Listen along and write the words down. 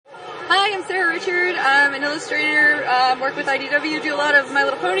Hi, I'm Sarah Richard. I'm an illustrator, work with IDW, do a lot of My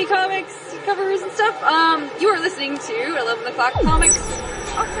Little Pony comics, covers and stuff. You are listening to 11 O'Clock Comics.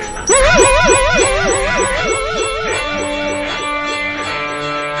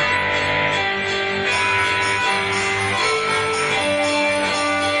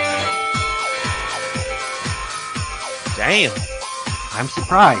 Damn. I'm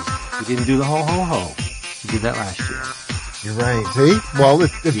surprised you didn't do the ho ho ho. You did that last year. You're right. See? Well,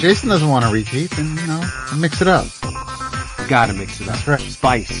 if Jason doesn't want to repeat, then, mix it up. You gotta mix it up. That's right.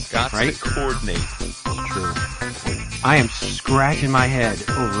 Spice. Got right? to coordinate. True. I am scratching my head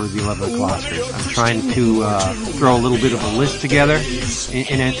over the 11 O'Clockers. I'm trying to throw a little bit of a list together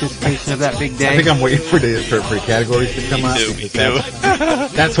in anticipation of that big day. I think I'm waiting for categories to come out.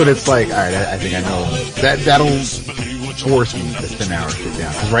 That's what it's like. All right, I think I know. That'll force me to thin our shit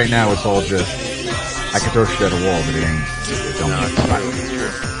down. Because right now it's all just, I can throw shit at a wall, but it don't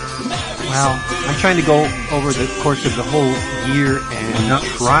Well, I'm trying to go over the course of the whole year and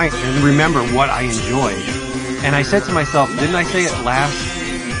try and remember what I enjoyed. And I said to myself, didn't I say it last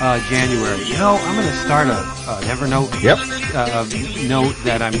January? I'm going to start a Evernote note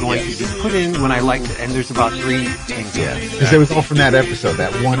that I'm going to just put in when I like it. And there's about 3 things. Yeah, because it was all from that episode,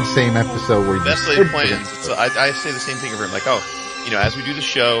 that one same episode where you best laid plans. So I say the same thing over him, like, as we do the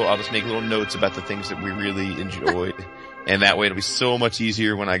show, I'll just make little notes about the things that we really enjoyed. And that way it'll be so much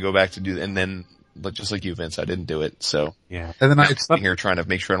easier when I go back to do it. And then, just like you, Vince, I didn't do it. So, yeah. And then I'm sitting here trying to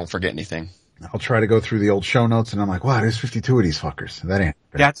make sure I don't forget anything. I'll try to go through the old show notes and I'm like, wow, there's 52 of these fuckers. That ain't.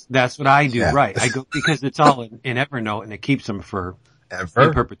 That's what I do, yeah. right. I go, because it's all in Evernote and it keeps them for in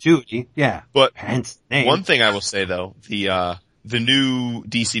perpetuity. Yeah. But hence name. One thing I will say though, the new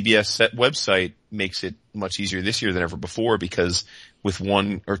DCBS website makes it much easier this year than ever before, because with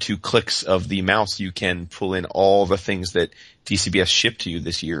 1 or 2 clicks of the mouse, you can pull in all the things that DCBS shipped to you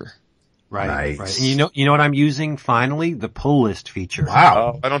this year. Right. Nice. Right. And you know what I'm using finally? The pull list feature.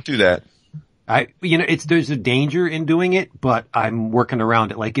 Wow. I don't do that. There's a danger in doing it, but I'm working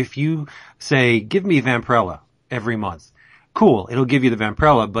around it. Like if you say, give me Vampirella every month, cool, it'll give you the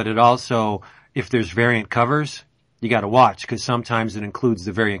Vampirella, but it also, if there's variant covers, you gotta watch, because sometimes it includes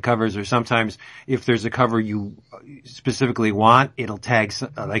the variant covers, or sometimes if there's a cover you specifically want, it'll tag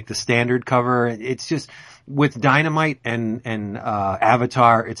like the standard cover. It's just, with Dynamite and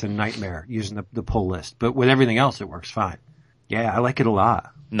Avatar, it's a nightmare using the pull list, but with everything else it works fine. Yeah, I like it a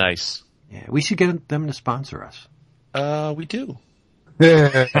lot. Nice. Yeah, we should get them to sponsor us. We do.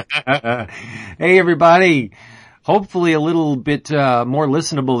 Hey everybody. Hopefully a little bit more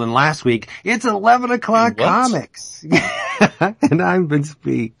listenable than last week. It's 11 O'Clock Comics. And I'm Vince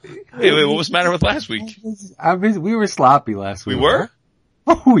B. Wait, what was the matter with last week? We were sloppy last week. We were?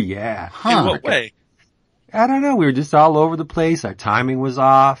 Oh yeah. In what way? I don't know. We were just all over the place. Our timing was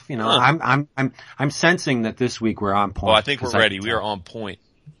off. I'm sensing that this week we're on point. Oh, I think we're ready. We are on point.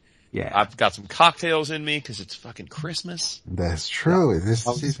 Yeah. I've got some cocktails in me because it's fucking Christmas. That's true.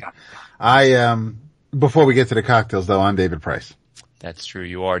 Before we get to the cocktails though, I'm David Price. That's true.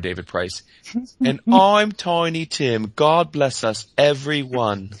 You are David Price. And I'm Tiny Tim. God bless us,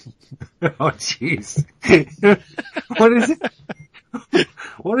 everyone. Oh, jeez. What is it?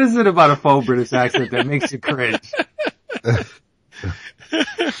 What is it about a faux British accent that makes you cringe?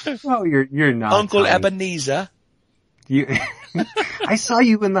 Oh, you're not. Uncle Tiny. Ebenezer. I saw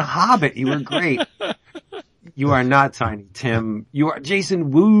you in The Hobbit. You were great. You are not Tiny Tim. You are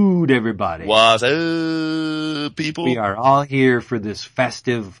Jason Wood, everybody. What's up, people? We are all here for this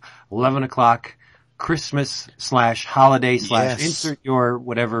festive 11 o'clock Christmas / holiday / insert your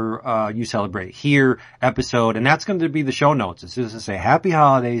whatever you celebrate here episode. And that's going to be the show notes. It's just to say happy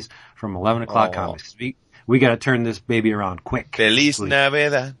holidays from 11 o'clock comics. We got to turn this baby around quick. Feliz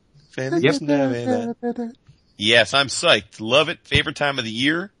Navidad. Feliz Navidad. Yes, I'm psyched. Love it. Favorite time of the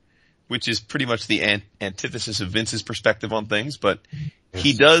year, which is pretty much the antithesis of Vince's perspective on things, but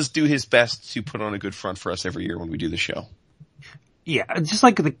he does do his best to put on a good front for us every year when we do the show. Yeah, just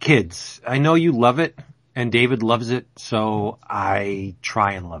like the kids. I know you love it, and David loves it, so I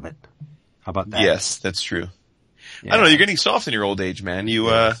try and love it. How about that? Yes, that's true. Yeah. I don't know, you're getting soft in your old age, man.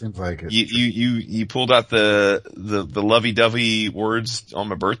 Seems like it. You pulled out the lovey-dovey words on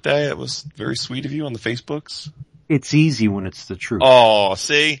my birthday. It was very sweet of you on the Facebooks. It's easy when it's the truth. Oh,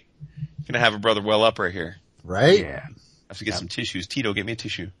 see? Gonna have a brother well up right here. Right? Yeah. I have to get some tissues. Tito, get me a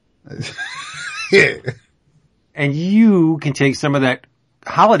tissue. Yeah. And you can take some of that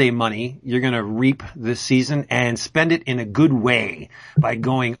holiday money you're going to reap this season and spend it in a good way by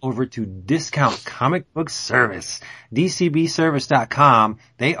going over to Discount Comic Book Service, dcbservice.com.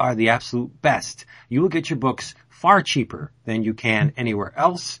 They are the absolute best. You will get your books far cheaper than you can anywhere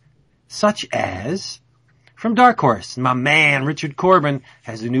else. such as from Dark Horse. My man, Richard Corbin,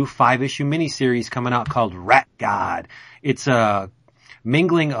 has a new 5-issue miniseries coming out called Rat God. It's a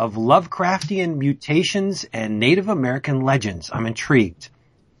mingling of Lovecraftian mutations and Native American legends. I'm intrigued.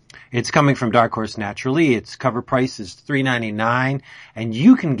 It's coming from Dark Horse naturally. Its cover price is $3.99, and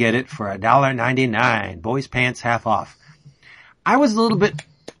you can get it for $1.99. Boys pants half off. I was a little bit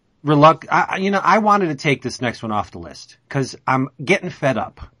reluctant. I wanted to take this next one off the list because I'm getting fed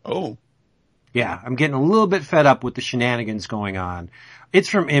up. Oh. Yeah, I'm getting a little bit fed up with the shenanigans going on. It's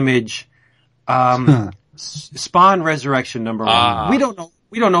from Image. Spawn Resurrection #1.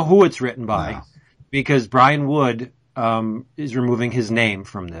 We don't know who it's written by because Brian Wood is removing his name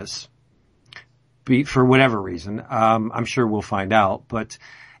from this for whatever reason. I'm sure we'll find out, but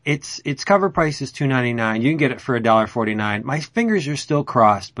its cover price is $2.99. You can get it for $1.49. My fingers are still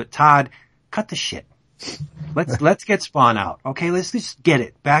crossed, but Todd, cut the shit. Let's get Spawn out. Okay, let's just get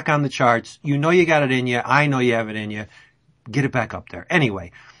it back on the charts. You know you got it in you. I know you have it in you. Get it back up there.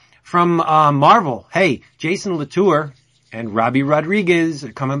 Anyway, from Marvel, hey, Jason Latour and Robbie Rodriguez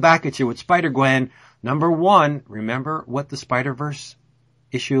are coming back at you with Spider-Gwen #1. Remember what the Spider-Verse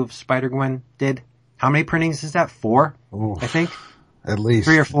issue of Spider-Gwen did? How many printings is that? 4, I think? At least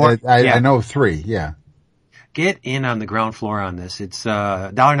 3 or 4. I know of 3. Yeah. Get in on the ground floor on this. It's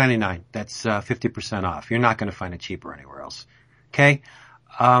 $1.99. That's 50% off. You're not going to find it cheaper anywhere else. Okay?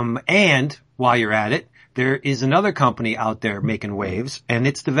 And while you're at it, there is another company out there making waves, and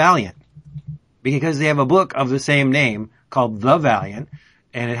it's the Valiant. Because they have a book of the same name called The Valiant,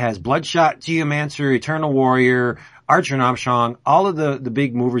 and it has Bloodshot, Geomancer, Eternal Warrior, Archer and Armstrong, all of the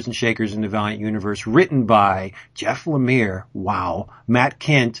big movers and shakers in the Valiant universe, written by Jeff Lemire, wow, Matt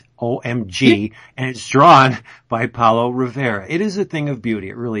Kent, OMG, and it's drawn by Paulo Rivera. It is a thing of beauty.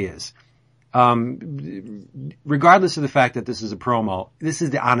 It really is. Regardless of the fact that this is a promo, this is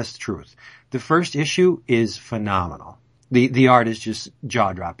the honest truth. The first issue is phenomenal. The art is just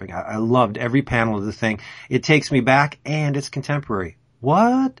jaw-dropping. I loved every panel of the thing. It takes me back, and it's contemporary.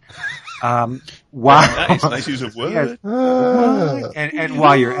 What? Wow. Nice use of word. Yes. What? And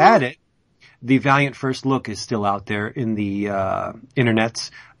while you're at it, the Valiant First Look is still out there in the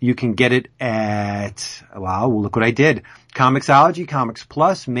internets. You can get it at, wow, look what I did. Comixology, Comics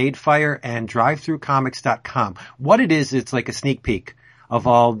Plus, Madefire, and DriveThruComics.com. What it is, it's like a sneak peek of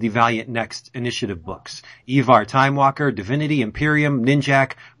all the Valiant Next Initiative books. Evar, Time Walker, Divinity, Imperium,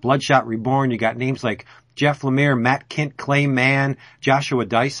 Ninjak, Bloodshot Reborn. You got names like Jeff Lemire, Matt Kent, Clay Mann, Joshua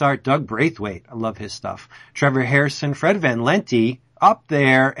Dysart, Doug Braithwaite. I love his stuff. Trevor Harrison, Fred Van Lente, up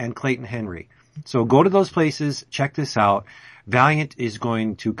there, and Clayton Henry. So go to those places, check this out. Valiant is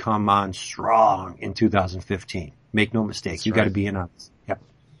going to come on strong in 2015. Make no mistake. That's you got to be in on this. Yep.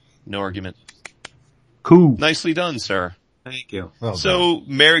 No argument. Cool. Nicely done, sir. Thank you. Well done.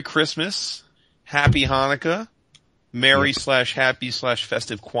 Merry Christmas, Happy Hanukkah,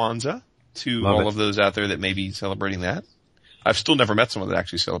 Merry/Happy/Festive Kwanzaa to all of those out there that may be celebrating that. I've still never met someone that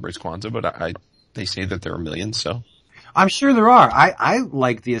actually celebrates Kwanzaa, but they say that there are millions, so. I'm sure there are. I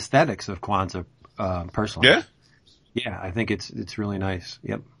like the aesthetics of Kwanzaa, personally. Yeah? Yeah, I think it's really nice.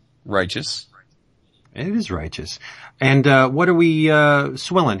 Yep. Righteous. It is righteous. And, what are we,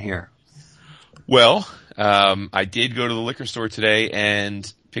 swilling here? Well, I did go to the liquor store today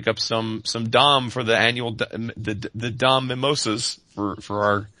and pick up some Dom for the annual, the Dom mimosas for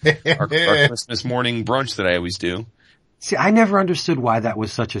our Christmas morning brunch that I always do. See, I never understood why that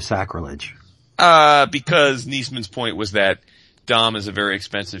was such a sacrilege. Because Niesman's point was that Dom is a very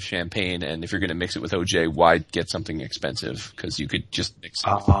expensive champagne, and if you're going to mix it with OJ, why get something expensive? Because you could just mix it.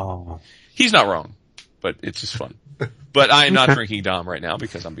 Oh. He's not wrong, but it's just fun. But I am not drinking Dom right now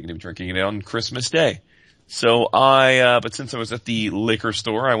because I'm going to be drinking it on Christmas Day. So but since I was at the liquor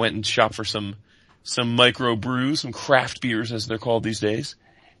store, I went and shopped for some micro brews, some craft beers as they're called these days.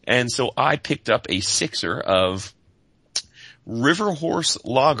 And so I picked up a 6er of River Horse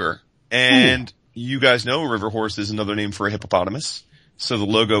Lager. And you guys know River Horse is another name for a hippopotamus. So the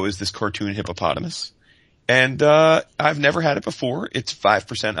logo is this cartoon hippopotamus. And I've never had it before. It's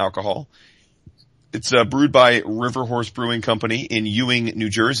 5% alcohol. It's brewed by River Horse Brewing Company in Ewing, New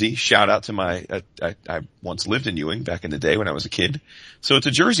Jersey. Shout out to I once lived in Ewing back in the day when I was a kid. So it's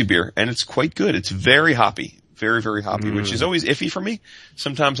a Jersey beer, and it's quite good. It's very hoppy. Very, very hoppy, which is always iffy for me.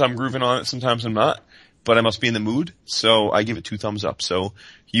 Sometimes I'm grooving on it, sometimes I'm not. But I must be in the mood, so I give it 2 thumbs up. So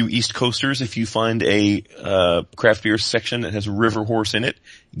you East Coasters, if you find a craft beer section that has River Horse in it,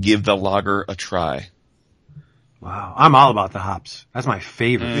 give the lager a try. Wow, I'm all about the hops. That's my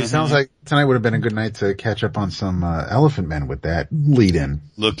favorite. It sounds like tonight would have been a good night to catch up on some Elephant Men with that lead in.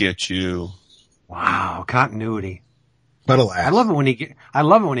 Look at you. Wow, continuity. But alas. I love it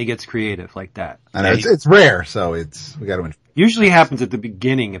when he gets creative like that. I know, it's rare, so we got to. Usually happens at the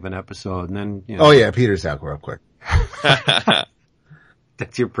beginning of an episode, and then, you know. Oh yeah, Peter's out real quick.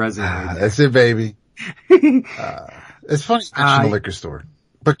 That's your present. Right? That's it, baby. It's funny you mentioned the liquor store.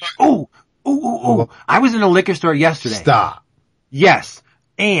 But I was in a liquor store yesterday. Stop. Yes.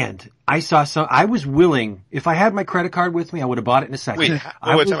 And I saw I was willing, if I had my credit card with me, I would have bought it in a second. Wait,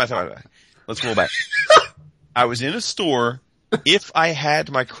 time. Let's roll back. I was in a store. If I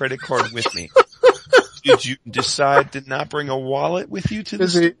had my credit card with me, did you decide to not bring a wallet with you to the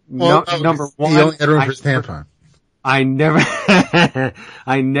store? Number one. He only had room for his tampon. I never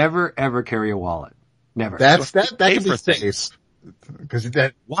ever carry a wallet. Never. That can be safe. Because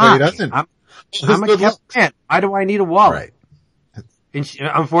why? He doesn't. I'm a kept man. Why do I need a wallet? Right. And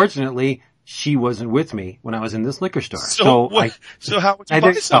unfortunately, she wasn't with me when I was in this liquor store. So how would you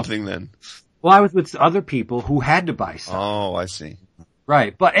buy something then? Well, I was with other people who had to buy something. Oh, I see.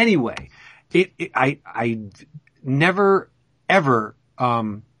 Right. But anyway, I never ever,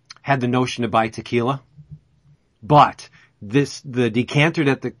 had the notion to buy tequila, but the decanter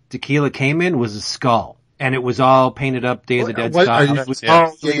that the tequila came in was a skull, and it was all painted up Day of the Dead style.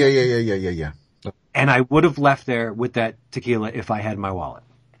 Yeah. And I would have left there with that tequila if I had my wallet.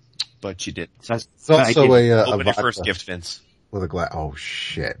 But you didn't. It's also open your first gift, Vince. With a glass. Oh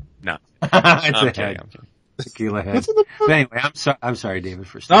shit. No. I'm kidding. Tequila head. But anyway, I'm sorry, David,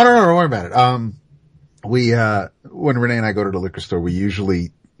 for No, don't worry about it. When Renee and I go to the liquor store, we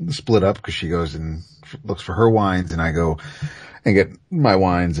usually split up because she goes and looks for her wines and I go and get my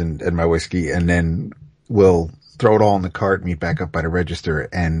wines and my whiskey, and then we'll throw it all in the cart, meet back up by the register.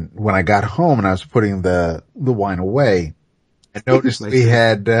 And when I got home and I was putting the wine away, I noticed we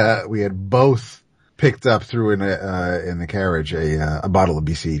had both picked up through in the carriage a bottle of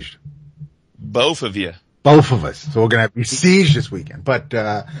Besieged. Both of you. Both of us. So we're going to have Besieged this weekend. But,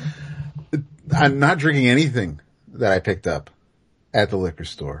 I'm not drinking anything that I picked up at the liquor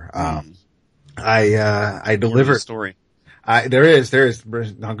store. I delivered. Story. There is,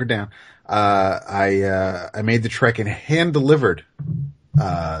 hunker down. I made the trek and hand delivered,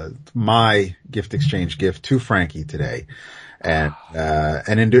 my gift exchange gift to Frankie today. And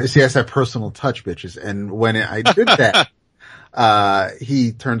see, that's that personal touch, bitches. And when I did that,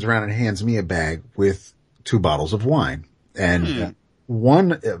 he turns around and hands me a bag with 2 bottles of wine. And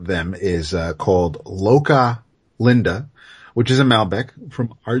one of them is, called Loca Linda, which is a Malbec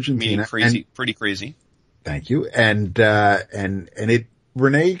from Argentina. Meaning pretty crazy. Thank you. And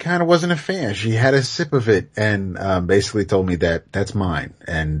Renee kind of wasn't a fan. She had a sip of it and, basically told me that that's mine.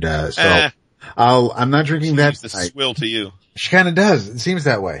 And, I'm not drinking that. The swill to you. She kind of does. It seems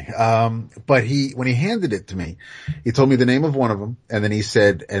that way. But when he handed it to me, he told me the name of one of them, and then he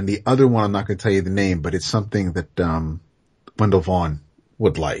said, and the other one, I'm not going to tell you the name, but it's something that, Wendell Vaughn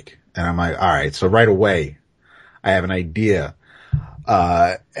would like. And I'm like, all right. So right away, I have an idea.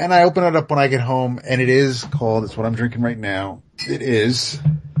 And I open it up when I get home, and it's what I'm drinking right now. It is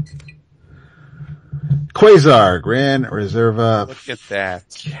Quasar Grand Reserva. Look at that.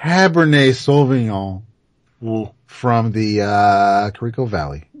 Cabernet Sauvignon. From the, Carrico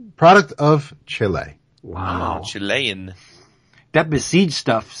Valley. Product of Chile. Wow. Chilean. That Besieged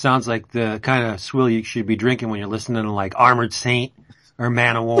stuff sounds like the kind of swill you should be drinking when you're listening to like Armored Saint or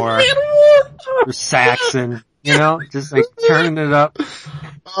Manowar or Saxon, you know, just like turning it up.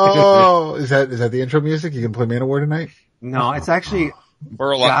 Oh, is that the intro music? You can play Manowar tonight? No, it's actually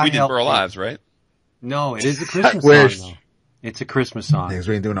we did Burl Lives, right? No, it is a Christmas song though. It's a Christmas song. Because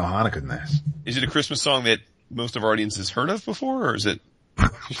we ain't doing no Hanukkah in this. Is it a Christmas song that most of our audience has heard of before, or is it?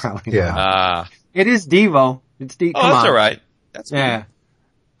 Probably yeah. Not. It is Devo. It's Devo. Oh, that's all right. That's yeah.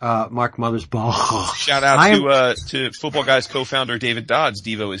 Mark Mothersbaugh. Shout out to Football Guys co-founder David Dodds.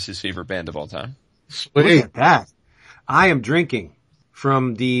 Devo is his favorite band of all time. Look at that. I am drinking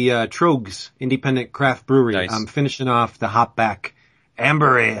from the Trogs Independent Craft Brewery. Nice. I'm finishing off the Hopback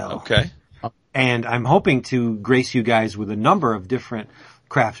Amber Ale. Okay. And I'm hoping to grace you guys with a number of different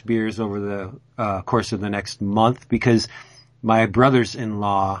craft beers over the course of the next month, because my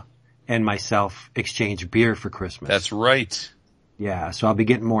brothers-in-law and myself exchange beer for Christmas. That's right. Yeah, so I'll be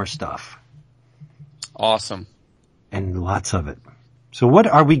getting more stuff. Awesome. And lots of it. So what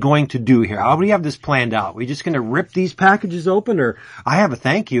are we going to do here? How do we have this planned out? Are we just going to rip these packages open, or I have a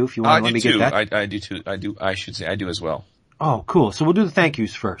thank you if you want to let me get that. I do too. I should say I do as well. Oh, cool. So we'll do the thank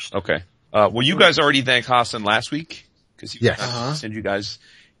yous first. Okay. Well, you guys already thanked Hassan last week because he sent you guys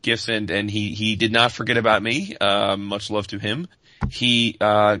gifts, and he did not forget about me. Much love to him. He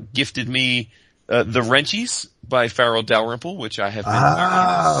gifted me the wrenchies by Farrell Dalrymple, which I have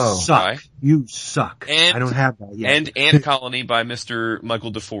been Suck. You suck. And I don't have that yet. And Ant Colony by Mr.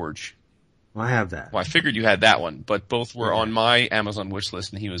 Michael DeForge. I have that. Well, I figured you had that one, but both were on my Amazon wish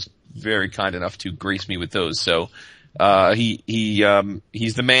list, and he was very kind enough to grace me with those. So, he's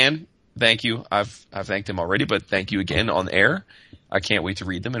the man. Thank you. I've thanked him already, but thank you again on air. I can't wait to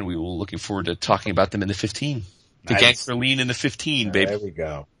read them, and we will looking forward to talking about them in the 15. The Gangster Lean in the 15, baby. There we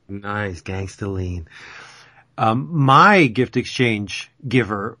go. Nice, Gangsta Lean. My gift exchange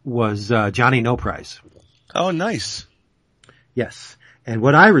giver was Johnny No Prize. Oh, nice. Yes. And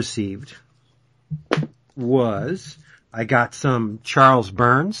what I received was I got some Charles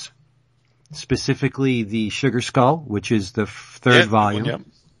Burns, specifically the Sugar Skull, which is the third volume. Yep.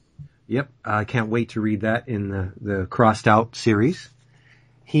 Yep. I can't wait to read that in the Crossed Out series.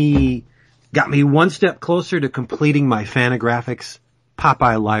 He got me one step closer to completing my Fantagraphics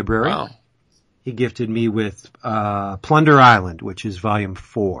Popeye library. Wow. He gifted me with Plunder Island, which is volume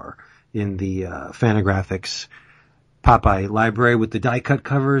 4 in the Fantagraphics Popeye library with the die-cut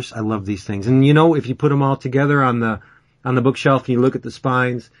covers. I love these things. And if you put them all together on the bookshelf and you look at the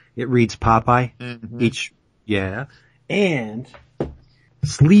spines, it reads Popeye. Mm-hmm. And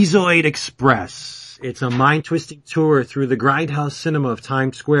Sleazoid Express. It's a mind-twisting tour through the grindhouse cinema of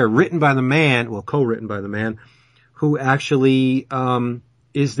Times Square, co-written by the man, who actually,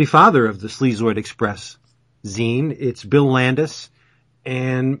 is the father of the Sleazoid Express zine. It's Bill Landis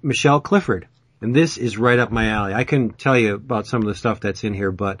and Michelle Clifford. And this is right up my alley. I can tell you about some of the stuff that's in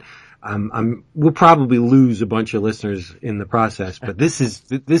here, but we'll probably lose a bunch of listeners in the process. But this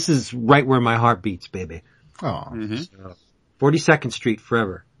is right where my heart beats, baby. Oh, so, 42nd Street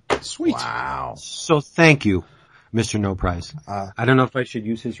forever. Sweet. Wow. So thank you, Mr. No Prize. I don't know if I should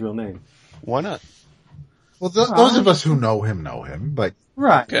use his real name. Why not? Well, those of us who know him, but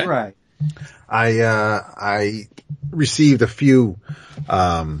right. I received a few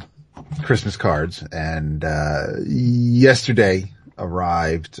Christmas cards, and yesterday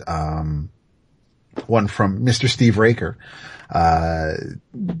arrived one from Mr. Steve Raker, the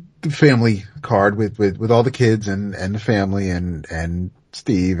family card with all the kids and the family and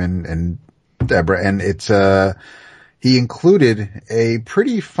Steve and Deborah, and it's he included a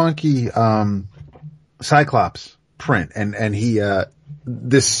pretty funky Cyclops print, and he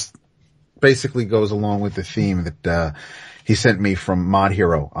this basically goes along with the theme that he sent me from Mod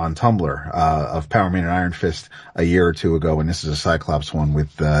Hero on Tumblr of Power Man and Iron Fist a year or two ago, and this is a Cyclops one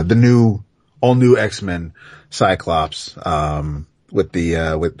with the all new X-Men Cyclops with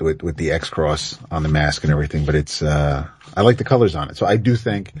the X-Cross on the mask and everything. But it's I like the colors on it, so I do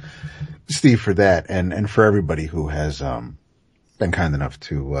thank Steve for that, and for everybody who has been kind enough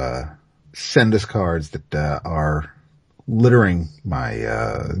to send us cards that are littering my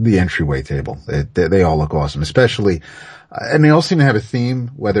the entryway table. They all look awesome, especially, and they all seem to have a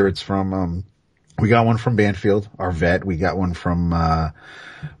theme. Whether it's from we got one from Banfield, our vet. We got one from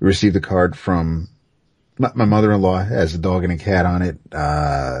we received a card from my mother-in-law, has a dog and a cat on it.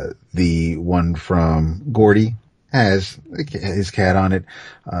 The one from Gordy has his cat on it.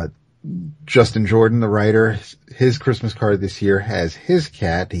 Justin Jordan, the writer, his Christmas card this year has his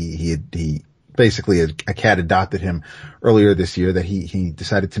cat. He basically a cat adopted him earlier this year that he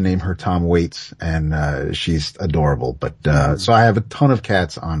decided to name her Tom Waits, and she's adorable. But so I have a ton of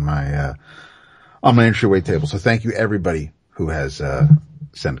cats on my entryway table. So thank you everybody who has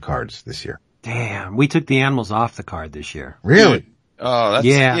sent cards this year. Damn, we took the animals off the card this year. Really? Oh, that's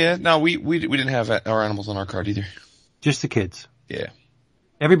yeah. No, we didn't have our animals on our card either. Just the kids. Yeah.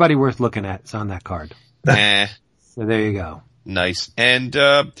 Everybody worth looking at is on that card. Eh. So there you go. Nice. And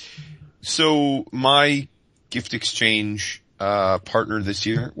so my gift exchange partner this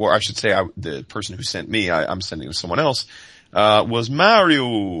year, or I should say the person who sent me, I'm sending to someone else, was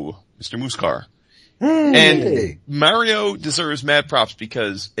Mario, Mr. Muscar. Hey. And Mario deserves mad props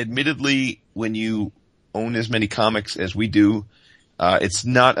because admittedly, when you own as many comics as we do, it's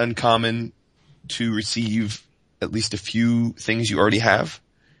not uncommon to receive at least a few things you already have.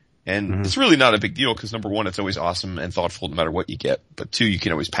 And it's really not a big deal because number one, it's always awesome and thoughtful no matter what you get. But two, you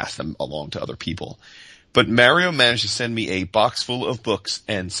can always pass them along to other people. But Mario managed to send me a box full of books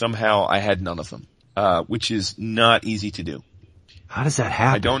and somehow I had none of them, which is not easy to do. How does that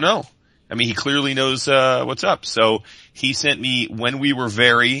happen? I don't know. I mean, he clearly knows, what's up. So he sent me When We Were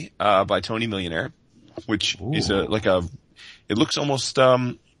Very, by Tony Millionaire, which is it looks almost,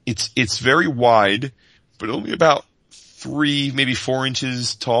 it's very wide, but only about 3, maybe 4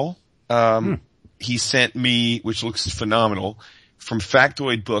 inches tall. He sent me, which looks phenomenal, from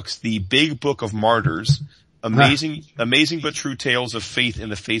Factoid Books, the Big Book of Martyrs, amazing but true tales of faith in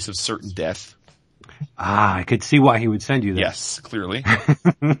the face of certain death. I could see why he would send you that. Yes, clearly.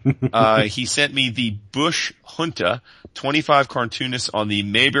 He sent me the Bush Junta, 25 cartoonists on the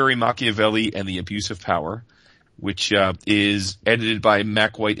Mayberry Machiavelli and the Abuse of Power, which is edited by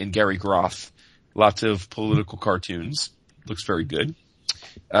Mac White and Gary Groth. Lots of political cartoons. Looks very good.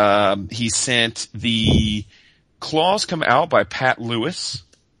 He sent the Claws Come Out by Pat Lewis,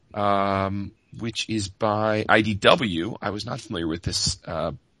 which is by IDW. I was not familiar with this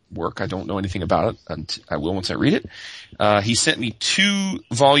work. I don't know anything about it, and I will once I read it. He sent me 2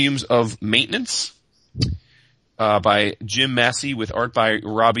 volumes of Maintenance by Jim Massey with art by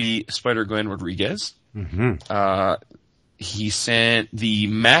Robbie Spider-Gwen Rodriguez. Mm-hmm. He sent the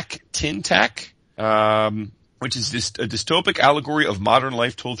Mac Tin Tack, which is a dystopic allegory of modern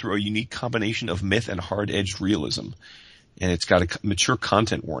life told through a unique combination of myth and hard-edged realism. And it's got a mature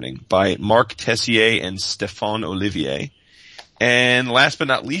content warning by Marc Tessier and Stéphane Olivier. And last but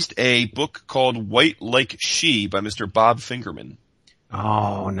not least, a book called White Like She by Mr. Bob Fingerman.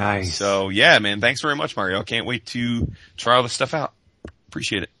 Oh, nice. So yeah, man, thanks very much, Mario. Can't wait to try all this stuff out.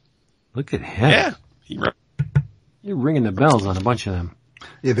 Appreciate it. Look at him. Yeah. You're ringing the bells on a bunch of them.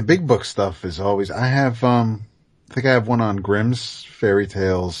 Yeah, the big book stuff is always, I think I have one on Grimm's Fairy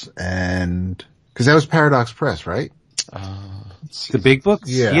Tales and, cause that was Paradox Press, right? The big books?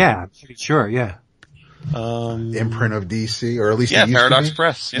 Yeah. Yeah, I'm pretty sure, yeah. Imprint of DC, or at least yeah, it used Paradox to be.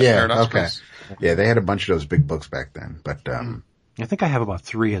 Press. Yeah, Yeah, Paradox okay. Press. Yeah, they had a bunch of those big books back then, but, I think I have about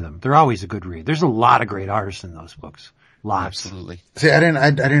 3 of them. They're always a good read. There's a lot of great artists in those books. Lots. Absolutely. see, I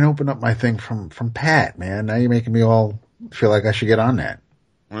didn't open up my thing from Pat, man. Now you're making me all feel like I should get on that.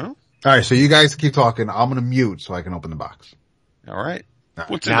 Well, Alright, so you guys keep talking. I'm gonna mute so I can open the box. all right.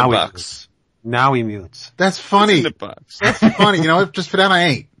 What's Now in the he box? Now he mutes. That's What's funny. in the box? That's funny. You know what? Just for that I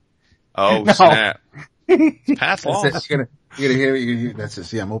ain't. Oh, No. snap. It's Pat's That's loss. it. You're gonna hear it. That's it.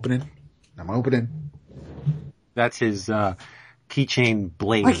 See, I'm opening. That's his, keychain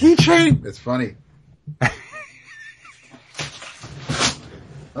blade. My keychain. That's funny.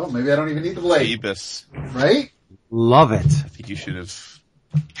 Oh, maybe I don't even need the blade. Davis. Right? Love it. I think you should have.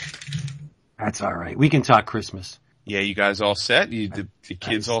 That's alright. We can talk Christmas. Yeah, you guys all set? The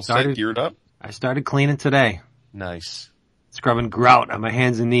kids all set, started- geared up? I started cleaning today. Nice. Scrubbing grout on my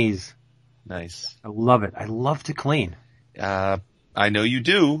hands and knees. Nice. I love it. I love to clean. I know you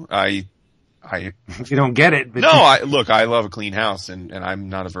do. I You don't get it, but no, look, I love a clean house and I'm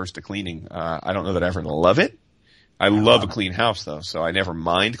not averse to cleaning. I don't know that I ever love it. I love a clean house though, so I never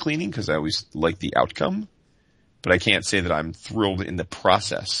mind cleaning because I always like the outcome. But I can't say that I'm thrilled in the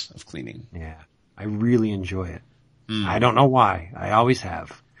process of cleaning. yeah, I really enjoy it. I don't know why. I always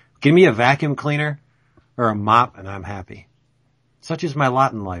have. Give me a vacuum cleaner or a mop and I'm happy. Such is my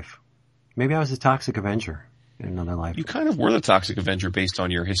lot in life. Maybe I was a toxic Avenger in another life. You kind of were the Toxic Avenger based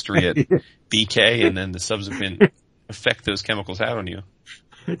on your history at BK and then the subsequent effect those chemicals had on you.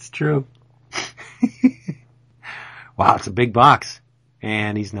 It's true. Wow, it's a big box.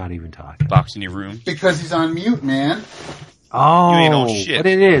 And he's not even talking. Box in your room. Because he's on mute, man. Oh, You ain't on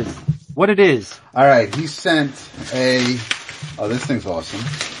shit. What it is. Alright, he sent oh, this thing's awesome.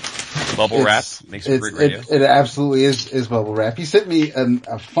 Bubble wrap. Makes for great radio. It absolutely is bubble wrap. He sent me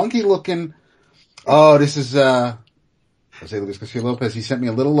a funky looking, this is, Jose Luis Garcia Lopez. He sent me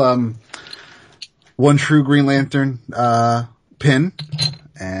a little, One True Green Lantern, pin.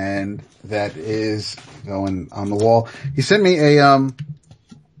 And that is going on the wall. He sent me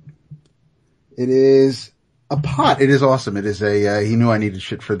it is a pot. It is awesome. It is he knew I needed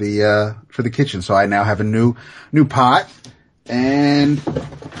shit for the kitchen. So I now have a new pot. And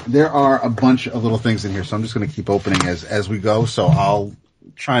there are a bunch of little things in here. So I'm just going to keep opening as we go. So I'll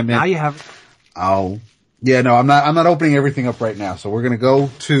chime in. Now you have I'm not opening everything up right now. So we're going to go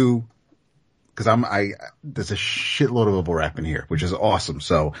to, cause there's a shitload of bubble wrap in here, which is awesome.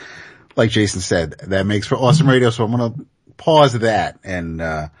 So like Jason said, that makes for awesome radio. So I'm going to pause that and,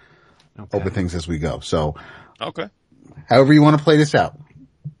 open things as we go. So Okay. however you want to play this out.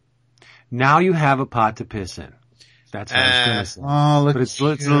 Now you have a pot to piss in. That's what I was gonna say. Oh, look But it's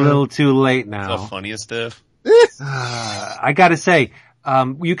a little too late The now. funniest stuff. I gotta say,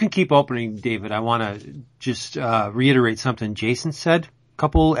 you can keep opening, David. I wanna just, reiterate something Jason said a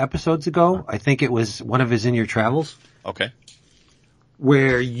couple episodes ago. I think it was one of his In Your Travels, Okay.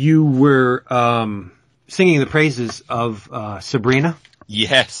 where you were, singing the praises of, Sabrina.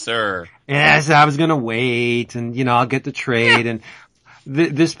 Yes, sir. Yes, I was gonna wait and, I'll get the trade. And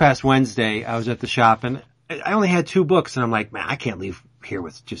this past Wednesday, I was at the shop and I only had 2 books and I'm like, man, I can't leave here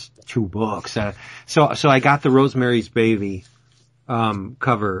with just 2 books. So I got the Rosemary's Baby,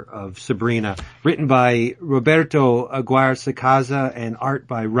 cover of Sabrina, written by Roberto Aguirre-Sacasa and art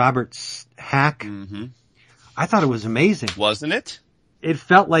by Robert Hack. Mm-hmm. I thought it was amazing. Wasn't it? It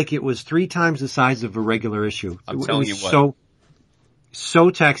felt like it was 3 times the size of a regular issue. I'm telling you what. So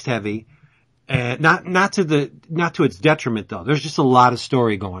text heavy. Not to its detriment though. There's just a lot of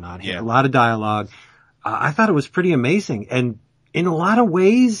story going on here. Yeah. A lot of dialogue. I thought it was pretty amazing. And in a lot of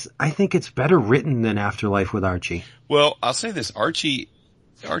ways, I think it's better written than Afterlife with Archie. Well, I'll say this. Archie's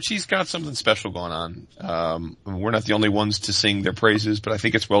got something special going on. We're not the only ones to sing their praises, but I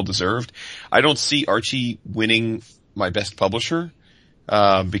think it's well deserved. I don't see Archie winning my best publisher,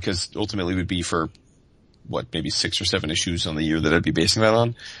 because ultimately it would be for maybe 6 or 7 issues on the year that I'd be basing that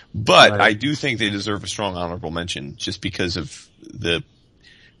on. But right. I do think they deserve a strong honorable mention just because of the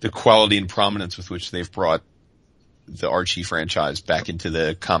quality and prominence with which they've brought the Archie franchise back into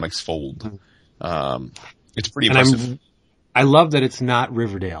the comics fold. It's pretty impressive. I love that it's not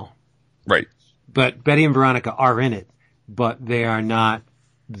Riverdale. Right. But Betty and Veronica are in it, but they are not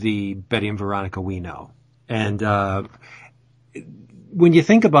the Betty and Veronica we know. And when you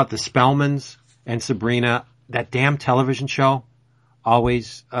think about the Spellmans and Sabrina, that damn television show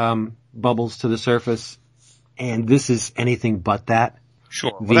always bubbles to the surface, and this is anything but that.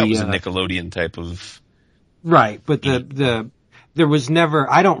 Sure. Well, that was a Nickelodeon type of... Right, but there was never,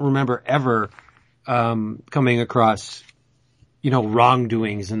 I don't remember ever coming across,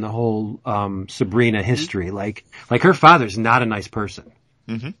 wrongdoings in the whole Sabrina history. Mm-hmm. Like her father's not a nice person.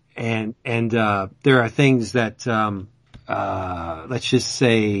 Mm-hmm. And there are things that let's just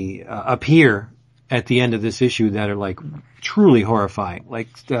say appear at the end of this issue that are like truly horrifying. Like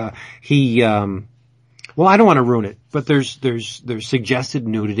well, I don't want to ruin it, but there's suggested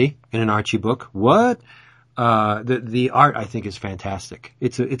nudity in an Archie book. What? The art I think is fantastic.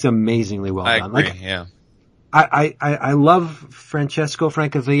 It's amazingly well done. I agree, yeah. I love Francesco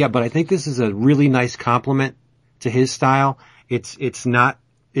Francavilla, but I think this is a really nice compliment to his style. It's not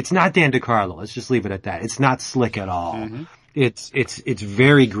Dan DeCarlo. Let's just leave it at that. It's not slick at all. Mm-hmm. It's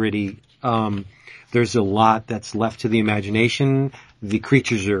very gritty. There's a lot that's left to the imagination. The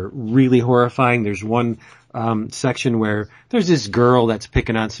creatures are really horrifying. There's one section where there's this girl that's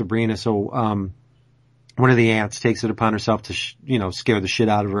picking on Sabrina, so one of the aunts takes it upon herself to scare the shit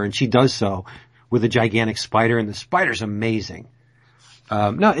out of her, and she does so with a gigantic spider, and the spider's amazing.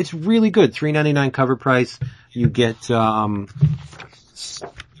 No, it's really good. $3.99 cover price. You get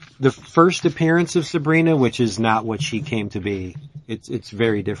the first appearance of Sabrina, which is not what she came to be. It's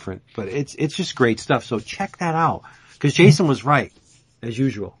very different, but it's just great stuff. So check that out, because Jason was right, as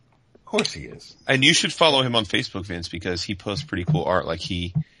usual. Of course he is. And you should follow him on Facebook, Vince, because he posts pretty cool art. Like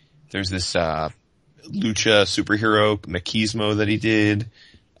there's this lucha superhero Machismo that he did.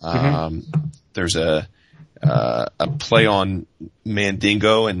 There's a play on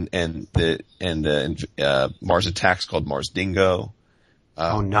Mandingo and Mars Attacks called Mars Dingo.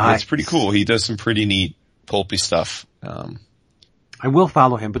 Oh, nice. It's pretty cool. He does some pretty neat pulpy stuff. I will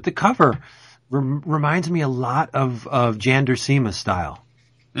follow him, but the cover reminds me a lot of Jan Duursema style.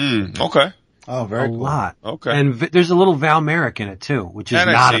 Okay. Oh, very cool. A lot. Okay. And there's a little Val Merrick in it too, which is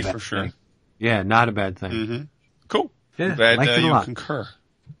that not I a see bad for sure. thing. Yeah, not a bad thing. Mm-hmm. Cool. Yeah, glad liked it a you lot. concur.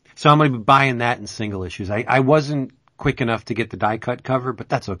 So I'm going to be buying that in single issues. I wasn't quick enough to get the die cut cover, but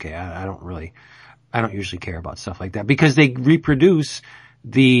that's okay. I don't usually care about stuff like that because they reproduce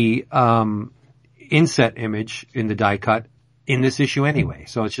the inset image in the die cut in this issue anyway.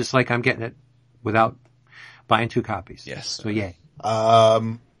 So it's just like I'm getting it without buying 2 copies. Yes. So yay.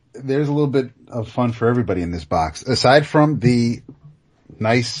 There's a little bit of fun for everybody in this box. Aside from the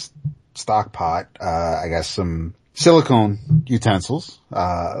nice stock pot, I got some silicone utensils,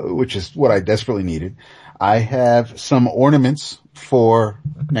 which is what I desperately needed. I have some ornaments for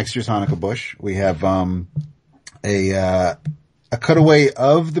next year's Hanukkah bush. We have a cutaway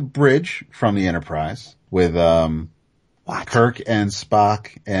of the bridge from the Enterprise with Kirk and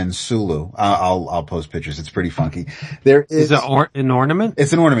Spock and Sulu. I'll post pictures. It's pretty funky. There is it an ornament?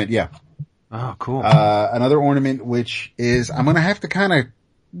 It's an ornament, yeah. Oh, cool. Another ornament, which is, I'm going to have to kind of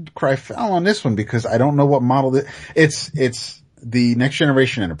cry foul on this one because I don't know what model it's the Next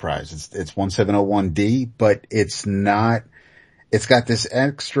Generation Enterprise. It's 1701D, but it's not, it's got this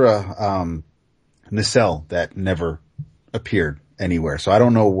extra, nacelle that never appeared anywhere. So I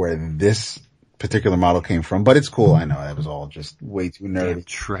don't know where this particular model came from, but it's cool. I know that was all just way too nerdy. Damn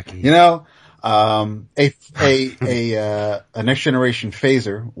Trekkie. You know, a Next Generation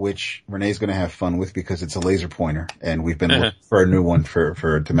phaser, which Renee's going to have fun with because it's a laser pointer, and we've been looking for a new one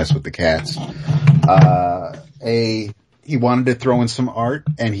to mess with the cats. He wanted to throw in some art,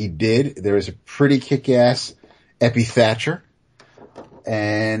 and he did. There is a pretty kick-ass Epi Thatcher,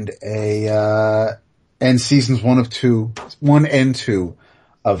 and and seasons 1 and 2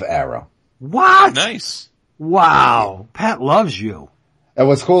 of Arrow. What? Nice. Wow. Pat loves you. And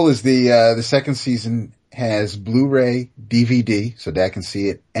what's cool is the second season has Blu-ray, DVD, so Dad can see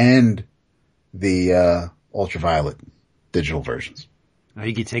it, and the ultraviolet digital versions. Now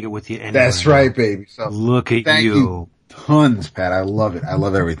you can take it with you anywhere. That's right, baby. So look at thank you. you tons, Pat. I love it. I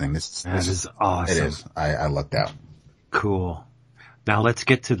love everything. This is awesome. It is. I lucked out. Cool. Now let's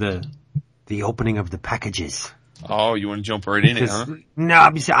get to the opening of the packages. Oh, you want to jump right in it, huh? No,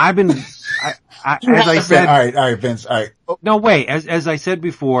 I've been, as I said. All right, Vince. All right. Oh. No, wait. As I said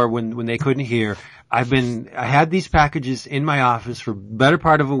before, when they couldn't hear, I had these packages in my office for the better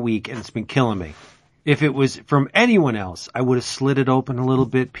part of a week, and it's been killing me. If it was from anyone else, I would have slid it open a little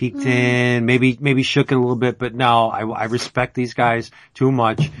bit, peeked in, maybe shook it a little bit, but no, I respect these guys too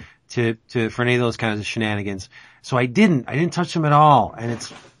much for any of those kinds of shenanigans. So I didn't touch them at all, and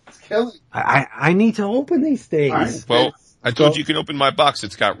it's killing. I need to open these things. Right. Well, I told you can open my box.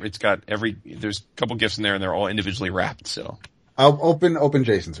 It's got there's a couple gifts in there, and they're all individually wrapped, so. I'll open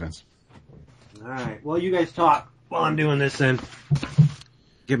Jason's, Vince. Alright, well you guys talk while I'm doing this then.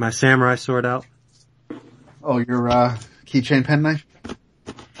 Get my samurai sword out. Oh, your keychain penknife?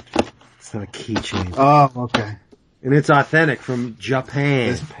 It's not a keychain. Oh, okay. And it's authentic from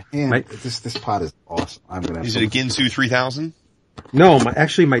Japan. This pot is awesome. I'm gonna. Is it a Ginsu 3000? No,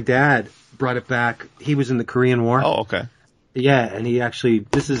 my dad brought it back. He was in the Korean War. Oh, okay. Yeah, and he actually,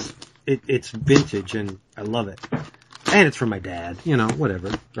 it's vintage and I love it. And it's from my dad,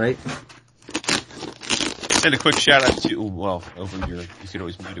 whatever, right? Send a quick shout out to, you could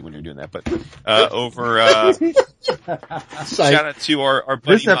always mute it when you're doing that, but, shout out to our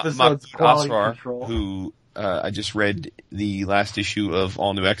buddy Maki Asrar, who, I just read the last issue of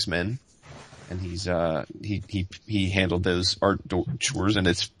All New X-Men, and he handled those art chores, and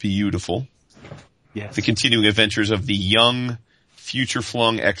it's beautiful. Yes. The continuing adventures of the young,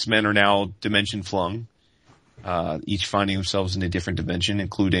 future-flung X-Men are now dimension-flung, each finding themselves in a different dimension,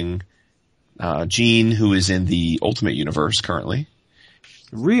 including Jean, who is in the Ultimate Universe currently.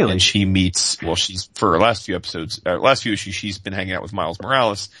 Really? And she meets, for her last few issues, she's been hanging out with Miles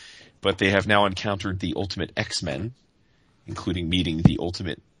Morales, but they have now encountered the Ultimate X-Men, including meeting the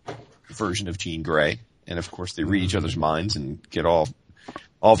Ultimate version of Jean Grey. And of course they read each other's minds and get all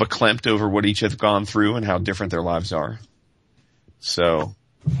verklempt over what each have gone through and how different their lives are. So,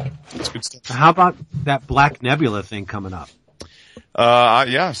 it's good stuff. How about that Black Nebula thing coming up?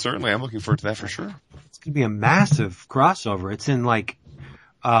 Yeah, certainly. I'm looking forward to that for sure. It's gonna be a massive crossover. It's in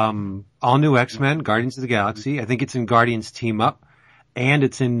All New X-Men, Guardians of the Galaxy. I think it's in Guardians Team Up, and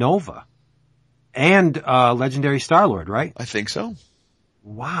it's in Nova. And, Legendary Star-Lord, right? I think so.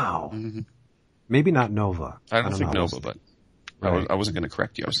 Wow. Mm-hmm. Maybe not Nova. I don't think Nova, but right. I wasn't gonna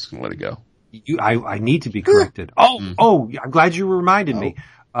correct you. I was just gonna let it go. I need to be corrected. Oh, I'm glad you reminded me.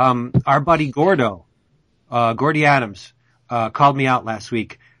 Our buddy Gordy Adams, called me out last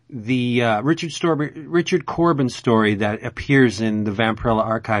week. The Richard Corbin story that appears in the Vampirella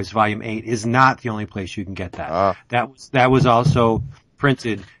Archives Volume 8 is not the only place you can get that. That was also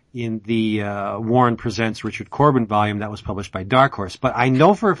printed in the Warren Presents Richard Corbin volume that was published by Dark Horse. But I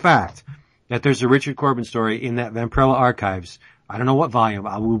know for a fact that there's a Richard Corbin story in that Vampirella Archives. I don't know what volume.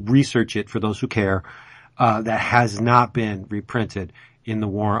 I will research it for those who care. That has not been reprinted in the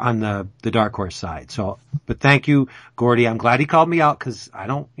war on the Dark Horse side. So, but thank you, Gordy. I'm glad he called me out because I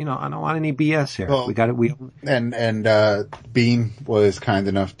don't want any BS here. Well, we got it. And Bean was kind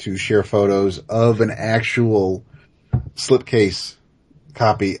enough to share photos of an actual slipcase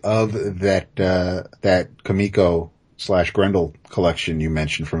copy of that Kamiko / Grendel collection you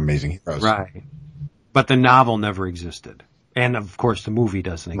mentioned from Amazing Heroes. Right. But the novel never existed. And of course the movie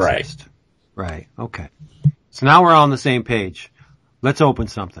doesn't exist. Right. Okay. So now we're all on the same page. Let's open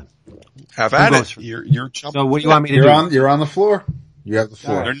something. Have at it. You're jumping. So what do you want me to do? You're on the floor. You have the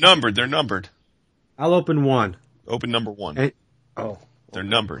floor. They're numbered. I'll open one. Open number 1. They're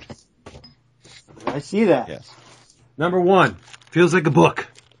numbered. I see that. Yes. Number 1. Feels like a book.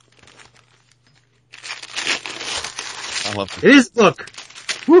 I love it. It is a book.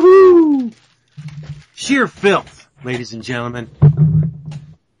 Woohoo! Sheer filth, ladies and gentlemen.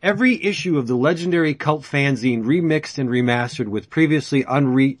 Every issue of the legendary cult fanzine remixed and remastered with previously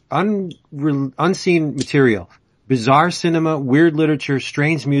unseen material, bizarre cinema, weird literature,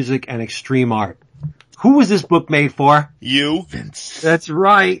 strange music, and extreme art. Who was this book made for? You. Vince. That's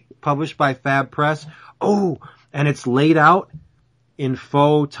right. Published by Fab Press. Oh, and it's laid out in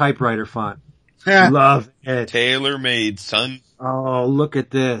faux typewriter font. Love it. Tailor-made, son. Oh, look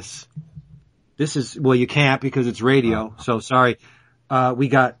at this. This is, well, you can't because it's radio, so sorry. We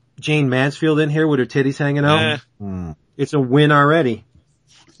got Jane Mansfield in here with her titties hanging out. It's a win already.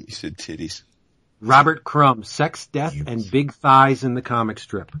 You said titties. Robert Crumb, Sex, Death, and Big Thighs in the comic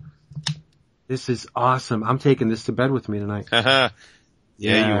strip. This is awesome. I'm taking this to bed with me tonight. Yeah,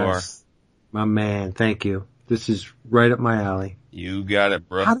 you are. My man, thank you. This is right up my alley. You got it,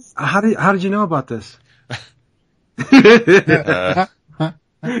 bro. How did you know about this? I'm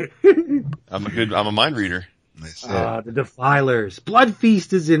a mind reader. The Defilers. Blood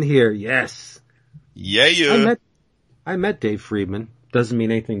Feast is in here. Yes. Yeah. I met Dave Friedman. Doesn't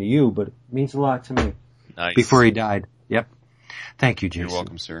mean anything to you, but it means a lot to me. Nice. Before he died. Yep. Thank you, Jason. You're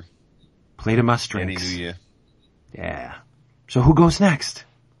welcome, sir. Play to my strengths. Any New Year. Yeah. So who goes next?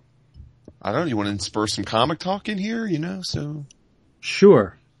 I don't know. You want to spur some comic talk in here, so.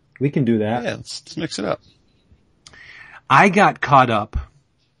 Sure. We can do that. Yeah, let's mix it up. I got caught up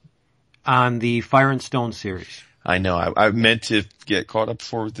on the Fire and Stone series. I know. I meant to get caught up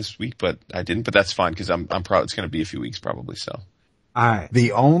for this week, but I didn't. But that's fine because I'm probably it's going to be a few weeks probably. So. All right.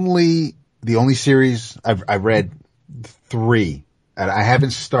 The only series I read 3, and I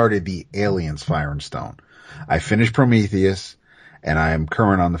haven't started the Aliens Fire and Stone. I finished Prometheus, and I am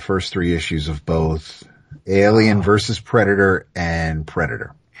current on the first 3 issues of both Alien versus Predator and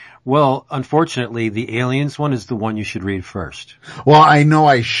Predator. Well, unfortunately, the Aliens one is the one you should read first. Well, I know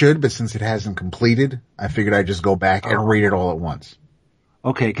I should, but since it hasn't completed, I figured I'd just go back and read it all at once.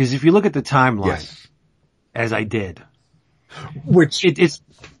 Okay, because if you look at the timeline, Yes. as I did, Which it's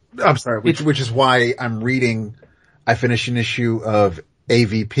is why I'm reading, I finish an issue of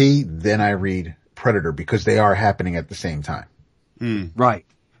AVP, then I read Predator, because they are happening at the same time. right.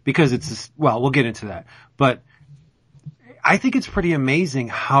 Because we'll get into that. But I think it's pretty amazing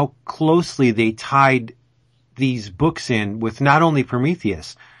how closely they tied these books in with not only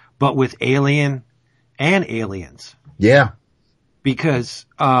Prometheus, but with Alien and Aliens. Yeah. Because,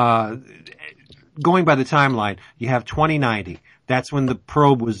 going by the timeline, you have 2090. That's when the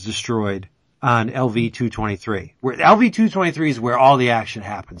probe was destroyed on LV-223. Where LV-223 is where all the action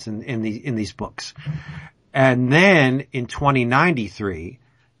happens in these books. And then in 2093,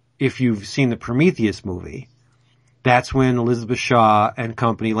 if you've seen the Prometheus movie, that's when Elizabeth Shaw and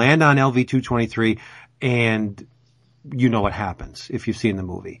company land on LV-223, and you know what happens if you've seen the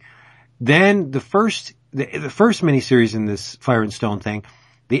movie. Then the first miniseries in this Fire and Stone thing,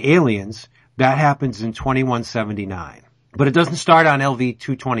 The Aliens, that happens in 2179. But it doesn't start on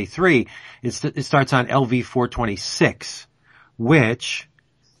LV-223. It starts on LV-426, which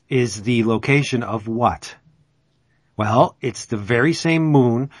is the location of what? Well, it's the very same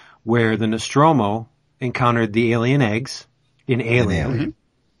moon where the Nostromo encountered the alien eggs in Alien.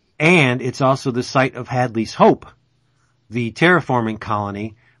 And it's also the site of Hadley's Hope, the terraforming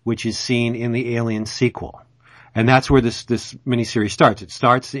colony, which is seen in the Alien sequel. And that's where this miniseries starts. It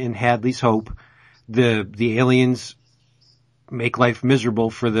starts in Hadley's Hope. The aliens make life miserable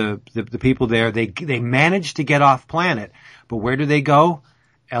for the people there. They manage to get off planet, but where do they go?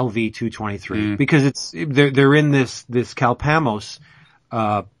 LV-223. Because they're in this Calpamos,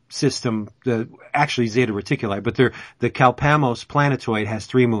 system, actually Zeta Reticuli, but the Calpamos planetoid has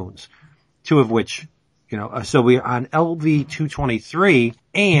 3 moons, 2 of which, so we're on LV-223,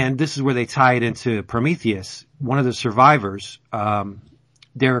 and this is where they tie it into Prometheus. One of the survivors,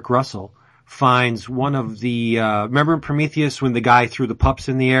 Derek Russell, finds one of the, remember in Prometheus when the guy threw the pups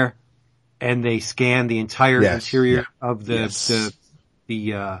in the air and they scanned the entire interior of the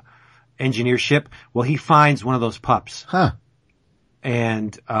engineer ship? Well, he finds one of those pups.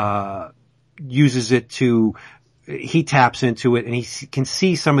 And uses it he taps into it and he can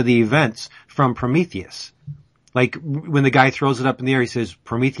see some of the events from Prometheus. Like when the guy throws it up in the air, he says,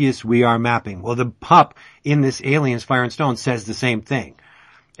 Prometheus, we are mapping. Well, the pup in this Aliens Fire and Stone says the same thing.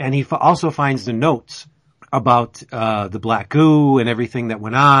 And he also finds the notes about the black goo and everything that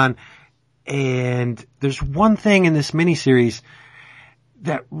went on. And there's one thing in this miniseries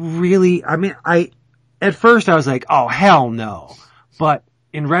that really, at first I was like, oh, hell no. But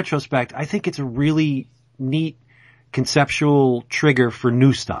in retrospect, I think it's a really neat conceptual trigger for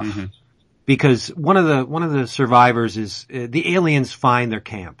new stuff. Because one of the survivors is, the aliens find their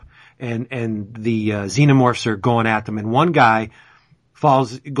camp and the xenomorphs are going at them, and one guy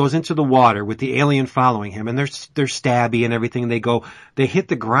goes into the water with the alien following him, and they're stabby and everything. They hit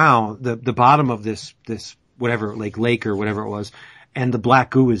the ground, the bottom of this whatever, lake or whatever it was, and the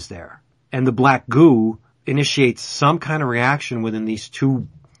black goo is there. And the black goo initiates some kind of reaction within these 2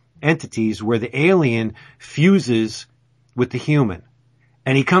 entities where the alien fuses with the human.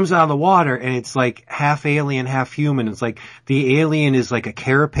 And he comes out of the water and it's like half alien, half human. It's like the alien is like a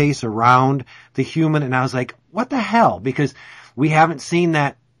carapace around the human. And I was like, what the hell? Because we haven't seen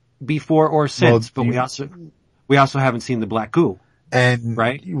that before or since, but we also haven't seen the black goo. And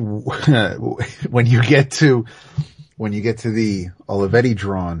right? when you get to the Olivetti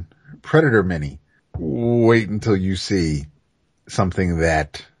drawn Predator mini, wait until you see something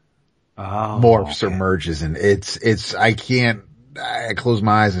that morphs or merges, and I close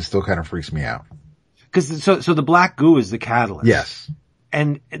my eyes and it still kind of freaks me out. Cause so the black goo is the catalyst. Yes.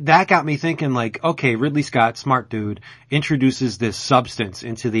 And that got me thinking, like, okay, Ridley Scott, smart dude, introduces this substance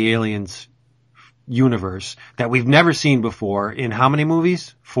into the Aliens universe that we've never seen before in how many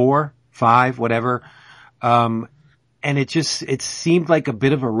movies? 4, 5, whatever. And it seemed like a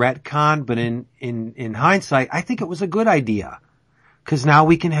bit of a retcon, but in hindsight, I think it was a good idea. Cause now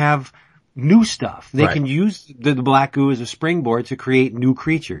we can have new stuff. They can use the black goo as a springboard to create new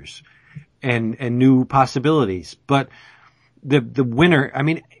creatures and new possibilities. But the winner, I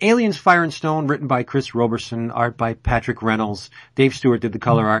mean, Aliens Fire and Stone, written by Chris Roberson, art by Patrick Reynolds, Dave Stewart did the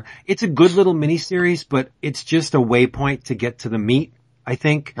color art. It's a good little miniseries, but it's just a waypoint to get to the meat, I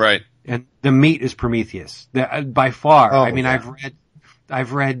think. Right. And the meat is Prometheus. By far. I mean, yeah.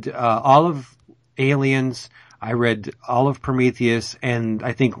 I've read all of Aliens. I read all of Prometheus, and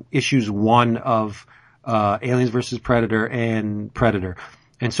I think issues 1 of Aliens vs. Predator and Predator.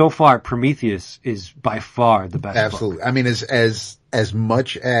 And so far, Prometheus is by far the best. Absolutely. book. I mean, as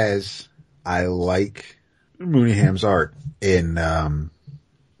much as I like Mooneyham's art in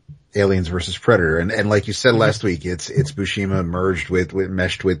Aliens vs. Predator, and like you said last week, it's Buscema merged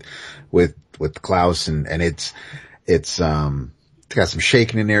meshed with Klaus, and it's got some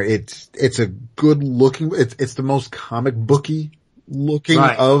shaking in there. It's a good looking. It's the most comic booky looking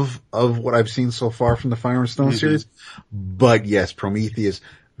of what I've seen so far from the Fire and Stone series. But yes, Prometheus,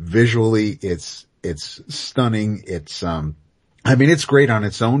 visually, it's stunning. It's, I mean, it's great on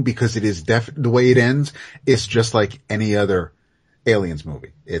its own because it is the way it ends, it's just like any other Aliens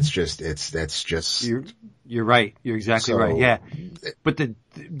movie. It's just. You're right. You're exactly right. Yeah. But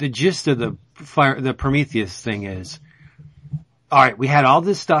the gist of the Prometheus thing is, all right, we had all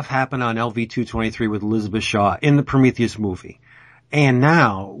this stuff happen on LV-223 with Elizabeth Shaw in the Prometheus movie. And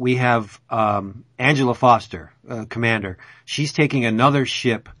now we have Angela Foster, commander. She's taking another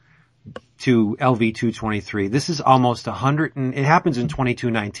ship to LV-223. This is almost it happens in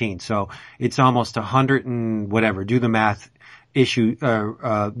 2219, so it's almost 100 and whatever, do the math,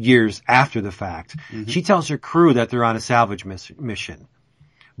 years after the fact. She tells her crew that they're on a salvage mission.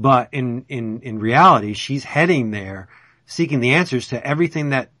 But in reality, she's heading there seeking the answers to everything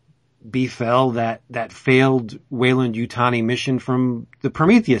that befell that failed Weyland-Yutani mission from the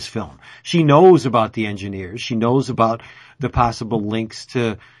Prometheus film. She knows about the engineers. She knows about the possible links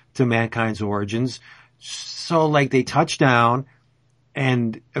to mankind's origins. So like they touch down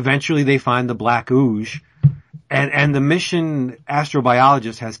and eventually they find the black ooze and the mission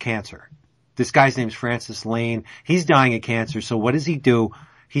astrobiologist has cancer. This guy's name's Francis Lane. He's dying of cancer. So what does he do?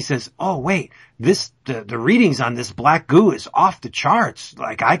 He says, oh wait, the readings on this black goo is off the charts.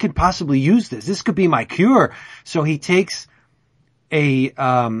 Like I could possibly use this. This could be my cure. So he takes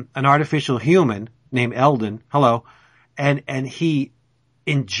an artificial human named Eldon. Hello. And he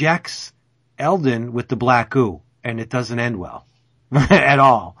injects Eldon with the black goo and it doesn't end well at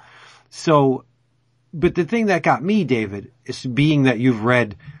all. So, but the thing that got me, David, is being that you've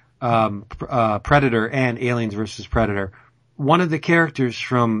read, Predator and Aliens vs. Predator. One of the characters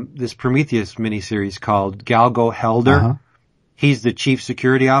from this Prometheus miniseries called Galgo Helder, he's the chief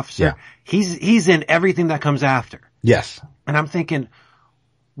security officer. Yeah. He's in everything that comes after. Yes. And I'm thinking,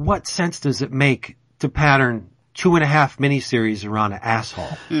 what sense does it make to pattern 2.5 miniseries around an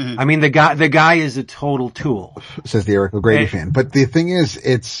asshole? I mean, the guy is a total tool. Says the Eric O'Grady fan. But the thing is,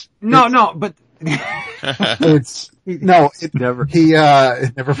 but never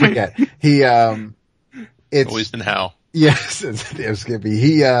forget. It's always been how. Yes, it's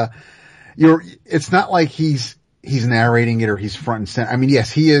Skippy. It's not like he's narrating it or he's front and center. I mean, yes,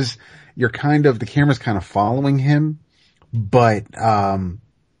 he is. The camera's kind of following him, but,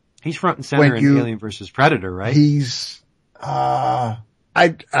 he's front and center in Alien vs. Predator, right? He's, I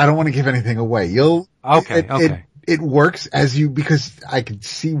don't want to give anything away. Okay. It works because I could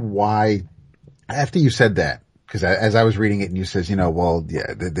see why, after you said that, because as I was reading it and you says,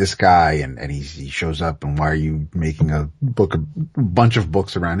 this guy and he shows up and why are you making a bunch of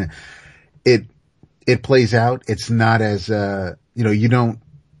books around it? It plays out. It's not as, you don't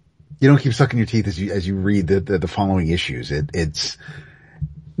keep sucking your teeth as you read the following issues.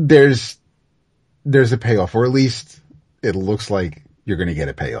 There's a payoff, or at least it looks like you're going to get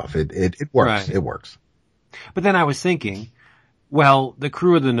a payoff. It works. Right. It works. But then I was thinking, well, the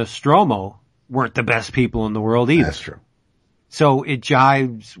crew of the Nostromo weren't the best people in the world either. That's true. So it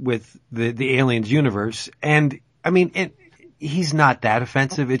jives with the Aliens universe. And I mean, he's not that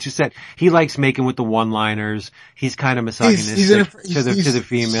offensive. It's just that he likes making with the one-liners. He's kind of misogynistic to the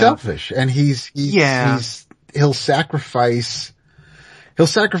female. He's selfish, and he'll sacrifice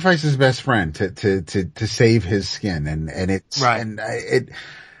his best friend to save his skin, and it's right. And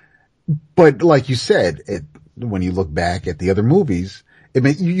but like you said, when you look back at the other movies,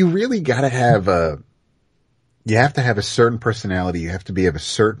 you really gotta have you have to have a certain personality. You have to be of a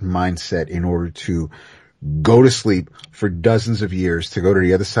certain mindset in order to go to sleep for dozens of years, to go to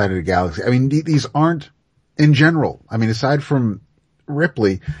the other side of the galaxy. I mean, these aren't, in general, I mean, aside from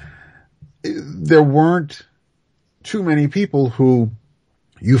Ripley, there weren't too many people who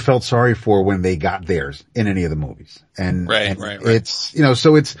you felt sorry for when they got theirs in any of the movies. And, right. It's,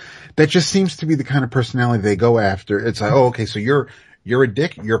 so that just seems to be the kind of personality they go after. It's like, oh, okay, so you're a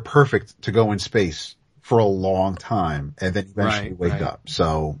dick, you're perfect to go in space for a long time and then eventually wake up.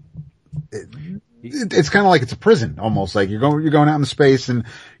 So it's kind of like it's a prison almost, like you're going out in space and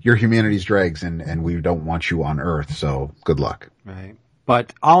you're humanity's dregs and we don't want you on Earth. So good luck. Right.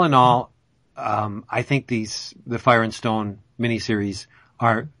 But all in all, I think the Fire and Stone miniseries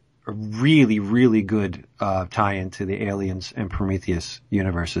are a really, really good, tie-in to the Aliens and Prometheus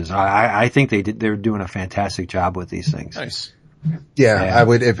universes. I think they're doing a fantastic job with these things. Nice. Yeah, I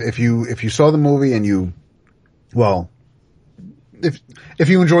would, if you saw the movie and if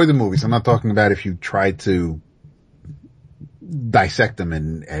you enjoy the movies, I'm not talking about if you tried to dissect them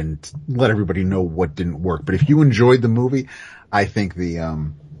and let everybody know what didn't work, but if you enjoyed the movie, I think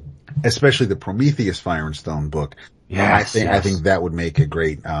especially the Prometheus Fire and Stone book, I think that would make a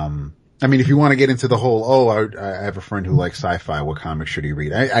great, I mean, if you want to get into the whole, I have a friend who likes sci-fi, what comics should he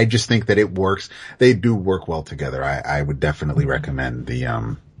read? I just think that it works. They do work well together. I would definitely recommend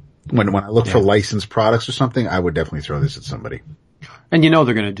when I look for licensed products or something, I would definitely throw this at somebody. And they're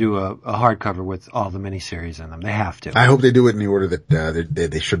going to do a hardcover with all the miniseries in them. They have to. I hope they do it in the order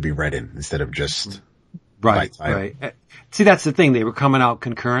that they should be read in instead of just right. See, that's the thing. They were coming out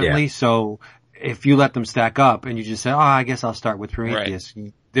concurrently, so if you let them stack up and you just say, I guess I'll start with Prometheus.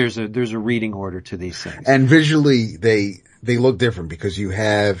 Right. There's a reading order to these things. And visually, they look different because you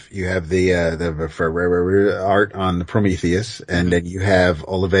have the art on the Prometheus, and then you have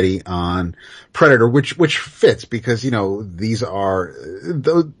Olivetti on Predator, which fits because, these are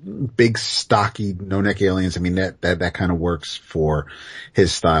the big, stocky, no-neck aliens. I mean, that kind of works for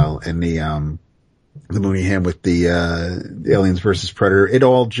his style. And the Mooneyham with the Aliens versus Predator, it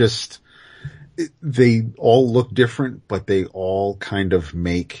all they all look different, but they all kind of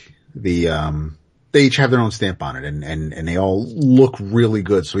make they each have their own stamp on it, and they all look really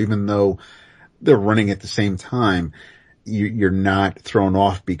good. So even though they're running at the same time, you're not thrown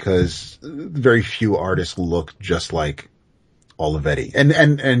off because very few artists look just like Olivetti.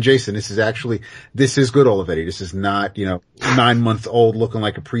 And Jason, this is good Olivetti. This is not, 9-month-old looking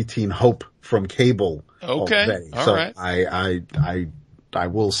like a preteen Hope from Cable. Okay. Olivetti. All so right. I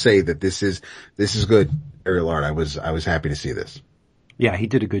will say that this is good aerial art. I was happy to see this. Yeah, he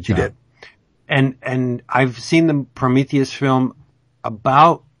did a good job. He did. And I've seen the Prometheus film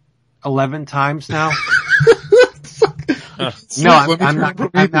about 11 times now. No, I'm not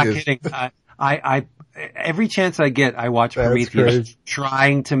kidding. I every chance I get, I watch Prometheus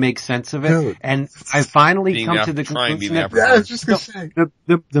trying to make sense of it. Dude. And I finally come to the conclusion that I was just gonna say.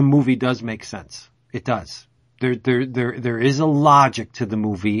 The movie does make sense. It does. There is a logic to the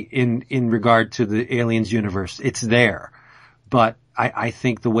movie in regard to the Aliens universe. It's there. But I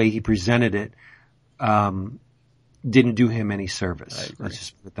think the way he presented it, didn't do him any service. Let's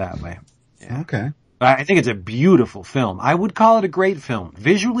just put it that way. Yeah. Okay. But I think it's a beautiful film. I would call it a great film.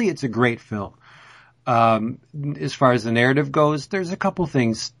 Visually, it's a great film. As far as the narrative goes, there's a couple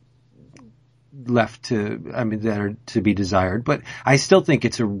things left that are to be desired, but I still think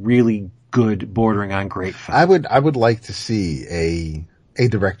it's a really good, bordering on great film. I would like to see a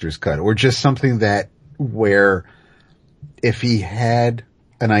director's cut, or just something where if he had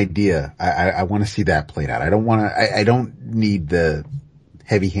an idea, I want to see that played out. I don't need the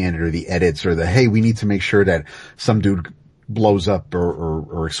heavy-handed or the edits or hey, we need to make sure that some dude blows up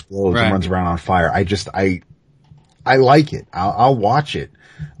or explodes and runs around on fire. I like it. I'll watch it,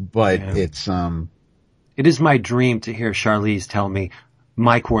 but it's, it is my dream to hear Charlize tell me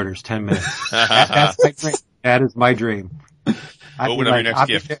my quarters, 10 minutes. That's my dream. That is my dream. What would be your next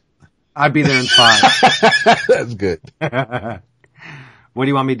gift? I'd be there in 5. That's good. What do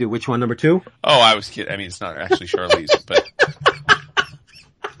you want me to do? Which one, number 2? Oh, I was kidding. I mean, it's not actually Charlize, but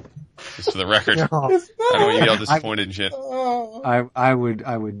just for the record, I don't want you to be all disappointed and shit. I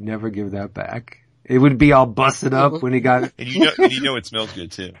would never give that back. It would be all busted up when he got it. And you know it smells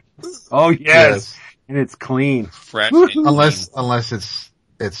good too. Oh yes. And it's clean. Fresh. And Unless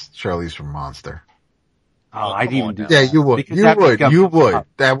it's Charlie's from Monster. Oh, I'd come even on do now. Yeah, that. you would. Because that makeup You is would. up.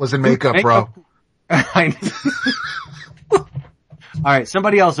 That wasn't makeup, bro. All right,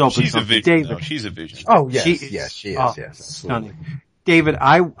 somebody else open she's a something. vision. David. No, she's a vision. Oh, yes. She- Yes, she is. Oh, Yes, absolutely. stunning. David,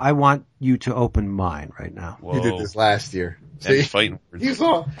 I want you to open mine right now. Whoa. You did this last year. That's See? fighting words. He's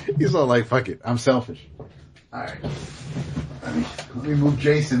all like, fuck it. I'm selfish. Alright. Let me move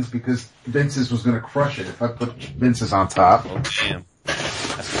Jason's because Vince's was gonna crush it if I put Vince's on top. Oh damn.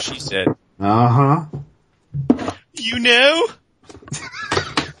 That's what she said. Uh-huh. You know?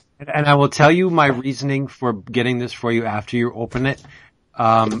 And I will tell you my reasoning for getting this for you after you open it.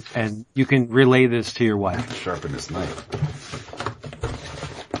 And you can relay this to your wife. Sharpen this knife.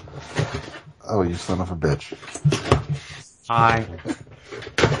 Oh, you son of a bitch.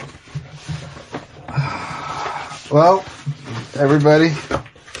 Well, everybody,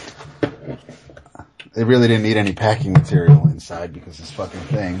 they really didn't need any packing material inside because this fucking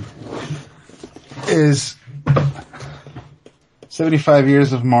thing is 75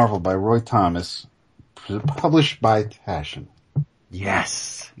 Years of Marvel by Roy Thomas, published by Taschen.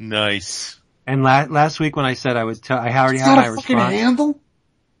 Yes. Nice. And last week when I said I would tell, I already It's had got my a fucking response. handle?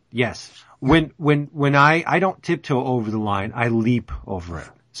 Yes. When I don't tiptoe over the line, I leap over it.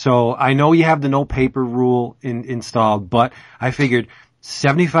 So I know you have the no paper rule installed, but I figured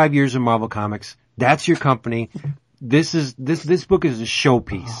 75 years of Marvel Comics, that's your company. This book is a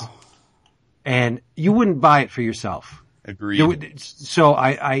showpiece. And you wouldn't buy it for yourself. Agreed. So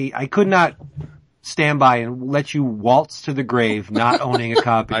I could not stand by and let you waltz to the grave not owning a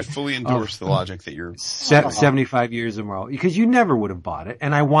copy. I fully endorse the logic that you're... 75 years of Marvel. Because you never would have bought it,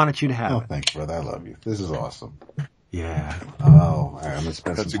 and I wanted you to have Oh, it. thanks, brother. I love you. This is awesome. Yeah. Oh, all right. I'm gonna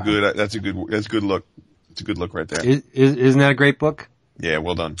spend That's a some time. good look. It's a good look right there. Isn't that a great book? Yeah,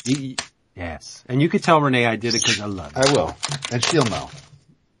 well done. Yes. And you could tell Renee I did it because I love it. I will. And she'll know.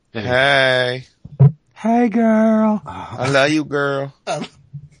 Hey. Hey, girl. I love you, girl.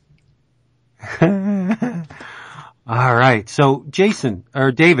 All right. So, Jason,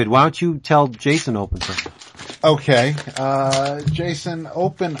 or David, why don't you tell Jason to open something? Okay. Jason,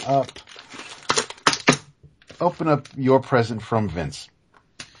 open up your present from Vince.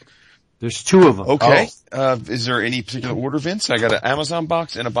 There's two of them. Okay. Is there any particular order, Vince? I got an Amazon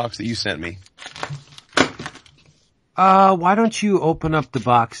box and a box that you sent me. Why don't you open up the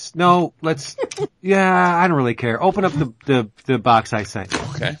box? No, yeah, I don't really care. Open up the box I sent you.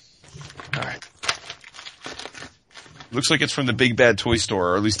 Okay. All right. Looks like it's from the Big Bad Toy Store,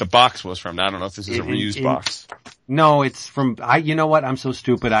 or at least the box was from. I don't know if this is a reused box. No, it's from, you know what? I'm so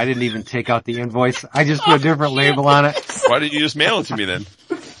stupid. I didn't even take out the invoice. I just put a different label on it. Why didn't you just mail it to me then?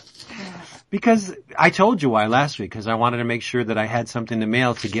 Because I told you why last week, because I wanted to make sure that I had something to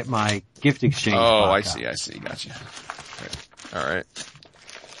mail to get my gift exchange. Oh, box I out. see. Gotcha. Okay. All right.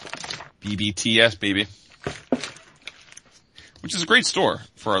 BBTS, baby. Which is a great store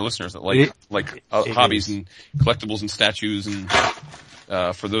for our listeners that like hobbies and collectibles and statues, and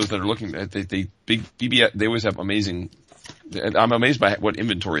for those that are looking at they always have amazing. I'm amazed by what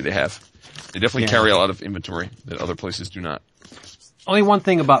inventory they have. They definitely carry a lot of inventory that other places do not. Only one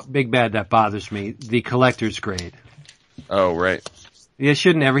thing about Big Bad that bothers me, the collector's grade. Oh, right. Yeah,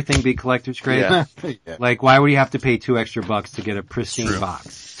 shouldn't everything be collector's grade? Yeah. Yeah. Like, why would you have to pay $2 extra to get a pristine True.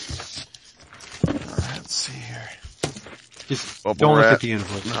 box? All right, let's see here. Just Bubble don't look wrap. at the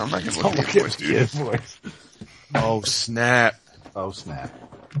invoice. No, I'm not going to look at the invoice, dude. Voice. Oh, snap. Oh, snap.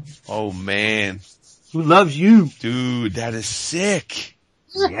 Oh, man. Who loves you? Dude, that is sick.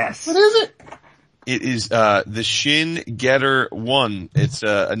 Yes. What is it? It is, the Shin Getter 1. It's,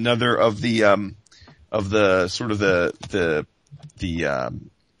 another of the sort of the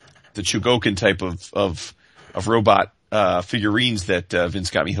Chogokin type of robot, figurines that, Vince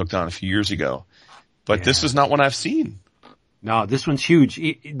got me hooked on a few years ago. But this is not one I've seen. No, this one's huge.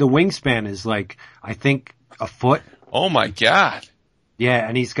 The wingspan is like, I think, a foot. Oh my god. Yeah,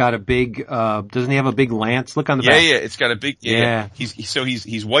 and he's got a big, doesn't he have a big lance? Look on the Yeah, back. yeah, it's got a big, Yeah.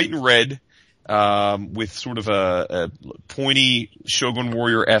 He's white and red, with sort of a pointy Shogun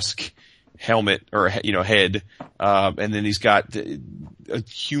Warrior-esque helmet or, head. And then he's got a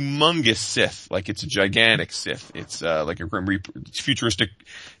humongous Sith, like it's a gigantic Sith. It's, like a Grim Reaper, futuristic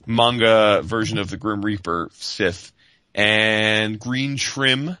manga version of the Grim Reaper Sith, and green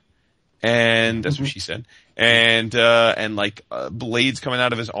trim, and that's what she said. And blades coming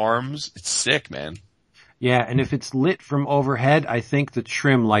out of his arms. It's sick, man. Yeah, and if it's lit from overhead, I think the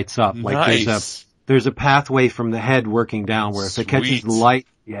trim lights up. Like Nice. There's a pathway from the head working down where if it catches the light,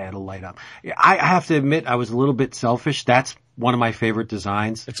 yeah, it'll light up. I have to admit, I was a little bit selfish. That's one of my favorite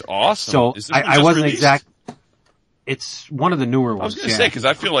designs. It's awesome. So I wasn't exact. It's one of the newer ones. I was going to say, because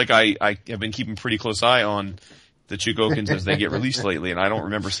I feel like I have been keeping pretty close eye on the Chugokins as they get released lately, and I don't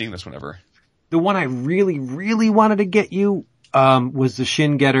remember seeing this one ever. The one I really, really wanted to get you was the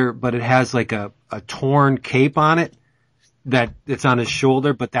Shin Getter, but it has like a torn cape on it that it's on his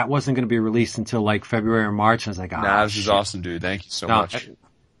shoulder, but that wasn't going to be released until like February or March. And I was like, nah, this is awesome, dude. Thank you so much.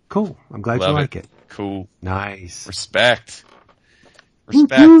 Cool. I'm glad you like it. Cool. Nice. Respect.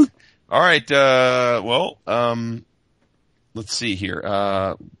 All right. Let's see here.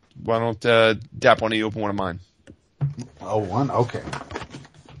 Why don't, Dap, why don't you open one of mine? Oh, one? Okay.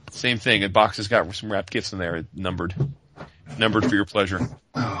 Same thing. A box has got some wrapped gifts in there, numbered for your pleasure.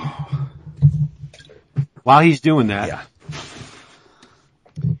 While he's doing that. Yeah.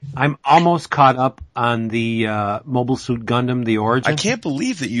 I'm almost caught up on the Mobile Suit Gundam, the Origin. I can't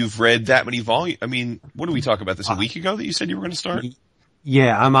believe that you've read that many volumes. I mean, what did we talk about this a week ago that you said you were going to start?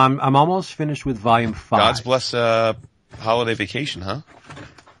 Yeah, I'm almost finished with volume 5. God's bless holiday vacation, huh?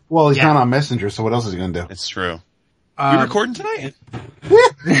 Well, he's not on Messenger, so what else is he going to do? It's true. You recording tonight?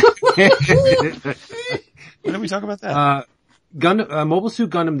 When did we talk about that? Mobile Suit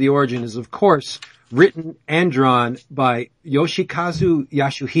Gundam, the Origin is, of course, written and drawn by Yoshikazu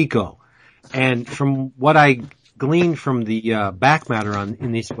Yasuhiko. And from what I gleaned from the back matter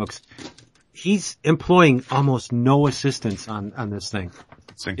in these books, he's employing almost no assistance on this thing.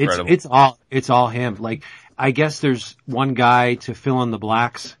 It's incredible. It's all him. Like, I guess there's one guy to fill in the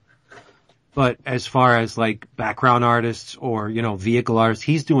blacks, but as far as like background artists or, vehicle artists,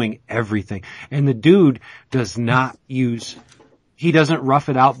 he's doing everything. And the dude he doesn't rough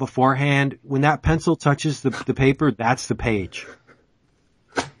it out beforehand. When that pencil touches the paper, that's the page.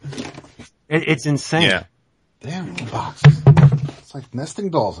 It's insane. Yeah. Damn, boxes. It's like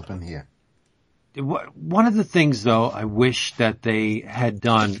nesting dolls up in here. One of the things, though, I wish that they had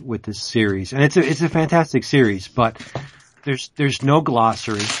done with this series, and it's a fantastic series, but there's no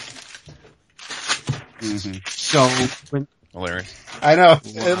glossary. Mm-hmm. So hilarious. I know.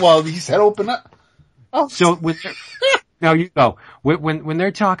 Well, he said open up. Oh, so now you go. When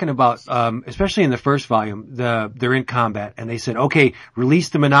they're talking about, especially in the first volume, they're in combat, and they said, okay, release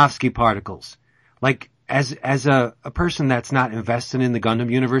the Minovsky particles. Like, as a person that's not invested in the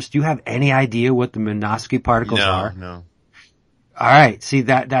Gundam universe, do you have any idea what the Minovsky particles are? No. All right. See,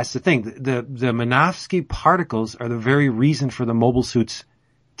 that's the thing. The Minovsky particles are the very reason for the mobile suits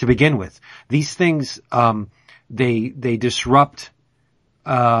to begin with. These things, they disrupt,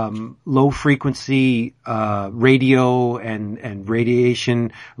 low frequency, radio and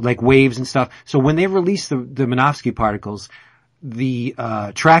radiation, like waves and stuff. So when they release the Minovsky particles, the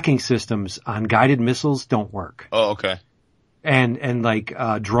tracking systems on guided missiles don't work. Oh, okay. And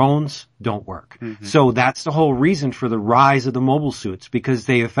drones don't work. Mm-hmm. So that's the whole reason for the rise of the mobile suits, because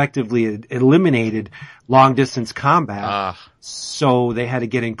they effectively eliminated long distance combat. So they had to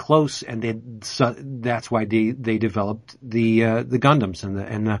get in close, and that's why they developed the Gundams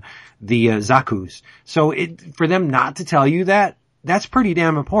and the Zakus. So for them not to tell you that's pretty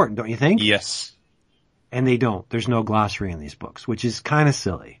damn important, don't you think? Yes. And they don't. There's no glossary in these books, which is kind of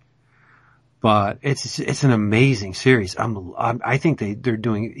silly. But it's an amazing series. I think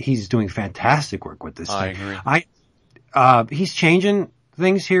he's doing fantastic work with this thing. I agree. He's changing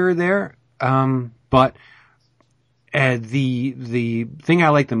things here or there. But the thing I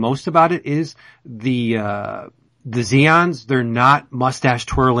like the most about it is the Zeons, they're not mustache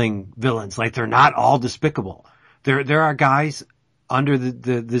twirling villains. Like, they're not all despicable. There are guys under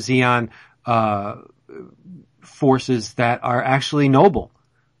the Zeon, forces that are actually noble.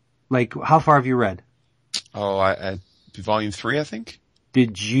 Like, how far have you read? Oh, I volume 3, I think.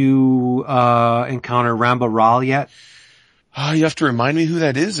 Did you encounter Ramba Ral yet? You have to remind me who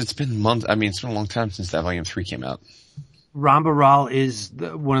that is. It's been months. I mean, it's been a long time since that volume 3 came out. Ramba Ral is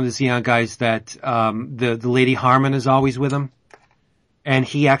one of the Zeon guys that the Lady Harmon is always with him, and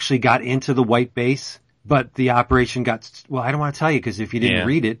he actually got into the White Base, but the operation got. Well, I don't want to tell you, because if you didn't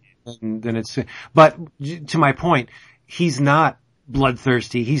read it, then it's. But to my point, he's not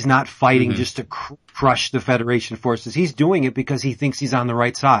bloodthirsty. He's not fighting just to crush the Federation forces. He's doing it because he thinks he's on the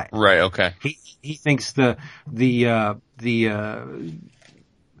right side. Right. Okay. He thinks the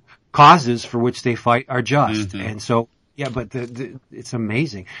causes for which they fight are just, and so but it's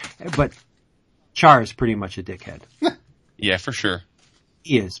amazing. But Char is pretty much a dickhead. Yeah, for sure.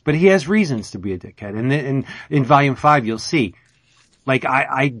 He is, but he has reasons to be a dickhead, and in volume 5 you'll see. Like,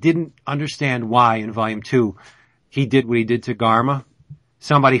 I didn't understand why in volume 2 he did what he did to Garma.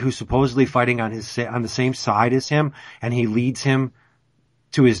 somebody who's supposedly fighting on the same side as him, and he leads him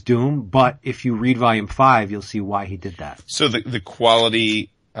to his doom. But if you read volume 5, you'll see why he did that. So the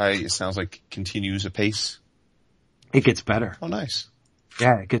quality, it sounds like, continues apace. It gets better. Oh, nice.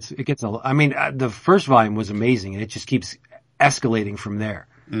 Yeah, it gets. I mean, the first volume was amazing, and it just keeps escalating from there.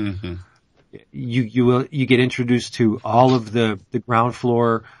 Mm-hmm. You get introduced to all of the ground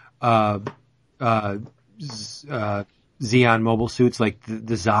floor Xeon mobile suits, like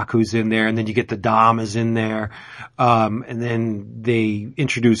the Zaku's in there, and then you get the Damas in there, and then they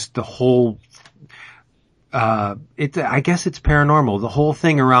introduce the whole. I guess it's paranormal, the whole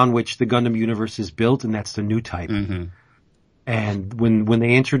thing around which the Gundam universe is built, and that's the new type. Mm-hmm. And when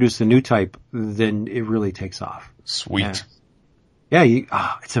they introduce the new type, then it really takes off. Sweet. Yeah,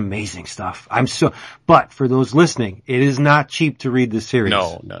 it's amazing stuff. But for those listening, it is not cheap to read the series.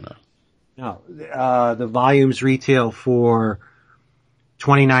 No. The volumes retail for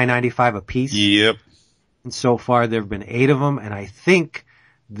 $29.95 a piece. Yep. And so far there have been 8 of them, and I think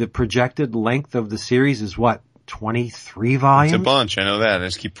the projected length of the series is 23 volumes? It's a bunch, I know that. I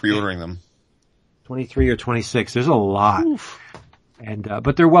just keep pre-ordering them. 23 or 26. There's a lot. Oof. And,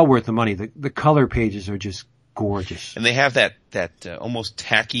 but they're well worth the money. The color pages are just gorgeous. And they have that almost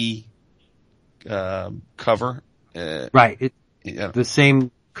tacky, cover. Right. The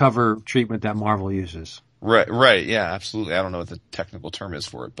same cover treatment that Marvel uses. Right. Yeah, absolutely. I don't know what the technical term is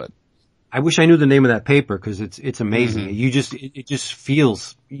for it, but. I wish I knew the name of that paper, because it's amazing. Mm-hmm. It just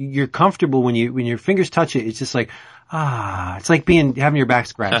feels, you're comfortable when your fingers touch it. It's just like, it's like having your back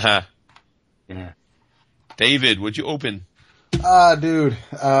scratched. Yeah. David, would you open? Dude,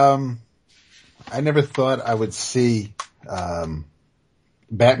 I never thought I would see,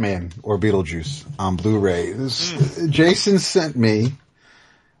 Batman or Beetlejuice on Blu-ray. Jason sent me,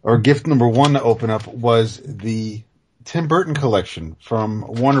 or gift number 1 to open up was the Tim Burton collection from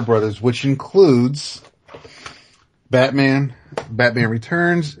Warner Brothers, which includes Batman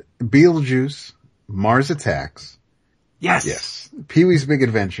Returns, Beetlejuice, Mars Attacks. Yes. Pee-wee's Big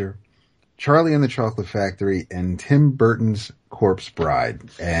Adventure, Charlie and the Chocolate Factory, and Tim Burton's Corpse Bride.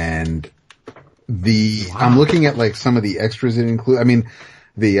 And I'm looking at like some of the extras it includes. I mean,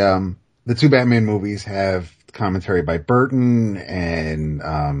 the 2 Batman movies have commentary by Burton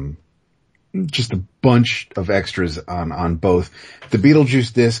and, just a bunch of extras on both. The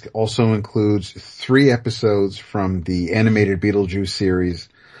Beetlejuice disc also includes 3 episodes from the animated Beetlejuice series.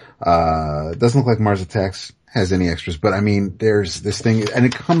 Doesn't look like Mars Attacks has any extras, but I mean, there's this thing, and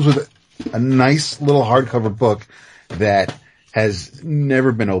it comes with a nice little hardcover book that has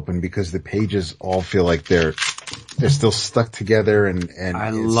never been opened because the pages all feel like they're still stuck together, and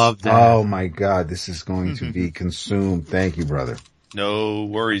I love that. Oh my God, this is going to be consumed. Thank you, brother. No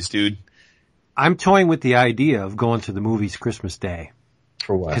worries, dude. I'm toying with the idea of going to the movies Christmas Day.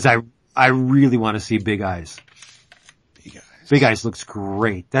 For what? Because I really want to see Big Eyes. Big Eyes looks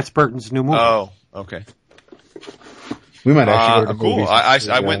great. That's Burton's new movie. Oh, okay. We might actually go to the cool. movies.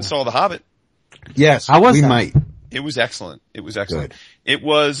 I went and saw The Hobbit. Yes, how was we that? might. It was excellent. Good. It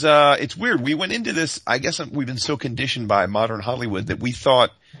was, it's weird. We went into this, I guess we've been so conditioned by modern Hollywood that we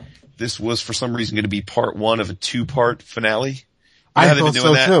thought this was for some reason going to be part 1 of a 2-part finale. I thought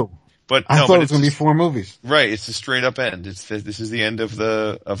so too. But I thought it was going to be 4 movies. Right. It's a straight up end. This is the end of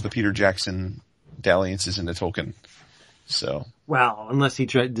the Peter Jackson dalliances into Tolkien. So. Well, unless he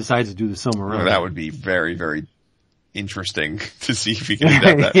decides to do the Silmarillion. Well, that would be very, very interesting to see if he can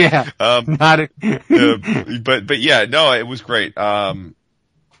adapt that. Yeah. But yeah, no, it was great.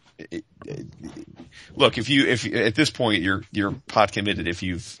 Look, if at this point you're pot committed, if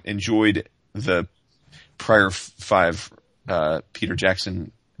you've enjoyed the prior 5, Peter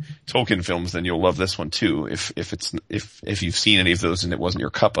Jackson Tolkien films, then you'll love this one too. If you've seen any of those and it wasn't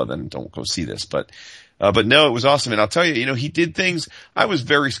your cuppa, then don't go see this. But no, it was awesome. And I'll tell you, he did things. I was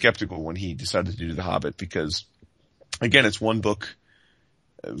very skeptical when he decided to do The Hobbit because, again, it's one book.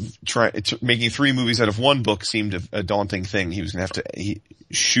 Making 3 movies out of 1 book seemed a daunting thing. He was going to have to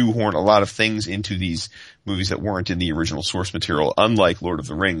shoehorn a lot of things into these movies that weren't in the original source material, unlike Lord of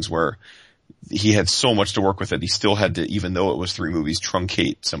the Rings, where he had so much to work with that he still had to, even though it was 3 movies,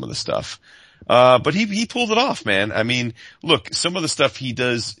 truncate some of the stuff. But he pulled it off, man. I mean, look, some of the stuff he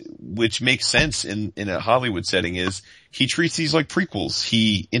does, which makes sense in a Hollywood setting, is he treats these like prequels.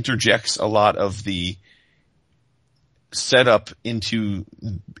 He interjects a lot of the setup into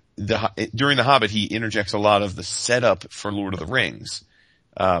during The Hobbit, he interjects a lot of the setup for Lord of the Rings,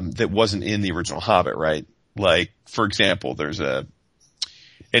 that wasn't in the original Hobbit, right? Like, for example, there's an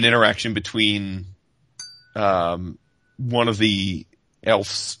interaction between, one of the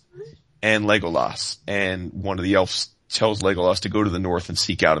elves and Legolas, and one of the elves tells Legolas to go to the north and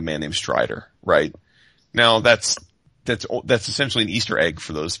seek out a man named Strider, right? Now that's essentially an Easter egg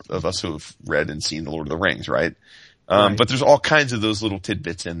for those of us who have read and seen The Lord of the Rings, right? But there's all kinds of those little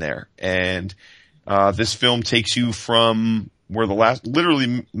tidbits in there. And, this film takes you from where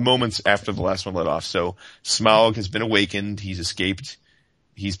literally moments after the last one let off. So Smaug has been awakened. He's escaped.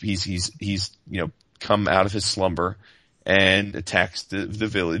 He's come out of his slumber and attacks the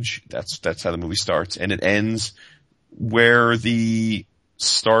village. That's how the movie starts. And it ends where the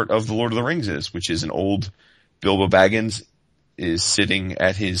start of The Lord of the Rings is, which is an old Bilbo Baggins is sitting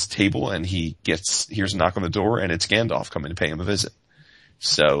at his table and he hears a knock on the door and it's Gandalf coming to pay him a visit.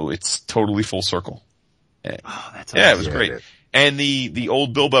 So it's totally full circle. Oh, that's awesome. It was great. And the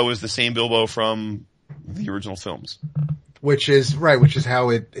old Bilbo is the same Bilbo from the original films. Which is how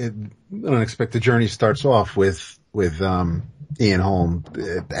An Unexpected Journey starts off with Ian Holm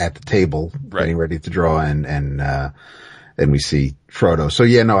at the table, getting ready to draw and we see Frodo. So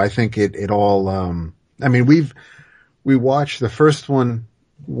yeah, no, I think it all, I mean, we watched the first one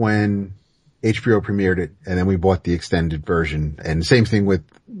when HBO premiered it, and then we bought the extended version, and same thing with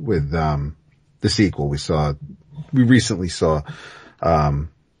the sequel. We recently saw,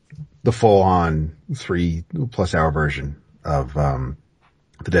 the full-on 3+ hour version of,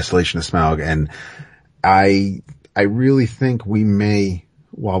 The Desolation of Smaug, and I really think we may,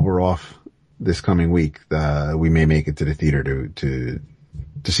 while we're off this coming week, we may make it to the theater to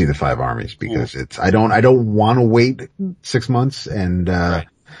see The Five Armies, because I don't want to wait 6 months and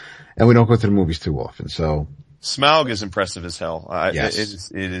we don't go to the movies too often. So Smaug is impressive as hell.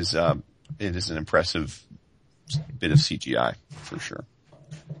 Yes. It is an impressive bit of CGI for sure,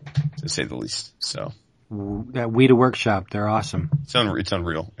 to say the least. So that Weta Workshop, they're awesome. It's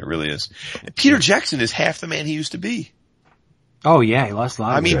unreal. It really is. Peter Jackson is half the man he used to be. Oh yeah, he lost a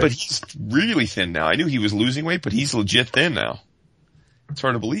lot. But he's really thin now. I knew he was losing weight, but he's legit thin now. It's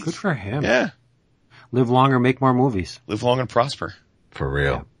hard to believe. Good for him. Yeah. Live longer, make more movies. Live long and prosper. For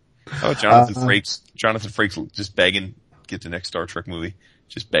real. Oh, Jonathan Frakes just begging, get the next Star Trek movie.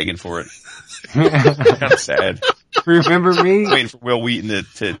 Just begging for it. Kind of sad. Remember me? Waiting for Will Wheaton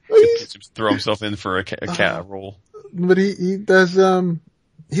to throw himself in for a cat role. But he does,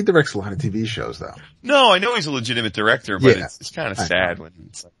 he directs a lot of TV shows though. No, I know he's a legitimate director, but it's kind of sad when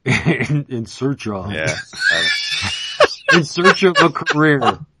it's like, in search of. Yeah. In search of a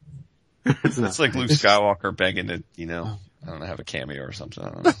career. It's like Luke Skywalker begging to, I don't know, have a cameo or something. I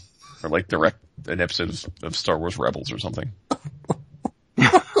don't know. Or like direct an episode of Star Wars Rebels or something.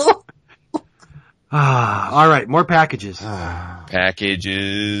 All right, more packages.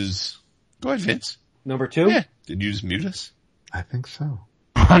 Packages. Go ahead, Vince. Number 2? Yeah. Did you just mute us? I think so.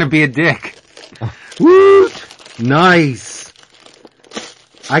 Want to be a dick. Woo! Nice.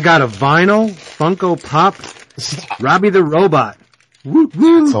 I got a vinyl Funko Pop Robbie the Robot. Woo,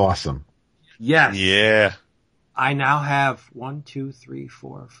 woo. That's awesome. Yes. Yeah. I now have 1, 2, 3,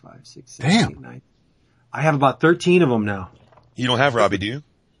 4, 5, 6, 7, Damn. 8, 9. I have about 13 of them now. You don't have Robbie, do you?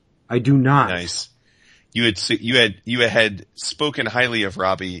 I do not. Nice. You had spoken highly of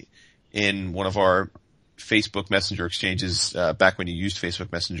Robbie in one of our Facebook Messenger exchanges, back when you used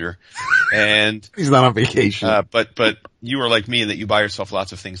Facebook Messenger. And he's not on vacation. But you are like me in that you buy yourself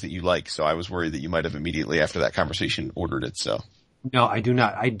lots of things that you like. So I was worried that you might have immediately after that conversation ordered it. So. No, I do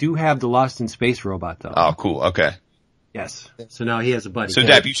not. I do have the Lost in Space robot though. Oh, cool. Okay. Yes. So now he has a buddy. So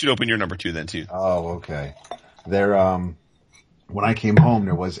Dap, you should open your number 2 then too. Oh, okay. There, when I came home,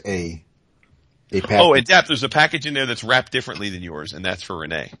 there was a package. Oh, and Dap, there's a package in there that's wrapped differently than yours, and that's for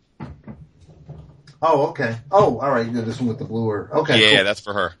Renee. Oh, okay. Oh, all right. You did this one with the bluer. Okay. Yeah, cool. that's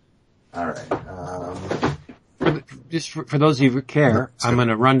for her. All right. For those of you who care, I'm going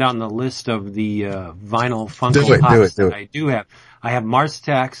to run down the list of the vinyl Funko Pops that I do have. I have Mars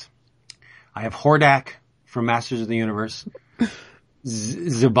Attacks. I have Hordak from Masters of the Universe.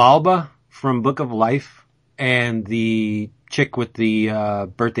 Zabalba from Book of Life. And the chick with the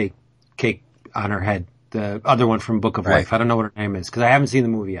birthday cake on her head. The other one from Book of Life. I don't know what her name is because I haven't seen the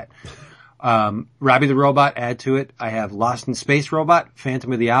movie yet. Robbie the Robot, add to it. I have Lost in Space Robot,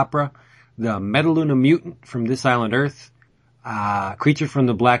 Phantom of the Opera, the Metaluna Mutant from This Island Earth, Creature from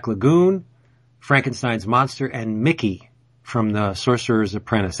the Black Lagoon, Frankenstein's Monster, and Mickey from the Sorcerer's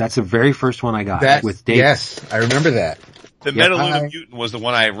Apprentice. That's the very first one I got with Dave. Yes, I remember that. The Metaluna Mutant was the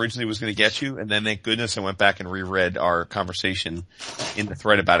one I originally was going to get you, and then thank goodness I went back and reread our conversation in the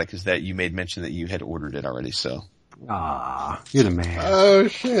thread about it because that you made mention that you had ordered it already. So, you're the man. Oh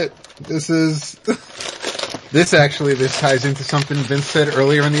shit! This ties into something Vince said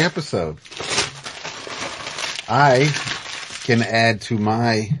earlier in the episode. I can add to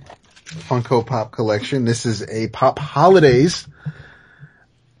my Funko Pop collection. This is a Pop Holidays.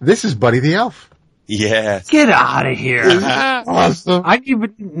 This is Buddy the Elf. Yes. Get out of here. Awesome. I didn't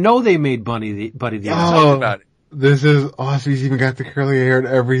even know they made Buddy the Elf. Oh, about it. this is awesome. He's even got the curly hair and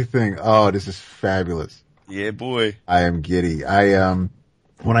everything. Oh, this is fabulous. Yeah, boy. I am giddy.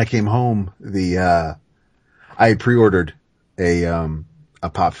 When I came home, I had pre-ordered a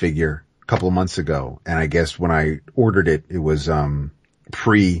Pop figure a couple of months ago. And I guess when I ordered it, it was,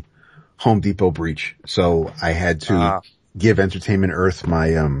 pre Home Depot breach. So I had to give Entertainment Earth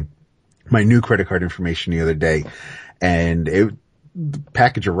my new credit card information the other day, and the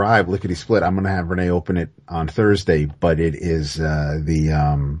package arrived lickety split. I'm going to have Renee open it on Thursday, but it is,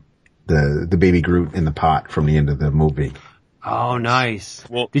 the baby Groot in the pot from the end of the movie. Oh, nice.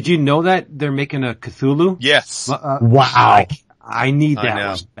 Well- did you know that they're making a Cthulhu? Yes. Wow. I need I that know.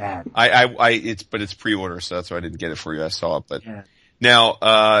 one bad. But it's pre-order, so that's why I didn't get it for you. I saw it, but Yeah. now,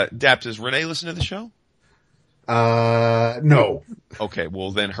 Dap, does Renee listen to the show? No. Okay,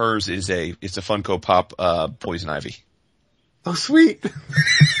 well then hers is it's a Funko Pop, Poison Ivy. Oh, sweet.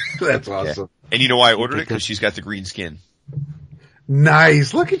 That's awesome. And you know why I ordered it? Because she's got the green skin.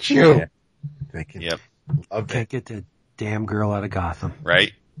 Nice. Look at you. Yeah. Thank you. Yep. Love that. Can't get the damn girl out of Gotham.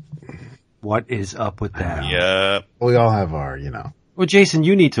 Right? What is up with that? Yep. We all have our, Well, Jason,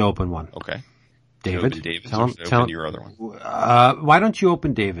 you need to open one. Okay. David, Open David's tell or him, should I tell open him, your other one. why don't you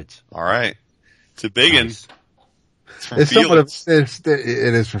open David's? All right. It's a big one. Nice. It's from It's somewhat of, Felix.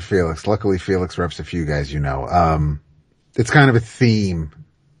 it is for Felix. Luckily, Felix reps a few guys, it's kind of a theme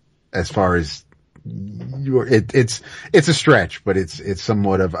as far as it's a stretch, but it's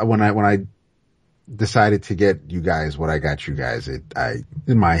somewhat of, when I decided to get you guys what I got you guys,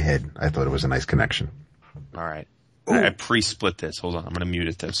 in my head, I thought it was a nice connection. All right. I pre-split this. Hold on. I'm going to mute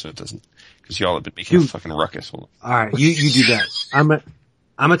it though so it doesn't, because y'all have been making a fucking ruckus. Hold on. All right, you do that. I'm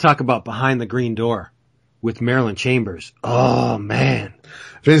gonna talk about Behind the Green Door with Marilyn Chambers. Oh man,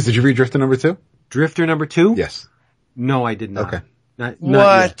 Vince, did you read Drifter number 2? Drifter number 2? Yes. No, I did not. Okay. Not yet.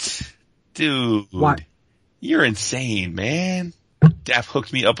 What? Dude. What? You're insane, man. Dap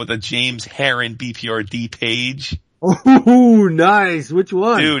hooked me up with a James Herron BPRD page. Oh, nice. Which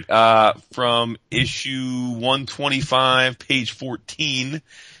one? Dude, from issue 125, page 14.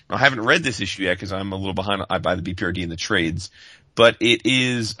 Now, I haven't read this issue yet because I'm a little behind. I buy the BPRD in the trades, but it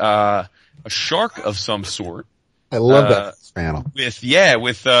is, a shark of some sort. I love that panel.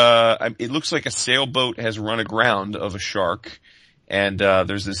 It looks like a sailboat has run aground of a shark, and,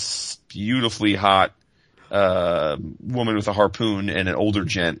 there's this beautifully hot, woman with a harpoon and an older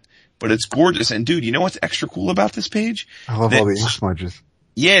gent. But it's gorgeous. And dude, you know what's extra cool about this page? I love all the ink smudges.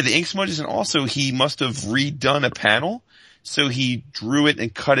 Yeah, the ink smudges, and also he must have redone a panel. So he drew it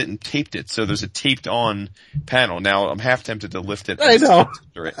and cut it and taped it. So there's a taped on panel. Now I'm half tempted to lift it. I know.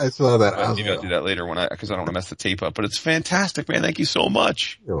 It. I saw that. Maybe I'll do that later because I don't want to mess the tape up. But it's fantastic, man. Thank you so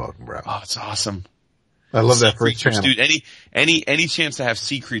much. You're welcome, bro. Oh, it's awesome. I love Sea that first creatures, panel. dude. Any chance to have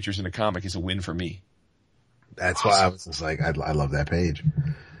sea creatures in a comic is a win for me. That's why I was just like, I love that page.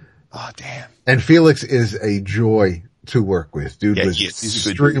 Oh, damn. And Felix is a joy to work with. Dude Yeah, was he is. He's a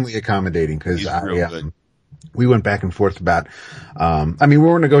good extremely accommodating because He's real good. we went back and forth about, we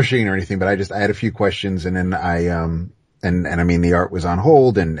weren't negotiating or anything, but I had a few questions, and then the art was on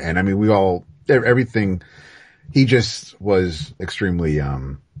hold, and everything, he just was extremely,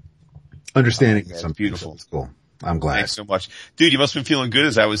 understanding. Yeah, Some beautiful. It's cool. I'm glad. Thanks so much. Dude, you must have been feeling good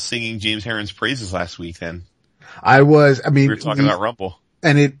as I was singing James Herron's praises last week then. I was, We were talking about Rumble.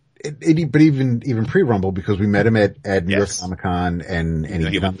 and but even pre-Rumble, because we met him at New York Yes. Comic Con, and he he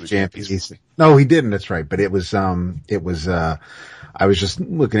did on went the to a Champions. No, he didn't. That's right. But I was just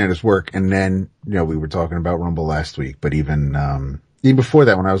looking at his work, and then, we were talking about Rumble last week, but even before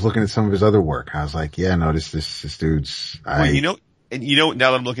that, when I was looking at some of his other work, I was like, yeah, no, this dude's, Well, now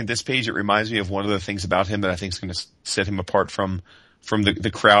that I'm looking at this page, it reminds me of one of the things about him that I think is going to set him apart from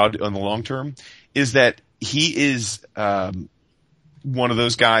the crowd on the long term, is that he is, one of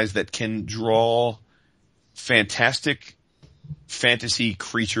those guys that can draw fantastic fantasy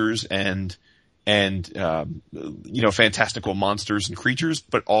creatures and fantastical monsters and creatures,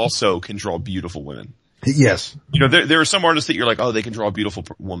 but also can draw beautiful women. yes. There are some artists that you're like, oh, they can draw a beautiful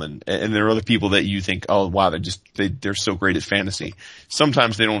woman. And there are other people that you think, oh, wow, they're so great at fantasy.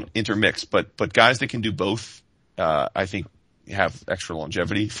 Sometimes they don't intermix, but guys that can do both, I think have extra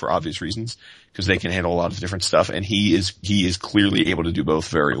longevity for obvious reasons, because they can handle a lot of different stuff. And he is clearly able to do both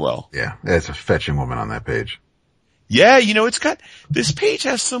very well. Yeah. It's a fetching woman on that page. Yeah. This page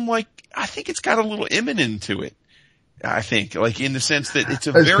has some, I think it's got a little Eminem to it. I think, in the sense that it's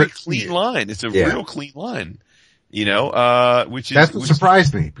a very clean line. It's a real clean line. That's what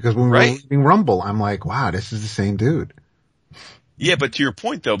surprised me, because when we were Right. reading Rumble, I'm like, wow, this is the same dude. Yeah, but to your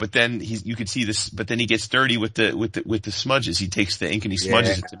point though, but then you could see this, but then he gets dirty with the smudges. He takes the ink and he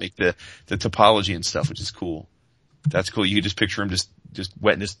smudges it to make the topology and stuff, which is cool. That's cool. You could just picture him just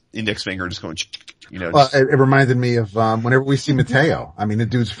wetting his index finger and just going, Well, it reminded me of, whenever we see Mateo. I mean, the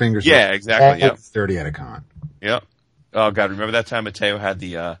dude's fingers Yeah, are exactly, all yep. dirty at a con. Yep. Oh god, remember that time Mateo had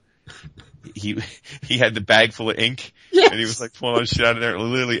the, he had the bag full of ink and he was like pulling shit out of there.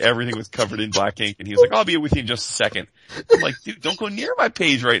 Literally everything was covered in black ink and he was like, I'll be with you in just a second. I'm like, dude, don't go near my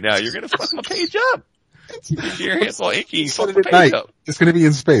page right now. You're gonna fuck my page up. Your hand's all inky. Fuck the page up. It's gonna be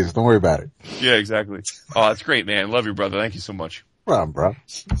in space. Don't worry about it. Yeah, exactly. Oh, that's great, man. Love you, brother. Thank you so much. Problem, bro.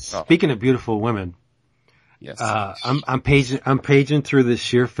 Speaking of beautiful women, Yes. I'm paging through this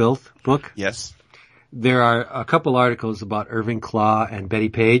Sheer Filth book. Yes. There are a couple articles about Irving Klaw and Betty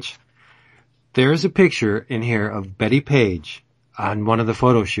Page. There's a picture in here of Betty Page on one of the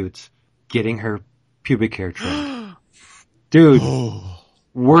photo shoots getting her pubic hair trimmed. Dude,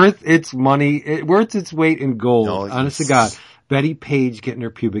 worth its money, worth its weight in gold. No, Honest to God. Betty Page getting her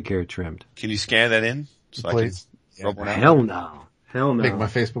pubic hair trimmed. Can you scan that in? So Please. I can rub one out? Hell no. Hell no. Make my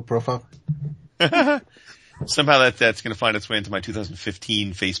Facebook profile. Somehow that's going to find its way into my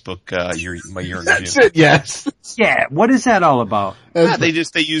 2015 Facebook, my year in That's review. it, yes. Yeah, what is that all about? Yeah, they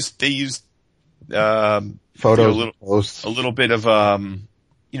use, Photos, posts. a little bit of,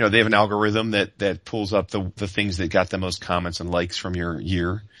 they have an algorithm that pulls up the things that got the most comments and likes from your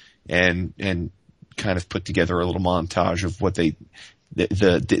year and kind of put together a little montage of what the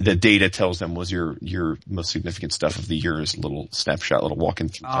data tells them was your most significant stuff of the year is a little snapshot, little walking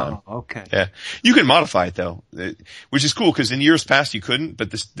through time. Oh, okay. Yeah. You can modify it though, which is cool because in years past you couldn't,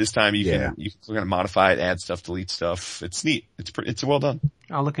 but this time you can kind of modify it, add stuff, delete stuff. It's neat. It's well done.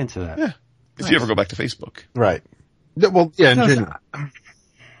 I'll look into that. Yeah. If you ever go back to Facebook. Right. Well, yeah, in general. I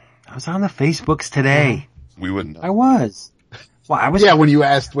was on the Facebooks today. We wouldn't know. I was. Well, I was. Yeah, when you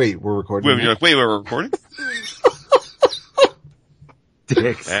asked, wait, we're recording. Wait, you're like, wait, we're recording?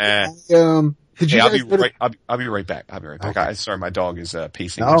 Dicks. Did you I'll guys be right. I'll be right back. Okay. Sorry, my dog is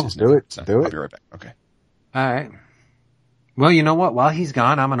pacing. No, which is do it. so Do it. I'll be right back. Okay. All right. Well, you know what? While he's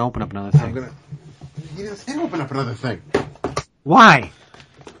gone, I'm gonna open up another thing. Open up another thing. Why?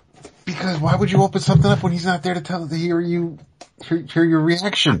 Because why would you open something up when he's not there to hear your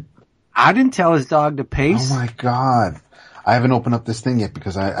reaction? I didn't tell his dog to pace. Oh my god. I haven't opened up this thing yet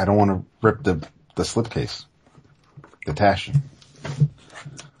because I don't want to rip the slipcase. The tash.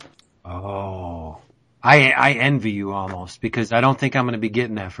 Oh. I envy you almost because I don't think I'm going to be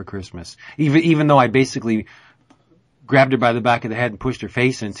getting that for Christmas. Even though I basically grabbed her by the back of the head and pushed her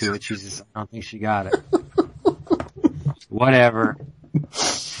face into it, I don't think she got it. Whatever.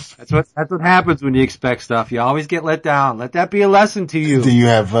 That's what happens when you expect stuff. You always get let down. Let that be a lesson to you. Do you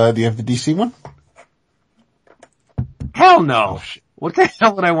have the DC one? Hell no. What the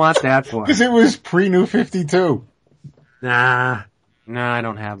hell would I want that for? Because it was pre-New 52. Nah, I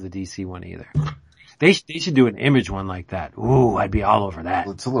don't have the DC one either. They should do an Image one like that. Ooh, I'd be all over that.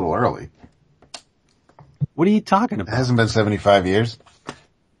 Well, it's a little early. What are you talking It about? hasn't been 75 years.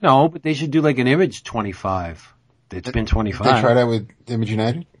 No, but they should do like an Image 25. It's been 25. They tried that with Image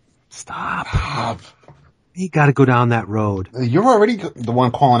United? Stop. You gotta go down that road. You're already the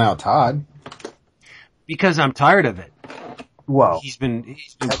one calling out Todd. Because I'm tired of it. Whoa. He's been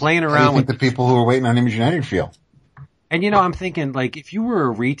playing How do you around think with the people who are waiting on Image United feel? And I'm thinking, like, if you were a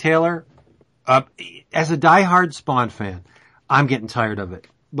retailer, as a diehard Spawn fan, I'm getting tired of it.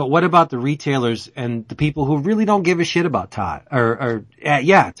 But what about the retailers and the people who really don't give a shit about Todd?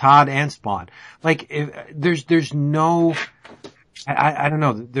 Todd and Spawn. Like, there's no, I don't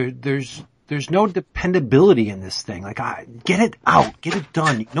know, there's no dependability in this thing. Like, get it out, get it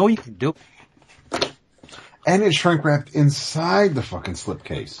done. You know you can do it. And it's shrink wrapped inside the fucking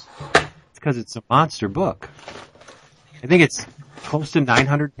slipcase. It's because it's a monster book. I think it's close to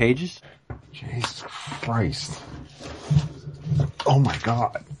 900 pages. Jesus Christ. Oh my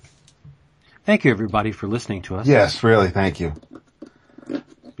God. Thank you everybody for listening to us. Yes, really, thank you.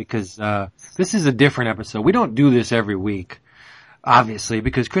 Because, this is a different episode. We don't do this every week, obviously,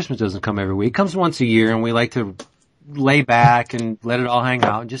 because Christmas doesn't come every week. It comes once a year and we like to lay back and let it all hang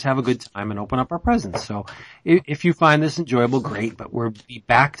out and just have a good time and open up our presents. So if you find this enjoyable, great, but we'll be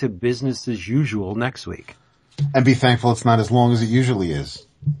back to business as usual next week. And be thankful it's not as long as it usually is,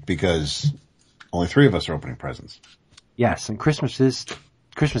 because only 3 of us are opening presents. Yes, and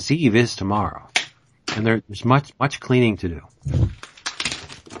Christmas Eve is tomorrow. And there's much cleaning to do.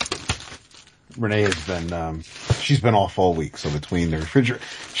 Renee has been, she's been off all week, so between the refrigerator,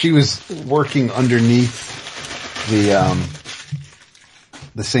 she was working underneath the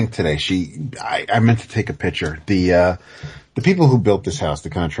sink today. I meant to take a picture. The people who built this house, the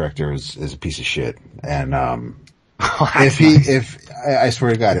contractor is a piece of shit. And, I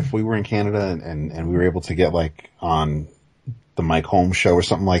swear to God, if we were in Canada and we were able to get like on the Mike Holmes show or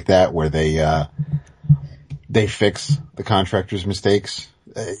something like that, where they fix the contractor's mistakes,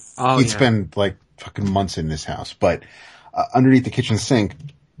 he'd spend like fucking months in this house. But, underneath the kitchen sink,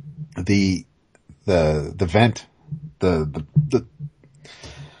 the vent, the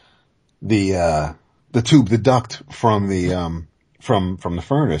tube, the duct from the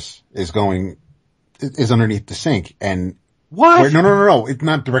furnace is underneath the sink. And what? No. It's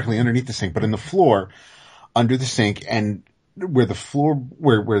not directly underneath the sink, but in the floor under the sink, and where the floor,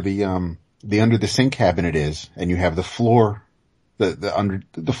 where the under the sink cabinet is, and you have the floor, the under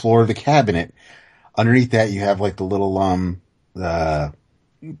the floor of the cabinet. Underneath that, you have like the little, the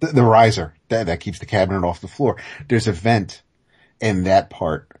riser that keeps the cabinet off the floor. There's a vent in that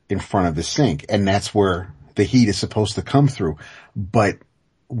part in front of the sink, and that's where the heat is supposed to come through. But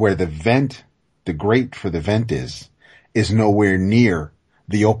where the grate for the vent is nowhere near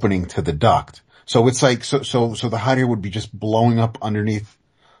the opening to the duct. So it's like, so the hot air would be just blowing up underneath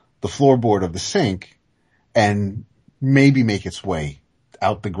the floorboard of the sink and maybe make its way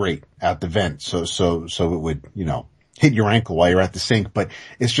out the grate, out the vent. So it would, hit your ankle while you're at the sink. But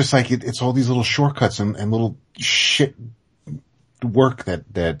it's just like, it's all these little shortcuts and little shit work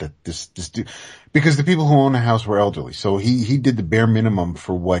that this do, because the people who own the house were elderly. So he did the bare minimum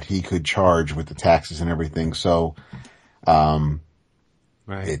for what he could charge with the taxes and everything. So, right.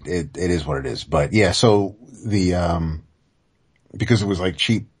 It is what it is. But yeah, so because it was like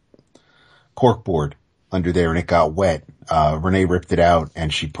cheap corkboard under there and it got wet, Renee ripped it out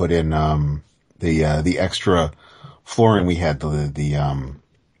and she put in, the extra flooring we had, the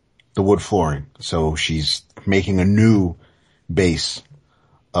wood flooring. So she's making a new base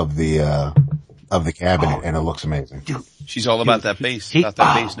of the cabinet, and it looks amazing. Dude, she's all about that base. About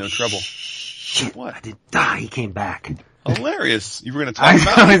that base, no trouble. Shit, what? I did die. He came back. Hilarious. You were going to talk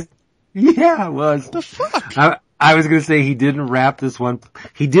about it? Yeah, I was. The fuck? I was going to say he didn't wrap this one.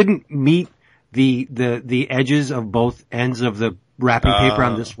 He didn't meet the edges of both ends of the wrapping paper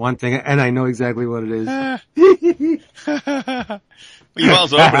on this one thing, and I know exactly what it is. You might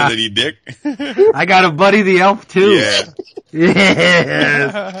as well open it, you dick. I got a Buddy the Elf too. Yeah.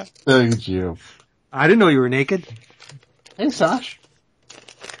 Yes. Look at you. I didn't know you were naked. Hey, Sash.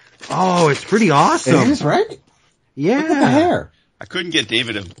 Oh, it's pretty awesome. It is, right? Yeah. Look at the hair. I couldn't get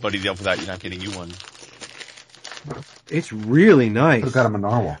David a Buddy the Elf without you not getting you one. It's really nice. I've got him a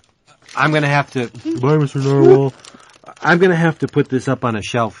narwhal. I'm gonna have to, bye Mr. Narwhal. I'm gonna have to put this up on a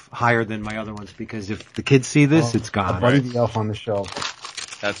shelf higher than my other ones because if the kids see this, it's gone. Buddy the Elf on the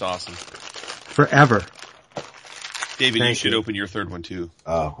shelf. That's awesome. Forever. David, you should open your third one too.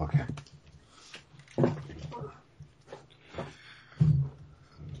 Oh, okay.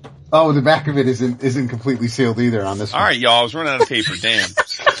 Oh, the back of it isn't completely sealed either on this one. Alright, y'all, I was running out of paper, damn.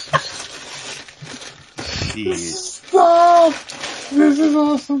 Shit. Stop! This is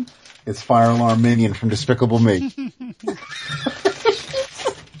awesome. It's Fire Alarm Minion from Despicable Me.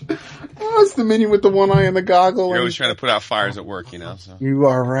 Oh, it's the Minion with the one eye and the goggle. You're always trying to put out fires at work, so. You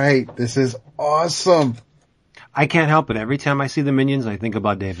are right. This is awesome. I can't help it. Every time I see the Minions, I think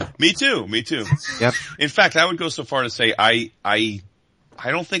about David. Me too. Yep. In fact, I would go so far to say I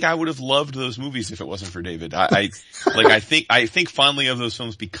don't think I would have loved those movies if it wasn't for David. I think fondly of those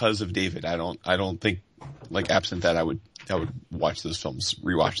films because of David. I don't think, like, absent that I would watch those films,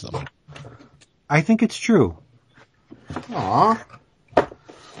 rewatch them. I think it's true. Aww.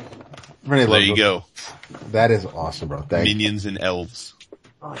 There you go. That is awesome, bro. Minions and elves.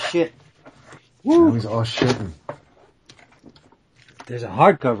 Oh shit. Woo. He's all shitting. There's a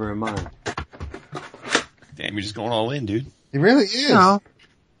hardcover in mine. Damn, you're just going all in, dude. He really is. No.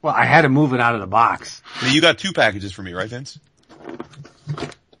 Well, I had to move it out of the box. Now, you got 2 packages for me, right, Vince?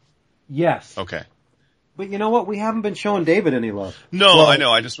 Yes. Okay. But you know what? We haven't been showing David any love. No, well, I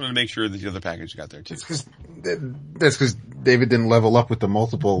know. I just wanted to make sure that the other package got there too. That's because David didn't level up with the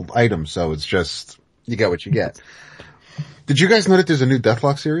multiple items, so it's just, you get what you get. Did you guys know that there's a new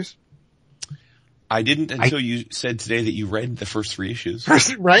Deathlock series? I didn't until you said today that you read the first 3 issues.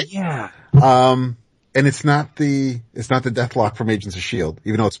 Right? Yeah. And it's not the Deathlock from Agents of S.H.I.E.L.D.,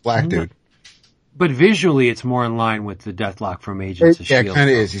 even though it's black, dude. But visually, it's more in line with the Deathlock from Agents of S.H.I.E.L.D. Yeah, it kind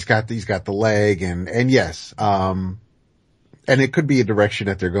of is. He's got the leg and yes, and it could be a direction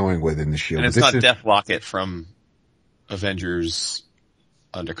that they're going with in the S.H.I.E.L.D. And it's not Deathlocket from Avengers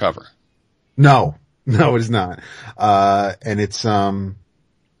Undercover. No, it is not. And it's,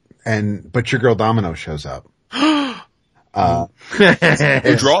 but your girl Domino shows up. Who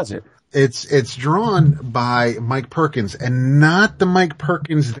draws it? It's drawn by Mike Perkins, and not the Mike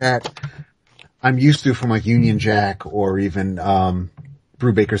Perkins that I'm used to from like Union Jack or even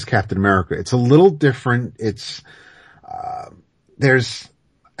Brubaker's Captain America. It's a little different. It's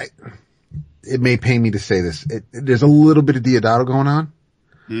it may pain me to say this. There's a little bit of Deodato going on,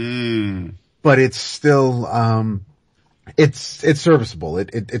 but it's still it's serviceable.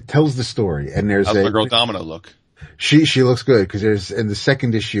 It tells the story, and there's how's my girl Domino look? She looks good because there's in the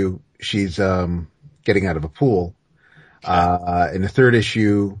second issue she's getting out of a pool. In the third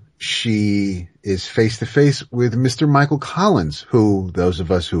issue she is face to face with Mr. Michael Collins, who those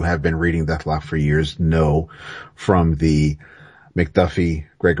of us who have been reading Deathlock for years know from the McDuffie,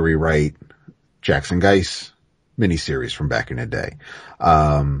 Gregory Wright, Jackson Geis miniseries from back in the day.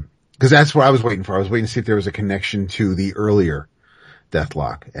 Cause that's what I was waiting for. I was waiting to see if there was a connection to the earlier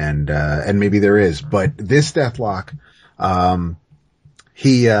Deathlock, and maybe there is, but this Deathlock,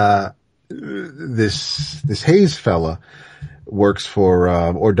 this Hayes fella works for,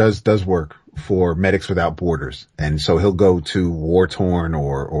 or does work for Medics Without Borders. And so he'll go to war-torn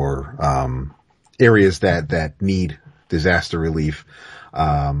or areas that need disaster relief.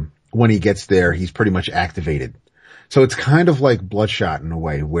 When he gets there, he's pretty much activated. So it's kind of like Bloodshot in a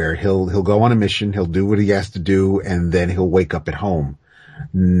way, where he'll go on a mission, he'll do what he has to do, and then he'll wake up at home,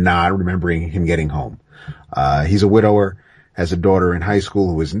 not remembering him getting home. He's a widower, has a daughter in high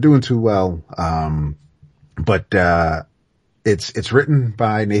school who isn't doing too well. But it's written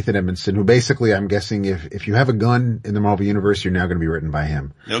by Nathan Edmondson, who basically, I'm guessing if you have a gun in the Marvel Universe, you're now going to be written by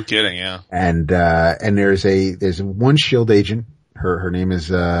him. No kidding, yeah. And there's one SHIELD agent. Her name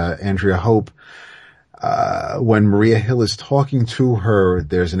is, Andrea Hope. When Maria Hill is talking to her,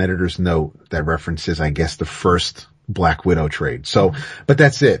 there's an editor's note that references, I guess, the first Black Widow trade. So, but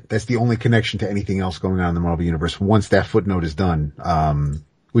that's it. That's the only connection to anything else going on in the Marvel Universe. Once that footnote is done,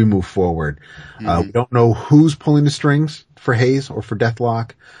 we move forward. We don't know who's pulling the strings for Hayes or for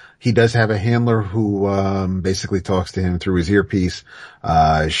Deathlock. He does have a handler who, basically talks to him through his earpiece.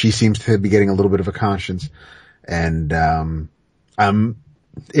 She seems to be getting a little bit of a conscience, and,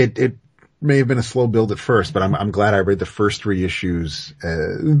 it may have been a slow build at first, but I'm glad I read the first 3 issues,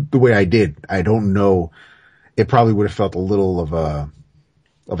 the way I did. I don't know. It probably would have felt a little of a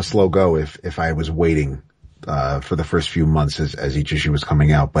slow go if I was waiting, for the first few months as each issue was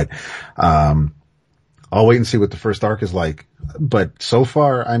coming out. But, I'll wait and see what the first arc is like. But so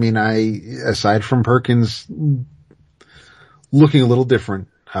far, I mean, aside from Perkins looking a little different,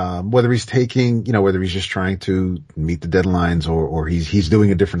 whether he's whether he's just trying to meet the deadlines or he's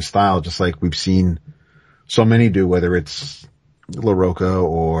doing a different style, just like we've seen so many do, whether it's LaRocca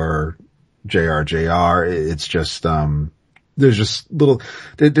or JR. It's just,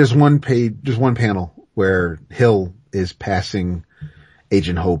 there's one panel where Hill is passing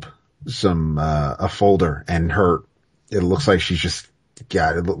Agent Hope a folder, and it looks like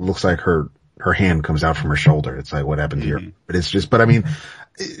it looks like her hand comes out from her shoulder. It's like, what happened here? But I mean,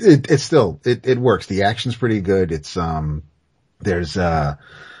 it's still, it works. The action's pretty good. It's, I don't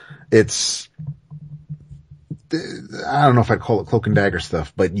know if I'd call it cloak and dagger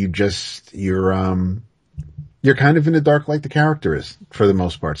stuff, but you're kind of in the dark like the character is for the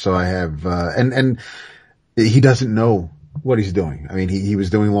most part. So I have, and he doesn't know what he's doing. I mean, he was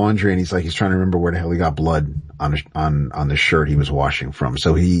doing laundry and he's trying to remember where the hell he got blood on the shirt he was washing from.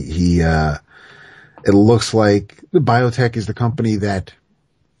 So it looks like the Biotech is the company that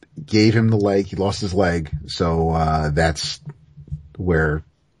gave him the leg. He lost his leg. So, that's where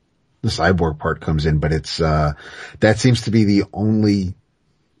the cyborg part comes in, but it's, that seems to be the only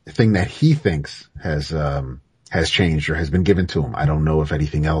thing that he thinks has changed or has been given to him. I don't know if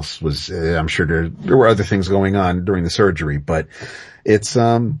anything else was, I'm sure there were other things going on during the surgery, but it's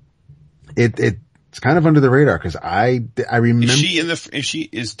kind of under the radar because I remember.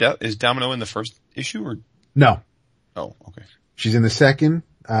 Is Domino in the first issue or? No. Oh, okay. She's in the second,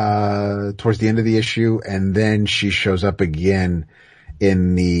 towards the end of the issue, and then she shows up again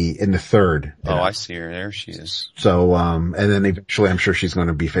in the third. Oh, I see her. There she is. So, and then eventually I'm sure she's going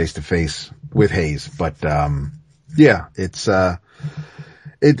to be face to face with Hayes, but, yeah, it's, and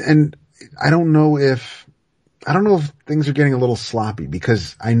I don't know if things are getting a little sloppy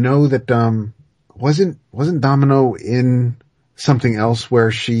because I know that, wasn't Domino in something else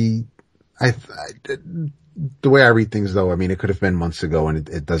where the way I read things though, I mean, it could have been months ago and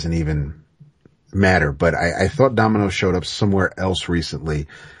it doesn't even matter, but I thought Domino showed up somewhere else recently.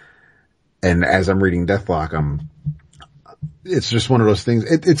 And as I'm reading Deathlock, it's just one of those things.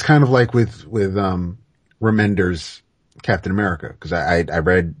 It's kind of like with Remender's Captain America, because I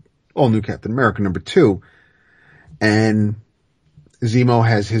read All New Captain America #2, and Zemo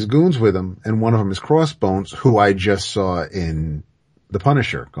has his goons with him, and one of them is Crossbones, who I just saw in The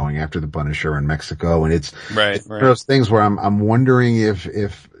Punisher, going after the Punisher in Mexico, and it's one of those things where I'm wondering if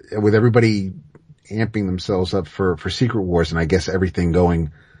with everybody amping themselves up for Secret Wars, and I guess everything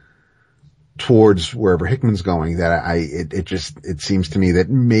going towards wherever Hickman's going, that it seems to me that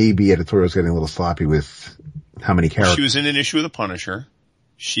maybe editorial's getting a little sloppy with how many characters. She was in an issue of the Punisher.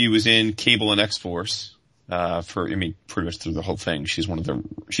 She was in Cable and X-Force. Pretty much through the whole thing. She's one of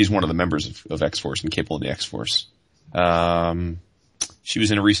the members of X-Force and Cable and the X-Force. She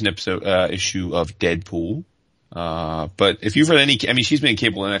was in a recent issue of Deadpool. But if you've read she's been in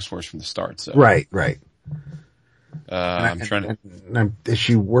Cable and X-Force from the start, so. Right. Is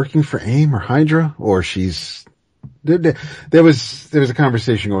she working for AIM or Hydra? Or she's, there was a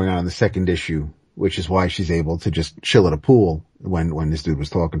conversation going on in the second issue, which is why she's able to just chill at a pool when this dude was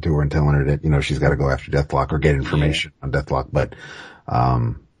talking to her and telling her that, she's got to go after Deathlock or get information on Deathlock. But, I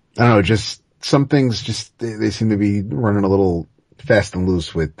don't know, just some things they seem to be running a little fast and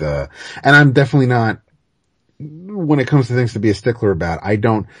loose with, and I'm definitely not, when it comes to things to be a stickler about, I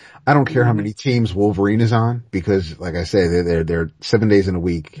don't care how many teams Wolverine is on, because like I say, they're 7 days in a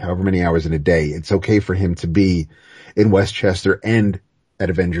week, however many hours in a day. It's okay for him to be in Westchester and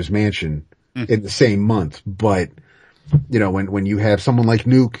at Avengers Mansion in the same month. But, when you have someone like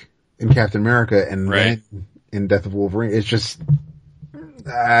Nuke in Captain America and then in Death of Wolverine, it's just,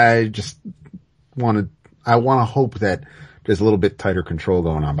 I want to hope that there's a little bit tighter control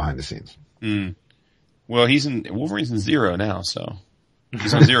going on behind the scenes. Mm. Well, Wolverine's in Zero now, so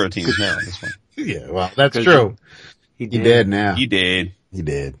he's on Zero teams now. This one. Yeah, well, that's true. He did now. He did.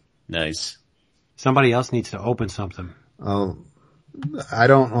 Nice. Somebody else needs to open something. Oh, I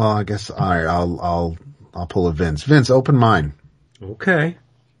don't. Well, I guess. All right, I'll pull a Vince. Vince, open mine. Okay.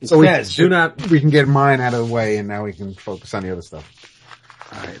 So we can get mine out of the way, and now we can focus on the other stuff.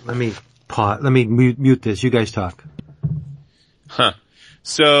 All right. Let me pause. Let me mute this. You guys talk. Huh.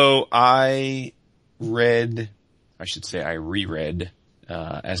 So I reread,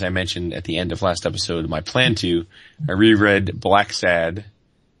 as I mentioned at the end of last episode, my plan to, I reread Black Sad,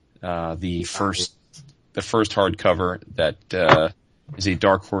 the first hardcover that, is a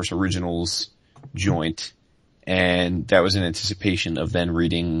Dark Horse Originals joint. And that was in anticipation of then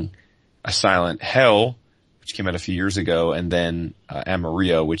reading A Silent Hell, which came out a few years ago, and then,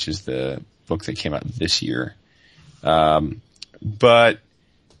 Amarillo, which is the book that came out this year. But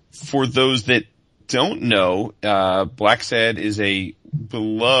for those that don't know, Black Sad is a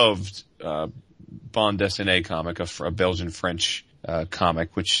beloved bande dessinée comic, a Belgian-French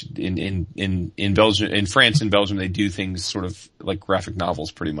comic, which in Belgium, in France and Belgium, they do things sort of like graphic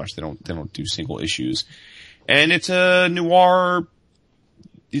novels pretty much. They don't do single issues. And it's a noir,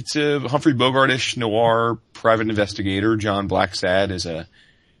 it's a Humphrey Bogart-ish noir private investigator. John Black Sad is a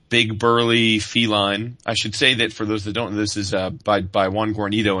big burly feline. I should say that for those that don't know, this is by Juan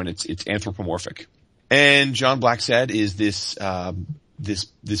Guarnido, and it's anthropomorphic. And John Black Sad is this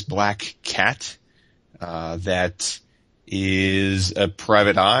black cat that is a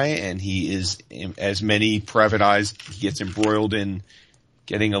private eye, and he is, as many private eyes, he gets embroiled in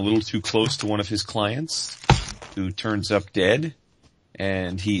getting a little too close to one of his clients, who turns up dead,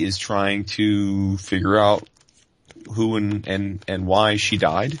 and he is trying to figure out who and why she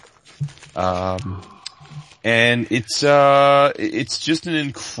died. And it's just an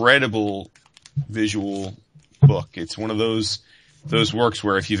incredible visual book. It's one of those works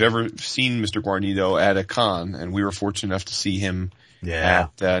where if you've ever seen Mr. Guarnido at a con, and we were fortunate enough to see him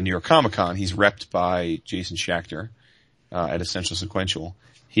at New York Comic Con, he's repped by Jason Schachter, at Essential Sequential.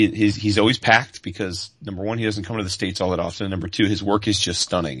 He's always packed because, number one, he doesn't come to the States all that often, and number two, his work is just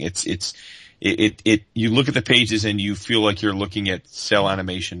stunning. You look at the pages and you feel like you're looking at cell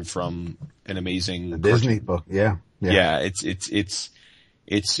animation from an amazing Disney book. Yeah.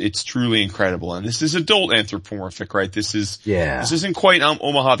 It's truly incredible. And this is adult anthropomorphic, right? This isn't quite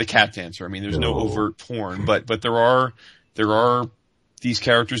Omaha the Cat Dancer. I mean, there's no overt porn, but there are, these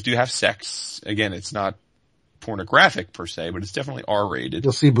characters do have sex. Again, it's not pornographic per se, but it's definitely R-rated.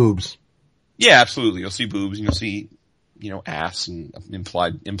 You'll see boobs. Yeah, absolutely. You'll see boobs and you'll see, ass and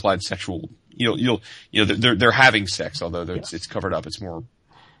implied sexual, they're having sex, although it's covered up. It's more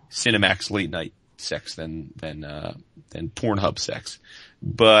Cinemax late night sex than Pornhub sex.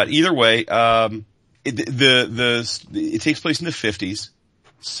 But either way, it takes place in the 50s.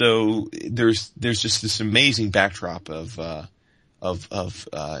 So there's just this amazing backdrop of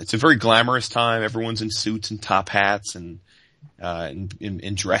it's a very glamorous time. Everyone's in suits and top hats and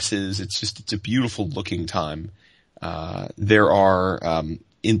in dresses. It's a beautiful looking time. There are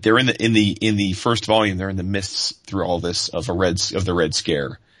they're in the first volume, they're in the mists through all this of the Red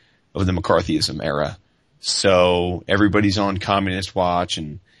Scare, of the McCarthyism era. So everybody's on communist watch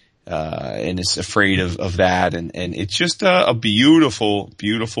and is afraid of that. And it's just a beautiful,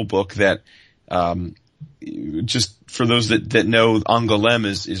 beautiful book that, just for those that know, Angoulême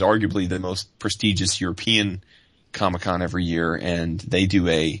is arguably the most prestigious European Comic-Con every year. And they do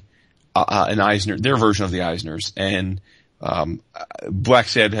an Eisner, their version of the Eisners. And, Black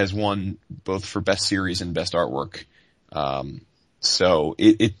Sad has won both for best series and best artwork. So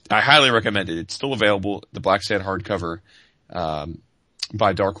I highly recommend it. It's still available, the Black Sad hardcover,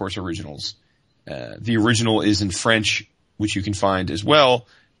 by Dark Horse Originals. The original is in French, which you can find as well,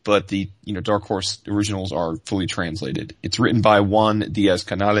 but the, Dark Horse Originals are fully translated. It's written by Juan Diaz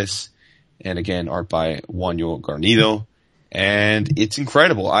Canales, and again, art by Juanjo Garnido, and it's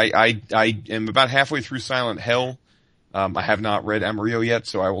incredible. I am about halfway through Silent Hell. I have not read Amarillo yet,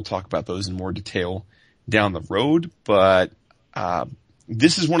 so I will talk about those in more detail down the road, but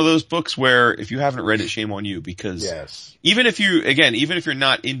this is one of those books where if you haven't read it, shame on you, because even if you're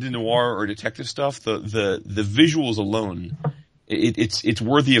not into noir or detective stuff, the visuals alone, it's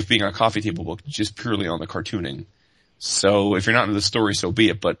worthy of being a coffee table book just purely on the cartooning. So if you're not into the story, so be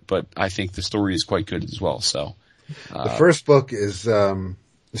it, but I think the story is quite good as well, so. The first book is,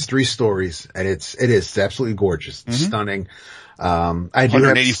 it's 3 stories, and it is absolutely gorgeous. It's stunning. I do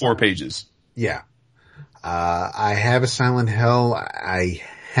 184 pages. Yeah. I have a Silent Hell. I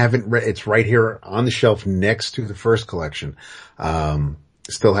haven't read, it's right here on the shelf next to the first collection.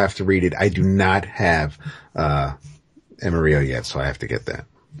 Still have to read it. I do not have, Amarillo yet, so I have to get that.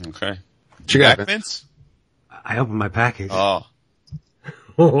 Okay. What you got, Vince? I opened my package. Oh.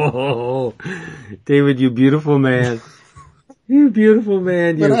 Oh, David, you beautiful man. You beautiful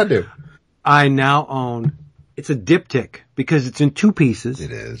man. What I do? I now own, it's a diptych because it's in 2 pieces.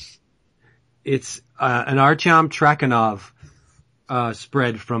 It is. It's an Artyom Trakhanov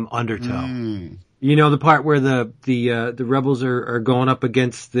spread from Undertow. You know the part where the rebels are going up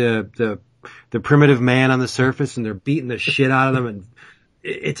against the primitive man on the surface and they're beating the shit out of them, and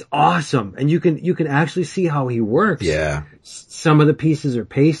it's awesome. And you can actually see how he works. Yeah. Some of the pieces are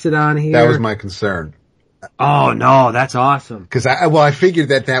pasted on here. That was my concern. Oh no, that's awesome. Cause I figured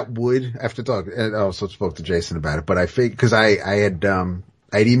that would, after talk, I also spoke to Jason about it, but I figured, cause I had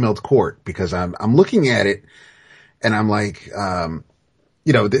emailed Court because I'm looking at it and I'm like, were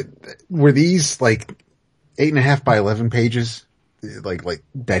these like 8.5 by 11 pages, like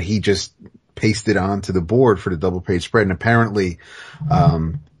that he just pasted onto the board for the double page spread? And apparently,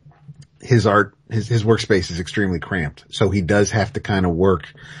 his workspace is extremely cramped. So he does have to kind of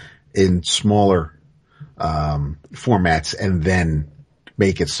work in smaller, formats and then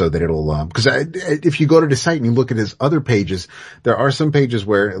make it so that it'll, cause if you go to the site and you look at his other pages, there are some pages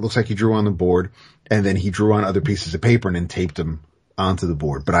where it looks like he drew on the board and then he drew on other pieces of paper and then taped them onto the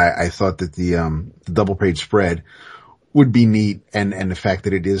board. But I thought that the double page spread would be neat, and the fact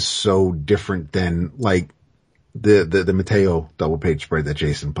that it is so different than like the Mateo double page spread that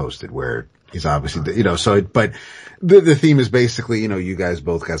Jason posted, where he's obviously, but the theme is basically, you guys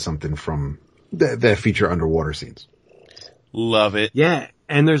both got something from that feature underwater scenes. Love it. Yeah.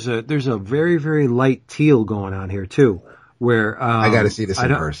 And there's a very, very light teal going on here too, where, I gotta see this in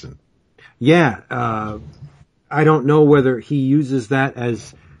person. Yeah. I don't know whether he uses that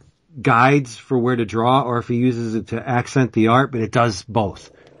as guides for where to draw or if he uses it to accent the art, but it does both.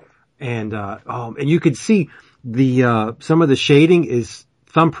 And you could see some of the shading is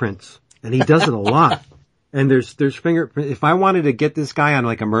thumbprints, and he does it a lot. And there's fingerprints. If I wanted to get this guy on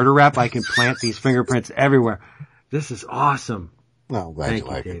like a murder rap, I can plant these fingerprints everywhere. This is awesome. Well, I'm glad Thank you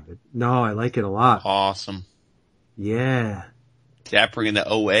like David. it. No, I like it a lot. Awesome. Yeah. Dappering the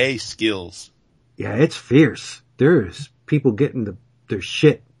OA skills. Yeah, it's fierce. There's people getting their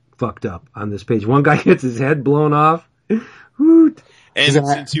shit fucked up on this page. One guy gets his head blown off. Hoot. And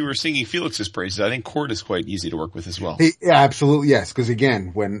since you were singing Felix's praises, I think Court is quite easy to work with as well. Yeah, absolutely, yes. Because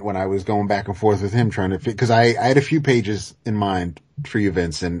again, when I was going back and forth with him trying to because I had a few pages in mind for you,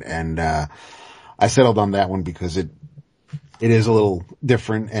 Vince, and I settled on that one because it is a little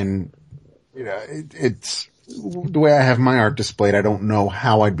different, and it's the way I have my art displayed. I don't know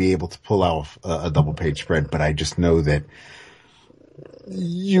how I'd be able to pull off a double page spread, but I just know that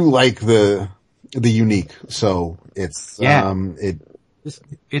you like the unique, so it's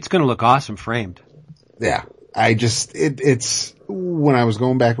it's going to look awesome framed. Yeah. It's when I was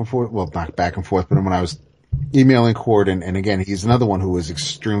going back and forth, well, not back and forth, but when I was emailing Court, and again, he's another one who was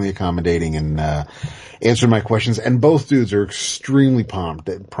extremely accommodating and, answered my questions, and both dudes are extremely prompt.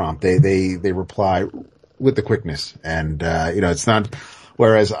 They reply with the quickness, and, it's not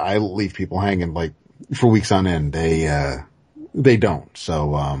Whereas I leave people hanging like for weeks on end. They don't.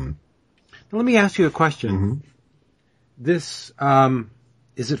 So, Let me ask you a question. Mm-hmm. This,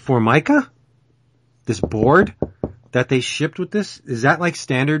 is it Formica? This board that they shipped with this? Is that like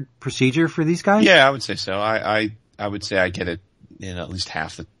standard procedure for these guys? Yeah, I would say so. I would say I get it in at least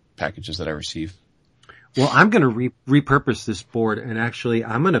half the packages that I receive. Well, I'm going to repurpose this board, and actually,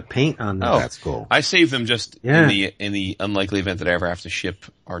 I'm going to paint on that. Oh, that's cool. I save them just Yeah. in the unlikely event that I ever have to ship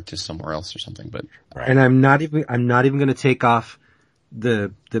art to somewhere else or something. But And I'm not even going to take off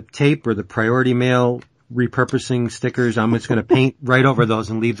the tape or the priority mail repurposing stickers. I'm just going to paint right over those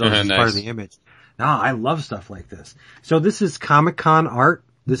and leave those as part of Nice. the image. No, I love stuff like this. So this is Comic-Con art.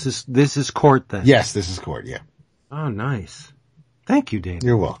 This is Court then. Yes, this is Court. Yeah. Oh, nice. Thank you, Dave.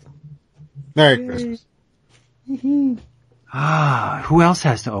 You're welcome. Merry Christmas. Who else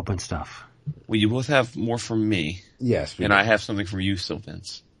has to open stuff? well, you both have more from me, Yes. and I have something from you still,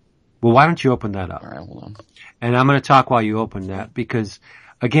 Vince. Well, why don't you open that up? All right, hold on. And I'm going to talk while you open that because,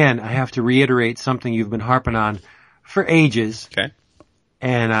 again, I have to reiterate something you've been harping on for ages. Okay.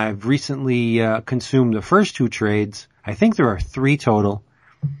 And I've recently consumed the first 2 trades. I think there are 3 total.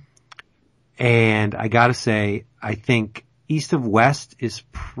 And I got to say, I think East of West is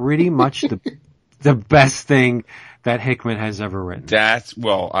pretty much the best thing that Hickman has ever written. I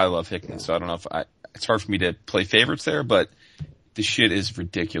love Hickman, so I don't know if it's hard for me to play favorites there, but the shit is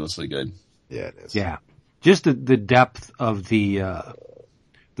ridiculously good. Yeah, it is. Yeah. Just the depth of the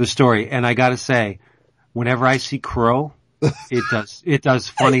story. And I gotta say, whenever I see Crow, it does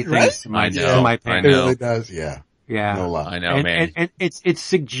funny things to my I know. my I pants. It know. really does. Yeah. Yeah. No lie. I know, man. And it's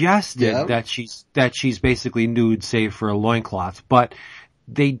suggested Yeah. that she's basically nude save for a loincloth, but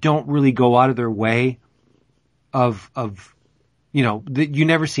they don't really go out of their way of you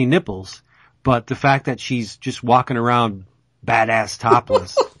never see nipples, but the fact that she's just walking around badass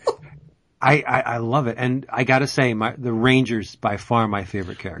topless, I love it. And I gotta say, the Ranger's by far my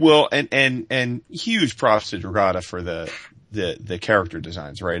favorite character. Well, and huge props to Dragata for the character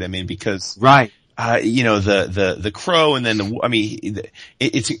designs, right? I mean, because Right. the Crow, and then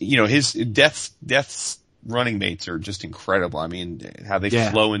it's his Death's running mates are just incredible. I mean, how they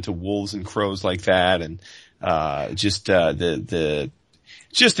flow into wolves and crows like that, and the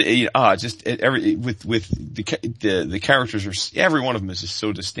characters are, every one of them is just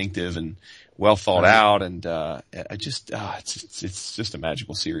so distinctive and well thought out, and it's just a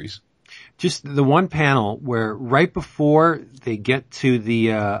magical series. Just the one panel where right before they get to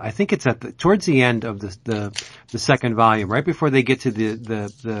the, I think it's towards the end of the second volume, right before they get to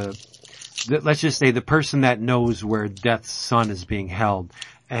the let's just say the person that knows where Death's son is being held,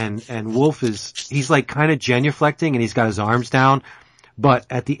 and Wolf he's like kind of genuflecting and he's got his arms down, but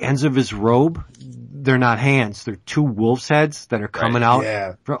at the ends of his robe, they're not hands, they're 2 wolf's heads that are coming out.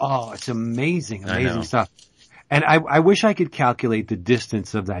 Yeah. It's amazing I know. stuff. And I wish I could calculate the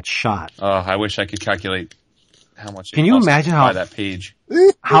distance of that shot. I wish I could calculate how much. Can you imagine how that page?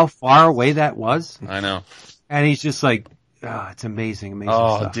 How far away that was? I know. And he's just like, it's amazing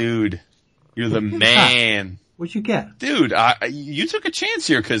Oh, stuff. dude, you're the man. What'd you get? Dude, you took a chance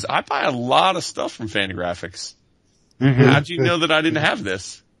here because I buy a lot of stuff from Fantagraphics. Mm-hmm. How'd you know that I didn't have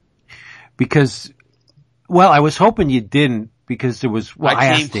this? Because, I was hoping you didn't because there was,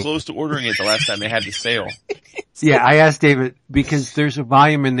 I came close to ordering it the last time they had the sale. Yeah, I asked David because there's a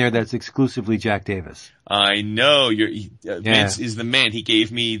volume in there that's exclusively Jack Davis. I know Vince is the man. He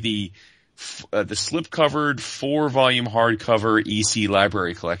gave me the slip-covered 4-volume hardcover EC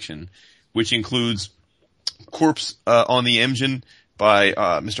library collection, which includes Corpse on the Engine by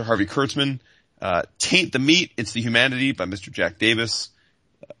Mr. Harvey Kurtzman, Taint the Meat, It's the Humanity by Mr. Jack Davis,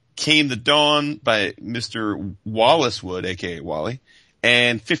 Came the Dawn by Mr. Wallace Wood, aka Wally,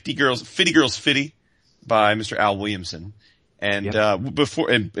 and Fitty Girls Fitty by Mr. Al Williamson. And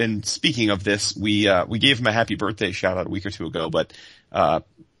before and speaking of this, we gave him a happy birthday shout out a week or 2 ago, but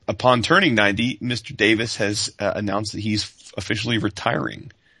upon turning 90, Mr. Davis has announced that he's officially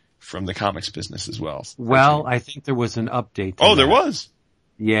retiring from the comics business as well. Well, I think there was an update. There was.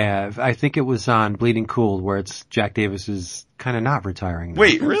 Yeah, I think it was on Bleeding Cool where it's Jack Davis is kind of not retiring now.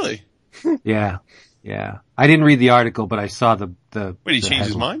 Wait, really? Yeah. I didn't read the article, but I saw the Wait, he changed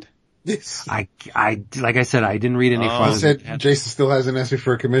his mind? Yes. I like I said, I didn't read any He farther. said Jason still hasn't asked me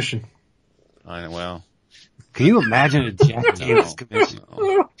for a commission. I know, well. Can you imagine a Jack Davis commission?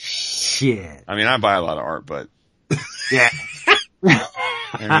 No. Shit. I mean, I buy a lot of art, but Yeah.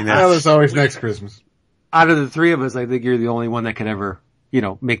 I mean, Well, it's always next Christmas. Out of the 3 of us, I think you're the only one that could ever,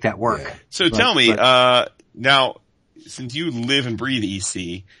 make that work. Yeah. So tell me, now, since you live and breathe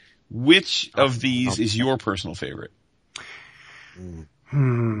EC, which of these is your personal favorite?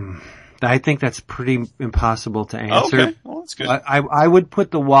 I think that's pretty impossible to answer. Okay, well, that's good. I would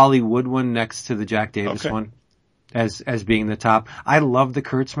put the Wally Wood one next to the Jack Davis one as being the top. I love the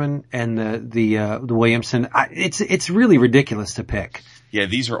Kurtzman and the Williamson. It's really ridiculous to pick. Yeah,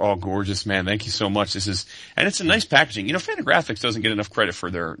 these are all gorgeous, man. Thank you so much. And it's a nice packaging. You know, Fantagraphics doesn't get enough credit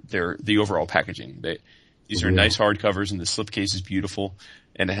for the overall packaging. These are nice hardcovers, and the slipcase is beautiful,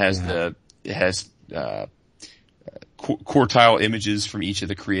 and it has quartile images from each of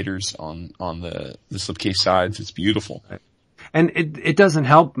the creators on the slipcase sides. It's beautiful. And it doesn't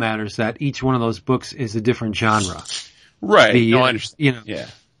help matters that each one of those books is a different genre. Right. I understand. You know. Yeah.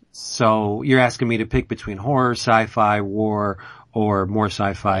 So you're asking me to pick between horror, sci-fi, war, or more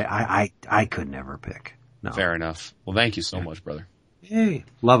sci-fi. I could never pick. No. Fair enough. Well, thank you so much, brother. Hey,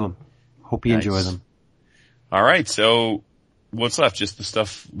 love them. Hope you enjoy them. All right. So what's left? Just the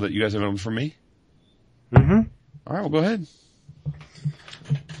stuff that you guys have opened for me? Mm-hmm. All right. Well, go ahead.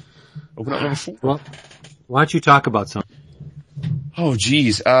 Open up number 4. Well, why don't you talk about something? Oh,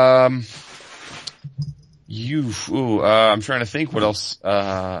 geez. I'm trying to think what else.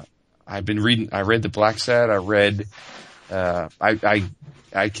 I've been reading. I read the Black Sad. I read. I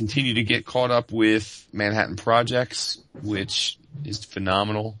continue to get caught up with Manhattan Projects, which is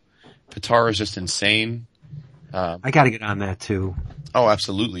phenomenal. Patara is just insane. I got to get on that too. Oh,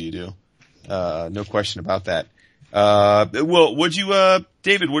 absolutely, you do. No question about that. Well,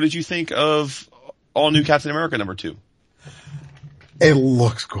 David? What did you think of All New Captain America #2? It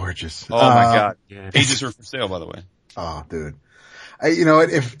looks gorgeous. Oh my God! Yeah. Pages are for sale, by the way. Oh, dude. You know what?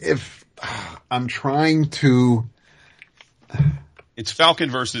 If I'm trying to. It's Falcon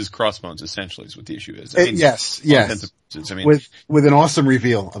versus Crossbones, essentially, is what the issue is. Yes. I mean, with an awesome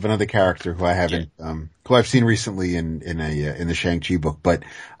reveal of another character who I haven't, who I've seen recently in the Shang-Chi book, but,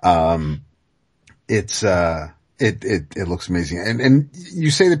 it looks amazing. And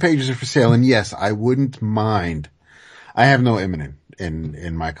you say the pages are for sale, and yes, I wouldn't mind. I have no Imminent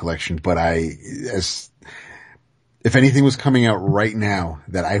in my collection, but if anything was coming out right now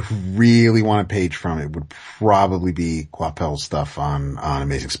that I really want a page from, it would probably be Coipel's stuff on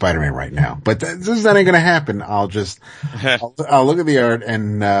Amazing Spider-Man right now. But since that ain't gonna happen, I'll look at the art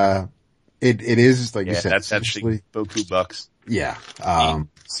and, it is, like you said, that's actually Boku bucks. Yeah.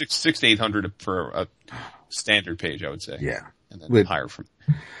 600 to 800 for a standard page, I would say. Yeah. And then higher from,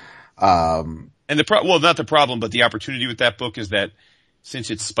 and not the problem, but the opportunity with that book is that since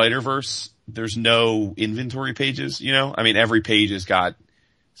it's Spider-Verse, there's no inventory pages, you know? I mean, every page has got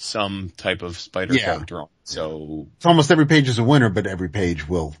some type of spider character on. So almost every page is a winner, but every page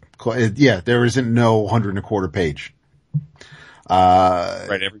will, there isn't no 100 1/4 page.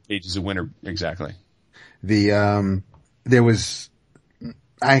 Right, every page is a winner, exactly. I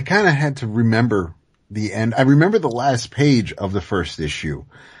kind of had to remember the end. I remember the last page of the first issue,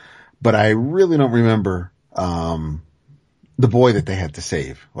 but I really don't remember, the boy that they had to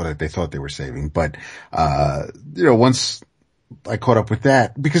save, or that they thought they were saving. But, once I caught up with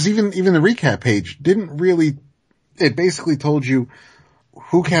that, because even the recap page didn't really, it basically told you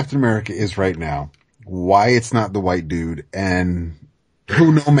who Captain America is right now, why it's not the white dude, and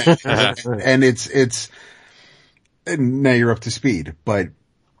who No Man is. And and now you're up to speed, but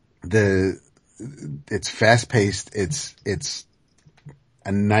it's fast paced. It's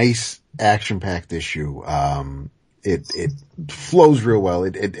a nice action packed issue. It flows real well.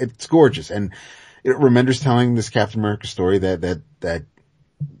 It's gorgeous. And Remender's telling this Captain America story that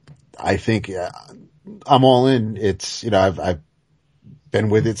I think, I'm all in. It's, I've been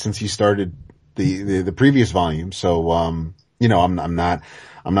with it since he started the previous volume. So, I'm not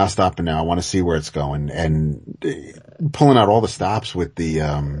stopping now. I want to see where it's going, and pulling out all the stops with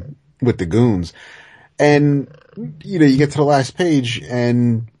the goons. And, you get to the last page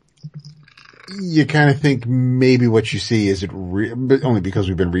and you kind of think maybe what you see is but only because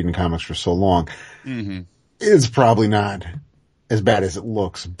we've been reading comics for so long. Mm-hmm. It's probably not as bad as it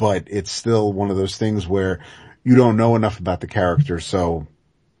looks, but it's still one of those things where you don't know enough about the character. So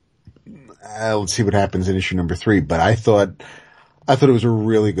let's see what happens in issue #3. But I thought it was a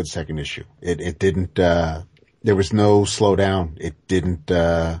really good second issue. It didn't, there was no slowdown. It didn't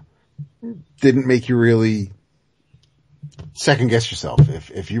make you really second guess yourself.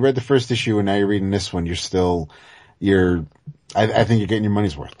 If you read the first issue and now you're reading this one, I think you're getting your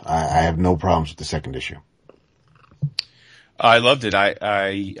money's worth. I have no problems with the second issue. I loved it.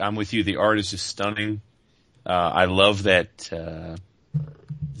 I'm with you. The art is just stunning. I love that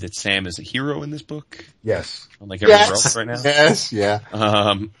Sam is a hero in this book. Yes. Unlike everyone else right now. Yes, yeah.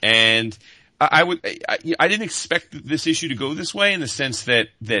 And I didn't expect this issue to go this way, in the sense that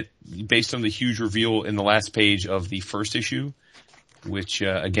based on the huge reveal in the last page of the first issue, which,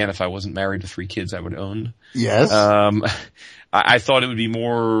 again, if I wasn't married to 3 kids, I would own. Yes. I thought it would be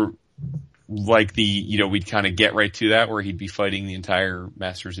more like we'd kind of get right to that, where he'd be fighting the entire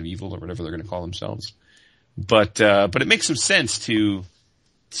Masters of Evil or whatever they're going to call themselves. But it makes some sense to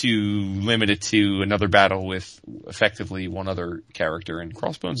limit it to another battle with effectively one other character, and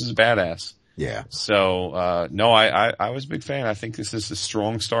Crossbones is a badass. Yeah. So, no, I was a big fan. I think this is a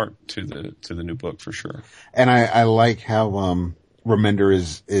strong start to the new book for sure. And I like how, Remender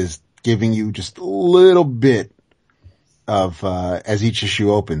is giving you just a little bit of, as each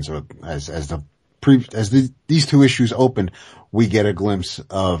issue opens, or these 2 issues open, we get a glimpse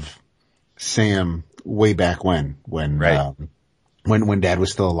of Sam way back when Right. When Dad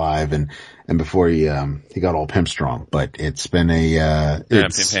was still alive and before he got all pimp strong. But it's been Pimp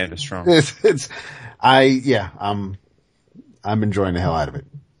Panda strong. I'm enjoying the hell out of it.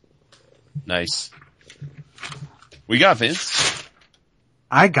 Nice. We got Vince.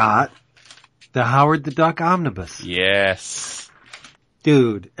 I got the Howard the Duck Omnibus. Yes.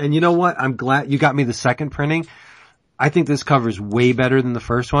 Dude, and you know what? I'm glad you got me the second printing. I think this cover's way better than the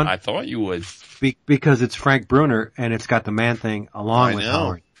first one. I thought you would. Because it's Frank Bruner and it's got the Man-Thing along with know.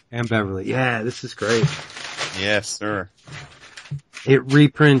 Howard and Beverly. Yeah, this is great. Yes, sir. It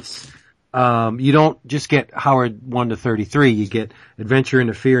reprints, you don't just get Howard 1 to 33. You get Adventure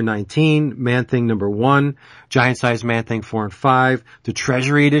into Fear 19, Man-Thing number 1, Giant Size Man-Thing 4 and 5, the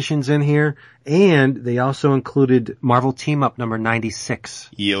Treasury editions in here, and they also included Marvel Team Up number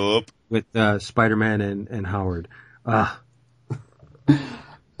 96 Yup. with Spider-Man and Howard.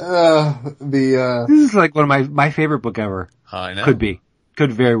 This This is like one of my favorite book ever. I know.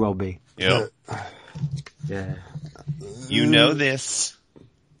 Could very well be. Yep. Yeah. You know this.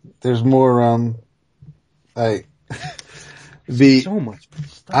 there's more, So much.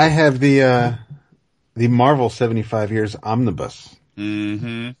 I have the Marvel 75 Years Omnibus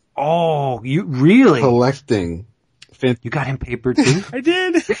Mm-hmm. Oh, you really? collecting. You got him papered too? I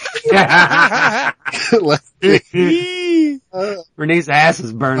did. Renee's ass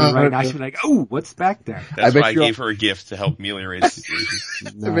is burning right now. She's like, "Oh, what's back there?" That's bet why I you- gave her a gift to help ameliorate the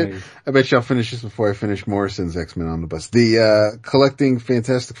situation. I bet you I'll finish this before I finish Morrison's X-Men Omnibus. The, collecting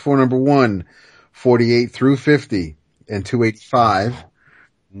Fantastic Four number 1, 48 through 50 and 285.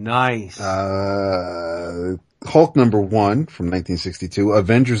 Nice. Hulk number 1 from 1962,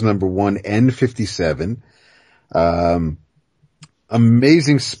 Avengers number 1 and 57.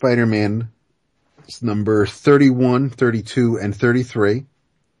 Amazing Spider-Man number 31, 32, and 33.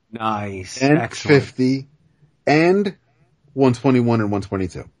 Nice. And Excellent. 50, and 121 and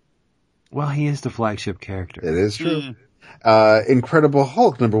 122. Well, he is the flagship character. It is true. Incredible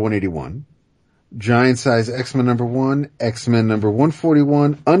Hulk number 181. Giant Size X-Men number 1, X-Men number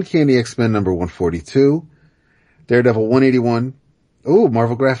 141, Uncanny X-Men number 142, Daredevil 181,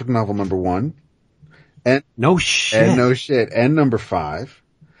 Marvel Graphic Novel number 1, No shit. and number 5,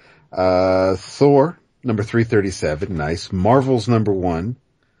 Thor number 337, nice, Marvel's number 1,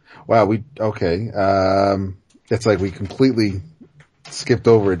 wow, it's like we completely skipped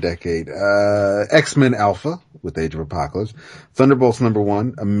over a decade, X-Men Alpha with Age of Apocalypse, Thunderbolts number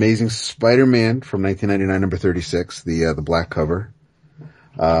 1, Amazing Spider-Man from 1999 number 36, the black cover,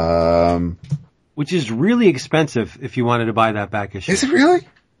 Which is really expensive if you wanted to buy that back issue. is it really?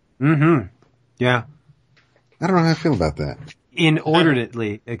 Mm-hmm. Yeah. I don't know how I feel about that.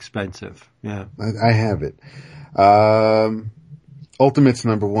 Inordinately expensive. Yeah. I have it. Ultimates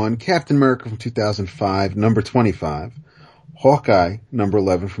number 1, Captain America from 2005, number 25, Hawkeye number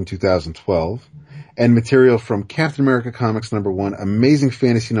 11 from 2012, and material from Captain America Comics number 1, Amazing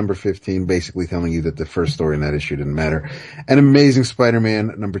Fantasy number 15, basically telling you that the first story in that issue didn't matter, and Amazing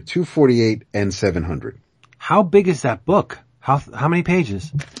Spider-Man number 248 and 700. How big is that book? How many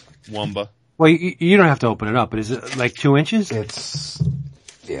pages? Wumba. Well, you don't have to open it up, but is it like 2 inches? It's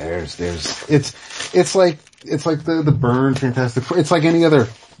like the Byrne Fantastic Four. It's like any other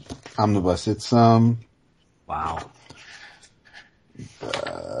omnibus. It's, Wow.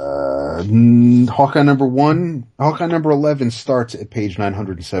 Hawkeye number 11 starts at page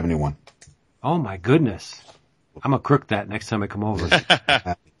 971. Oh my goodness. I'm gonna crook that next time I come over.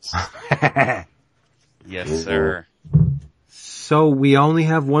 Yes, sir. So we only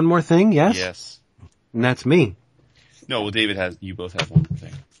have one more thing, yes? Yes. And that's me. No, well, you both have one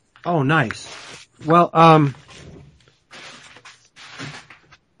thing. Oh, nice. Well,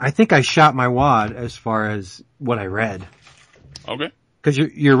 I think I shot my wad as far as what I read. Okay. Cause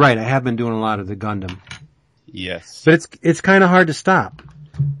you're right, I have been doing a lot of the Gundam. Yes. But it's kinda hard to stop.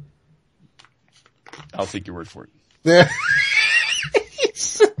 I'll take your word for it. There.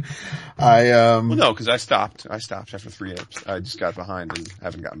 Well, no, because I stopped after 3 apes. I just got behind and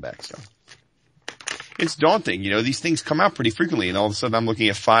haven't gotten back, so. It's daunting, these things come out pretty frequently and all of a sudden I'm looking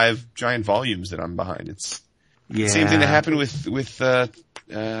at 5 giant volumes that I'm behind. It's the same thing that happened with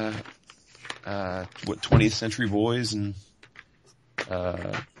 20th Century Boys and,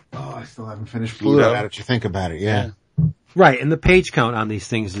 I still haven't finished Pluto. Now that you think about it, yeah. Right, and the page count on these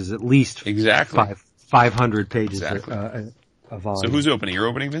things is at least exactly 500 pages exactly. a volume. So who's opening? You're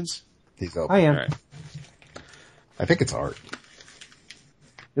opening, Vince? He's open. I am. All right. I think it's art.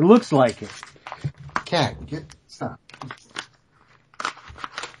 It looks like it. Cat, stop.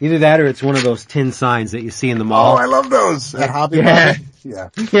 Either that or it's one of those tin signs that you see in the mall. Oh, I love those at Hobby Yeah. Lobby. Yeah.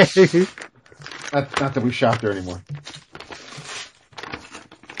 Not that we shop there anymore.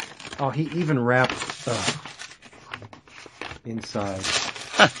 Oh, he even wrapped inside.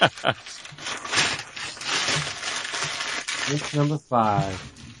 It's number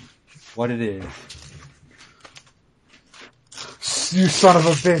 5. What it is. You son of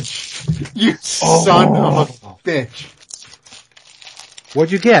a bitch. You son of a bitch.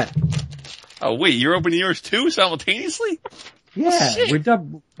 What'd you get? Oh wait, you're opening yours too simultaneously? Yeah, we're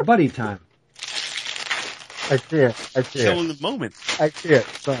buddy time. I can't. Killing the moment. I can't.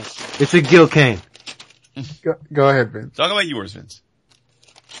 Sorry. It's a Gil Kane. Go ahead, Vince. Talk about yours, Vince.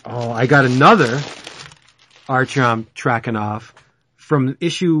 Oh, I got another Archer I'm tracking off from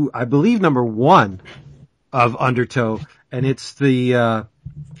issue, I believe, number 1 of Undertow, and it's the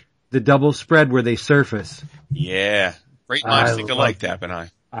double spread where they surface. Yeah. Great minds think alike, Dap and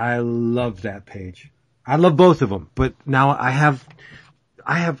I. I love that page. I love both of them, but now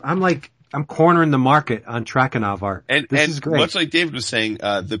I'm cornering the market on Trakanov art. And this is great. Much like David was saying,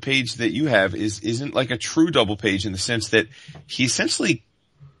 the page that you have isn't like a true double page in the sense that he essentially,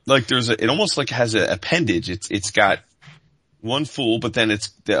 like it almost like has an appendage. It's got one full, but then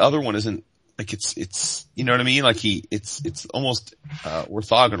the other one isn't, like it's, you know what I mean? Like it's almost,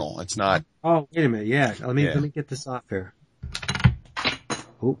 orthogonal. It's not. Oh, wait a minute. Yeah. Let me get this off here.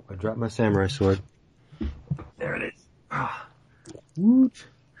 Oh, I dropped my samurai sword. There it is. Woot.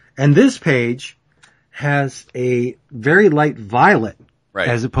 And this page has a very light violet, right,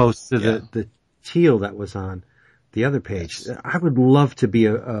 as opposed to the teal that was on the other page. Yes. I would love to be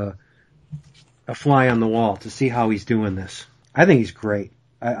a fly on the wall to see how he's doing this. I think he's great.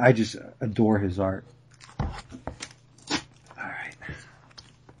 I just adore his art. All right.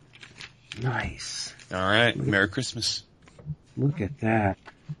 Nice. All right. Merry Christmas. Look at that.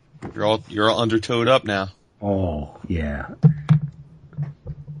 You're all undertowed up now. Oh, yeah.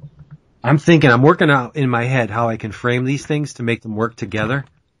 I'm working out in my head how I can frame these things to make them work together.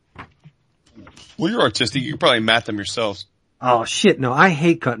 Well, you're artistic. You can probably mat them yourselves. Oh shit, no, I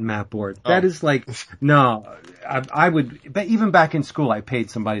hate cutting mat board. That is like, no, I would, but even back in school I paid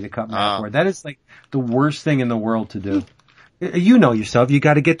somebody to cut mat board. That is like the worst thing in the world to do. You know yourself, you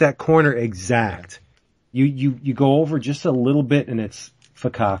gotta get that corner exact. You go over just a little bit and it's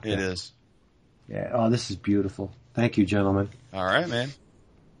fakakta. It is. Yeah, oh, this is beautiful. Thank you, gentlemen. All right, man.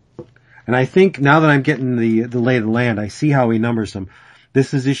 And I think now that I'm getting the lay of the land, I see how he numbers them.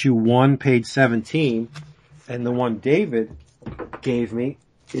 This is issue 1, page 17, and the one David gave me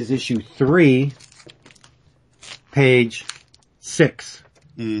is issue 3, page 6.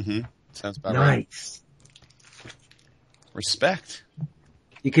 Mm-hmm. Sounds about right. Nice. Respect.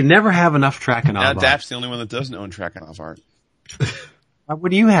 You can never have enough Trakanov art. Now Dap's the only one that doesn't own Trakanov art. What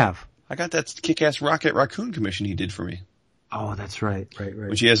do you have? I got that kick-ass Rocket Raccoon commission he did for me. Oh, that's right.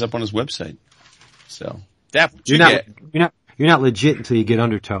 Which he has up on his website. So, Dap, what'd you get? You're not legit until you get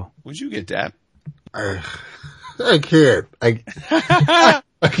Undertow. What'd you get, Dap? I can't. I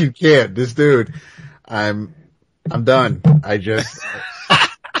can't. This dude, I'm done. I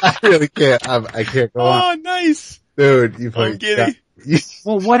really can't. I can't go on. Oh, nice. Dude, you play.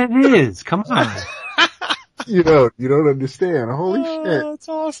 Well, what it is? Come on. You don't understand. Holy shit. That's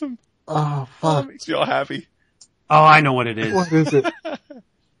awesome. Oh, fuck. Oh, that makes me all happy. Oh, I know what it is. What is it?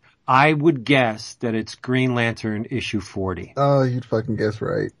 I would guess that it's Green Lantern issue 40. Oh, you'd fucking guess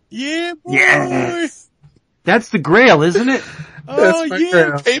right. Yeah, boy. Yes. That's the Grail, isn't it? Oh, yeah.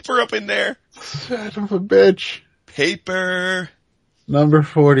 Grail. Paper up in there. Son of a bitch. Paper. Number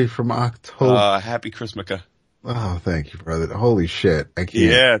 40 from October. Happy Christmas. Oh, thank you, brother. Holy shit. I can't.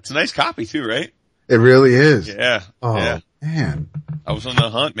 Yeah, it's a nice copy too, right? It really is. Yeah. Oh, yeah. Man. I was on the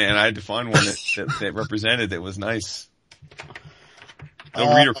hunt, man. I had to find one that represented that was nice.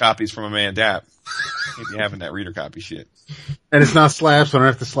 No reader copies from a man Dap. Can't be having that reader copy shit. And it's not slapped, so I don't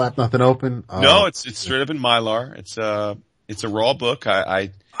have to slap nothing open? No, it's straight up in Mylar. It's a raw book.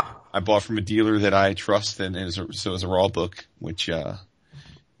 I bought from a dealer that I trust, and so it's a raw book, which,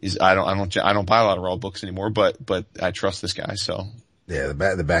 I don't buy a lot of Raw books anymore, but I trust this guy, so. Yeah,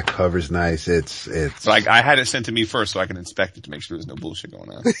 the back cover's nice. It's like, I had it sent to me first so I can inspect it to make sure there's no bullshit going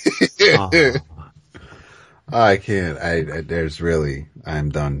on. I can't. I'm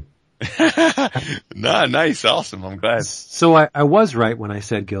done. Nah, nice, awesome. I'm glad. So I was right when I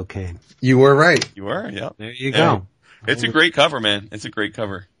said Gil Kane. You were right. You were, yeah. There you go. It's a great cover, man. It's a great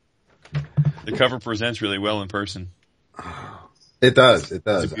cover. The cover presents really well in person. It does. It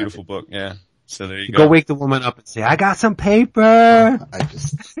does. It's a beautiful book, yeah. So there you Go wake the woman up and say, I got some paper.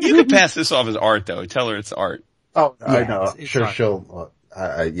 You can pass this off as art, though. Tell her it's art. Oh, Yeah, I know. it's Sure, art. she'll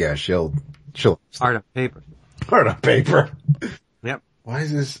Art on paper. art on paper. Yep. Why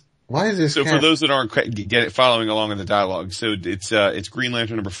is this? So for those that aren't following along in the dialogue, so it's Green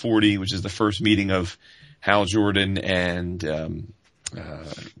Lantern number 40, which is the first meeting of Hal Jordan and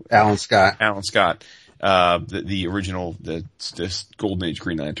Alan Scott. The original, this Golden Age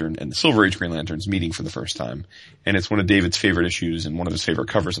Green Lantern and the Silver Age Green Lanterns meeting for the first time. And it's one of David's favorite issues and one of his favorite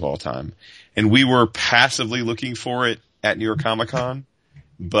covers of all time. And we were passively looking for it at New York Comic Con,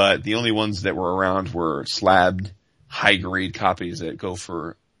 but the only ones that were around were slabbed, high grade copies that go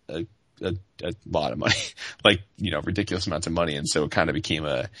for a lot of money, like, ridiculous amounts of money. And so it kind of became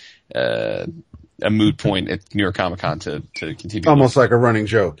a moot point at New York Comic Con to continue. Almost like a running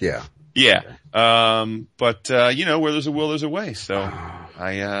joke. Yeah. Yeah. But where there's a will, there's a way. So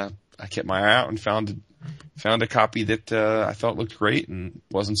I kept my eye out and found a copy that, I thought looked great and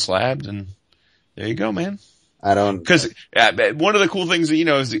wasn't slabbed. And there you go, man. Cause, one of the cool things that,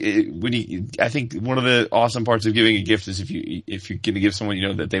 is I think one of the awesome parts of giving a gift is if you're going to give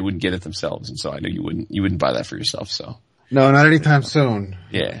someone, that they wouldn't get it themselves. And so I know you wouldn't buy that for yourself. So. No, not anytime soon.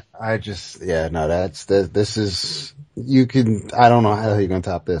 Yeah. this is, I don't know how you're going to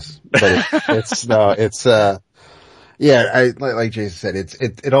top this, but like Jason said,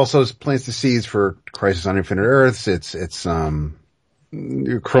 it also plants the seeds for Crisis on Infinite Earths.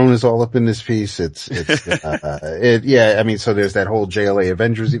 Krona's all up in this piece. So there's that whole JLA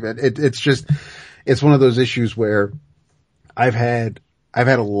Avengers event. It's one of those issues where I've had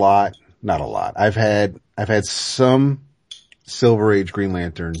a lot, not a lot. I've had some Silver Age Green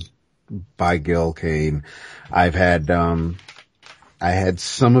Lantern by Gil Kane. I had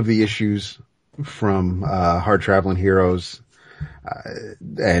some of the issues from, Hard Traveling Heroes,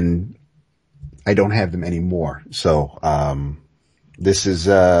 and I don't have them anymore. So, this is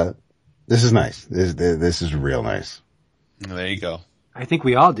nice. This is real nice. There you go. I think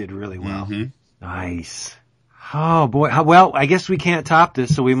we all did really well. Mm-hmm. Nice. Oh boy. Well, I guess we can't top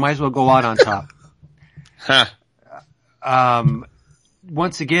this, so we might as well go out on top.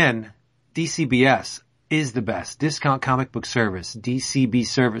 Once again, DCBS is the best discount comic book service.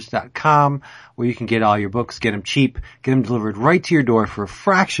 DCBService.com, where you can get all your books, get them cheap, get them delivered right to your door for a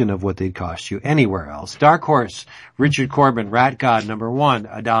fraction of what they'd cost you anywhere else. Dark Horse, Richard Corbin, Rat God, number 1,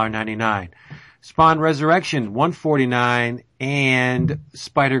 $1.99. Spawn Resurrection, $1.49, and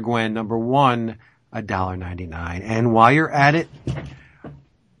Spider-Gwen, number 1, $1.99. And while you're at it,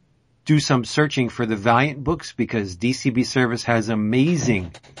 do some searching for the Valiant books, because DCB Service has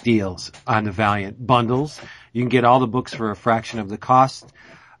amazing deals on the Valiant bundles. You can get all the books for a fraction of the cost.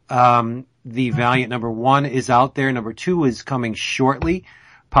 The Valiant number 1 is out there. Number 2 is coming shortly.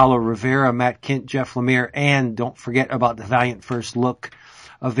 Paulo Rivera, Matt Kint, Jeff Lemire, and don't forget about the Valiant First Look,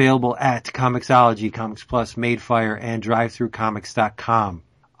 available at Comixology, Comics Plus, Madefire, and DriveThruComics.com.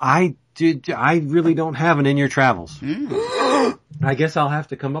 I really don't have an In Your Travels. I guess I'll have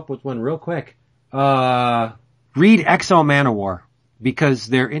to come up with one real quick. Read Exo Manowar, because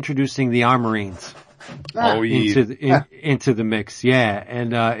they're introducing the Armorines into the mix. Yeah,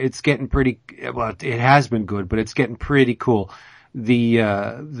 and it's getting pretty. Well, it has been good, but it's getting pretty cool.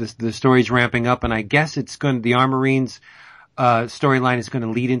 The story's ramping up, and I guess the Armorines storyline is going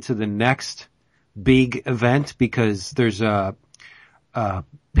to lead into the next big event, because there's a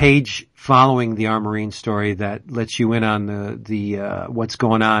page following the Armorine story that lets you in on the what's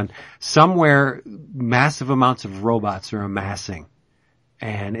going on. Somewhere massive amounts of robots are amassing,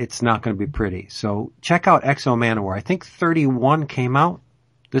 and it's not going to be pretty. So check out Exo Manowar. I think 31 came out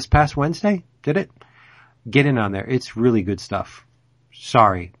this past Wednesday. Did it? Get in on there. It's really good stuff.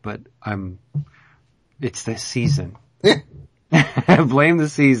 Sorry, but it's the season. Blame the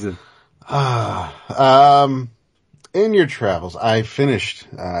season. In Your Travels, I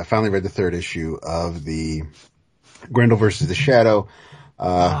finally read the 3rd issue of the Grendel versus the Shadow,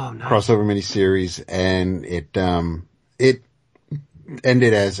 nice. crossover miniseries, and it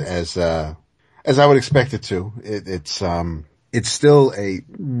ended as I would expect it to. It's still a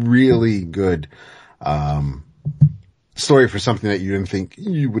really good, story for something that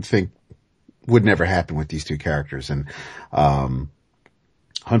you would think would never happen with these two characters. And,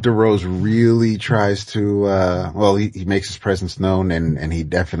 Hunter Rose really tries to, he makes his presence known and he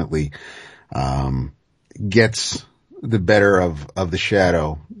definitely, gets the better of the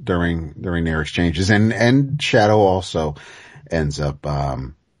Shadow during their exchanges. And Shadow also ends up,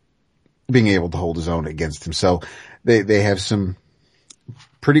 being able to hold his own against him. So they have some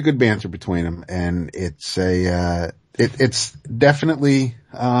pretty good banter between them, and it's it's definitely,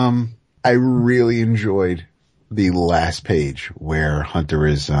 I really enjoyed the last page where Hunter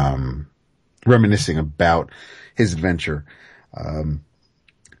is, reminiscing about his adventure,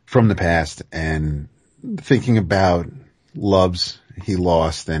 from the past and thinking about loves he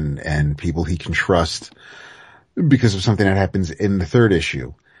lost and people he can trust because of something that happens in the third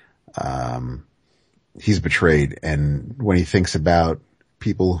issue. He's betrayed, and when he thinks about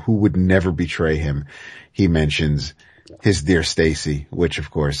people who would never betray him, he mentions his dear Stacy, which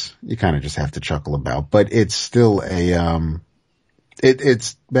of course you kind of just have to chuckle about, but it's still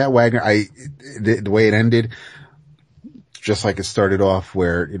it's Matt Wagner. The way it ended, just like it started off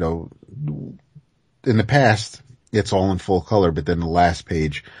where, in the past it's all in full color, but then the last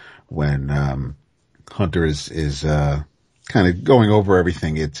page when, Hunter is kind of going over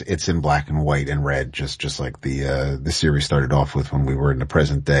everything, it's in black and white and red, just like the series started off with when we were in the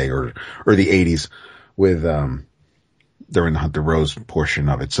present day or the 80s with, during the Hunter Rose portion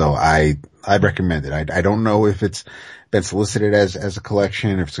of it. So I recommend it. I don't know if it's been solicited as a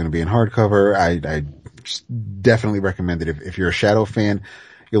collection, if it's going to be in hardcover. I definitely recommend it. If you're a Shadow fan,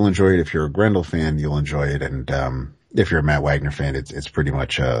 you'll enjoy it. If you're a Grendel fan, you'll enjoy it. And, if you're a Matt Wagner fan, it's pretty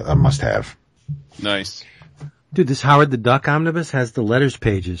much a must have. Nice. Dude, this Howard the Duck omnibus has the letters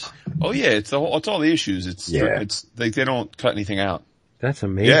pages. Oh yeah, it's all the issues. It's like they don't cut anything out. That's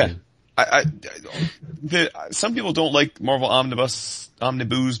amazing. Yeah. Some people don't like Marvel omnibus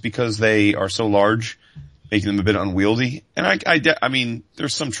because they are so large, making them a bit unwieldy. And I mean,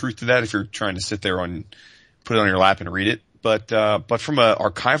 there's some truth to that if you're trying to sit there put it on your lap and read it. But from an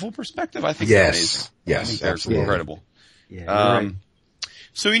archival perspective, I think they're amazing. Yes, I think they're absolutely incredible. Yeah, right.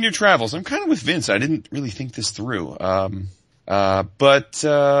 So in your travels, I'm kind of with Vince. I didn't really think this through. But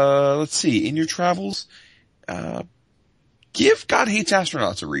let's see. In your travels, give God Hates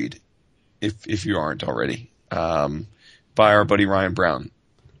Astronauts a read, if you aren't already, by our buddy Ryan Brown.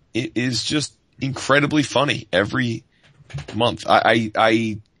 It is just incredibly funny every month.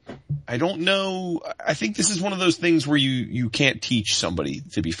 I don't know. I think this is one of those things where you can't teach somebody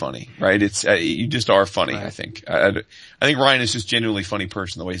to be funny, right? It's, you just are funny, right. I think. I think Ryan is just genuinely funny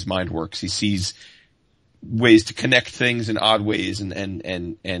person, the way his mind works. He sees ways to connect things in odd ways and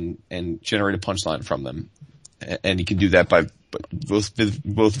generate a punchline from them. And he can do that by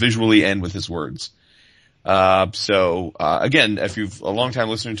both visually and with his words. Again, if you've a long time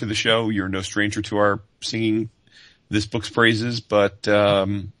listener to the show, you're no stranger to our singing this book's praises, but,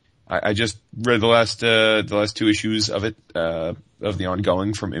 I just read the last two issues of it, of the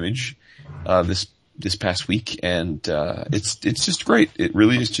ongoing from Image, this past week, and, it's just great. It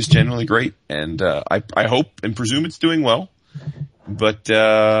really is just genuinely great, and, I hope and presume it's doing well, but,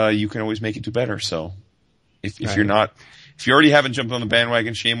 you can always make it do better, so if you already haven't jumped on the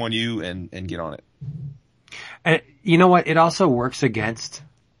bandwagon, shame on you, and get on it. And you know what? It also works against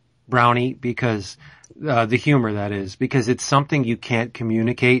Brownie because, the humor, that is, because it's something you can't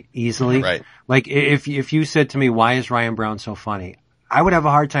communicate easily. Right. Like if you said to me, why is Ryan Brown so funny? I would have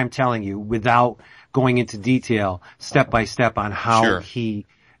a hard time telling you without going into detail, step by step on how and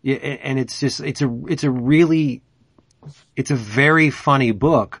it's a very funny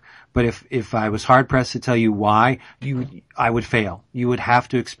book. But if I was hard pressed to tell you why, I would fail. You would have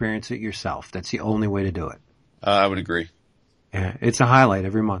to experience it yourself. That's the only way to do it. I would agree. Yeah, it's a highlight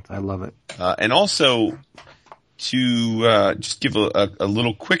every month. I love it. And also to just give a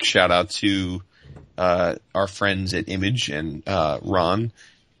little quick shout out to our friends at Image and Ron,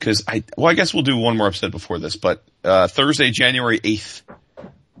 because I guess we'll do one more episode before this, but Thursday, January 8th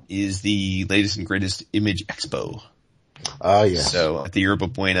is the latest and greatest Image Expo. Yes. So at the Yerba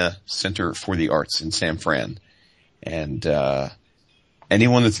Buena Center for the Arts in San Fran. And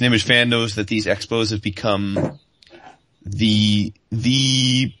anyone that's an Image fan knows that these expos have become the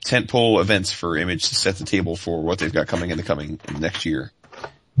tentpole events for Image to set the table for what they've got coming in the next year.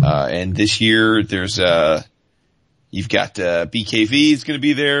 And this year there's you've got BKV is going to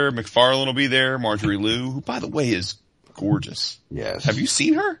be there, McFarlane will be there, Marjorie Liu, who by the way is gorgeous. Yes. Have you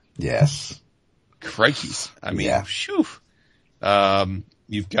seen her? Yes. Crikeys. I mean, yeah. Phew.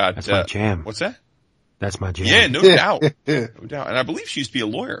 You've got That's my jam. What's that? That's my jam. Yeah, no doubt. No doubt. And I believe she used to be a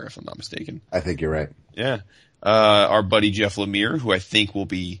lawyer, if I'm not mistaken. I think you're right. Yeah. Our buddy Jeff Lemire, who I think will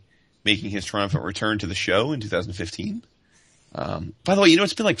be making his triumphant return to the show in 2015. By the way,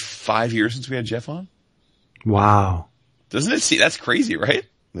 it's been like 5 years since we had Jeff on. Wow. Doesn't it? See, that's crazy, right?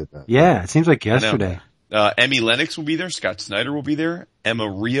 Yeah, it seems like yesterday. Emmy Lennox will be there. Scott Snyder will be there. Emma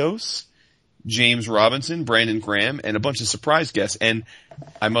Rios, James Robinson, Brandon Graham, and a bunch of surprise guests. And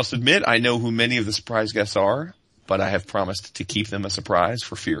I must admit, I know who many of the surprise guests are, but I have promised to keep them a surprise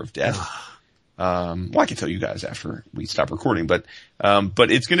for fear of death. Well, I can tell you guys after we stop recording, but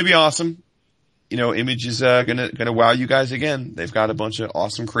it's going to be awesome. Image is gonna wow you guys again. They've got a bunch of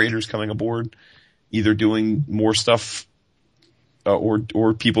awesome creators coming aboard, either doing more stuff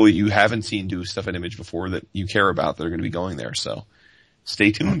or people that you haven't seen do stuff at Image before that you care about that are going to be going there. So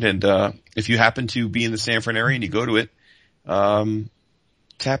stay tuned. And if you happen to be in the San Fran area and you go to it,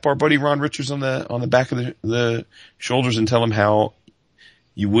 tap our buddy Ron Richards on the back of the shoulders and tell him how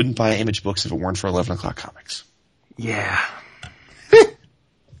you wouldn't buy Image books if it weren't for 11 O'Clock Comics. Yeah.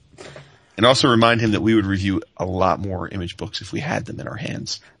 And also remind him that we would review a lot more Image books if we had them in our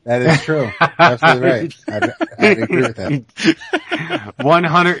hands. That is true. Absolutely right. I agree with that.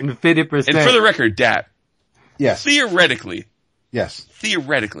 150%. And for the record, Dap, Yes. theoretically, Yes.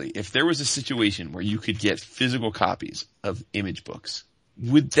 if there was a situation where you could get physical copies of Image books,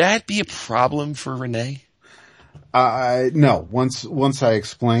 would that be a problem for Renee? No. Once I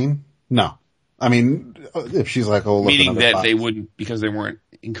explain, no. I mean, if she's like, oh, look, Meaning that box. they wouldn't, because they weren't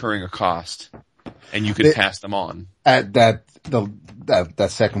incurring a cost, and you could pass them on. At that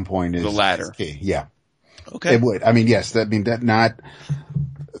second point is The latter. key. Yeah. Okay. It would. I mean, yes,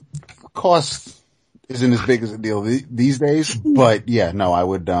 cost isn't as big as a deal these days, but yeah, no, I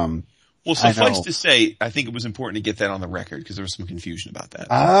would, Well, suffice to say, I think it was important to get that on the record because there was some confusion about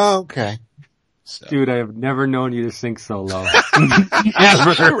that. Okay. So. Dude, I have never known you to sink so low.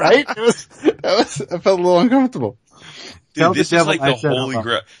 Never. Right? I felt a little uncomfortable. Dude, this is like the I said holy hello.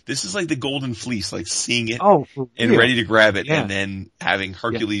 grail. This is like the golden fleece, like seeing it Oh, for and real. ready to grab it, Yeah. and then having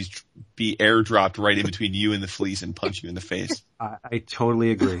Hercules be airdropped right in between you and the fleece and punch you in the face. I totally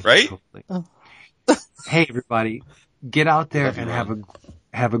agree. Right? Totally. Hey, everybody, get out there and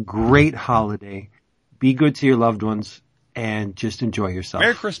have a great holiday. Be good to your loved ones and just enjoy yourself.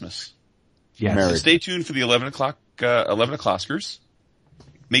 Merry Christmas. Yes. Merry- So stay tuned for the 11 o'clockers.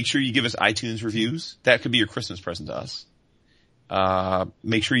 Make sure you give us iTunes reviews. That could be your Christmas present to us.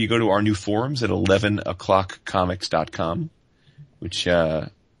 Make sure you go to our new forums at 11o'clockcomics.com, which, we're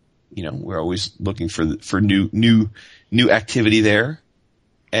always looking for new activity there.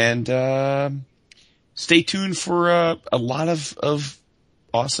 And, stay tuned for, a lot of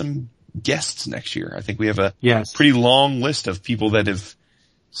awesome guests next year. I think we have a Yes. pretty long list of people that have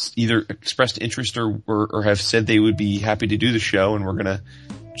either expressed interest or have said they would be happy to do the show, and we're gonna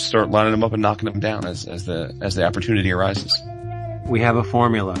start lining them up and knocking them down as the opportunity arises. We have a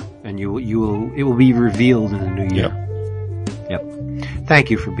formula, and it will be revealed in the new year. Yep. Thank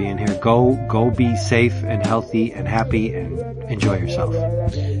you for being here. Go be safe and healthy and happy and enjoy yourself.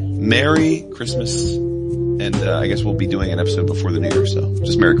 Merry Christmas, and I guess we'll be doing an episode before the New Year, so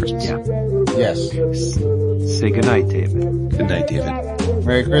just Merry Christmas. Yeah. Yes. Say goodnight, David. Good night, David.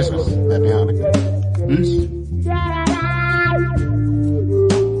 Merry Christmas. Happy Hanukkah. Peace.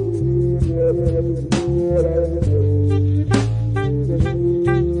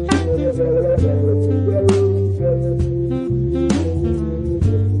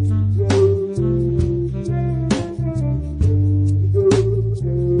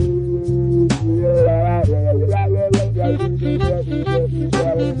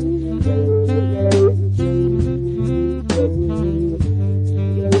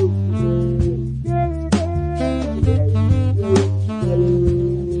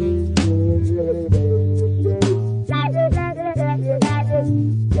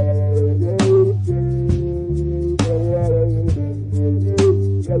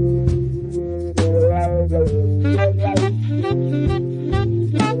 Thank you.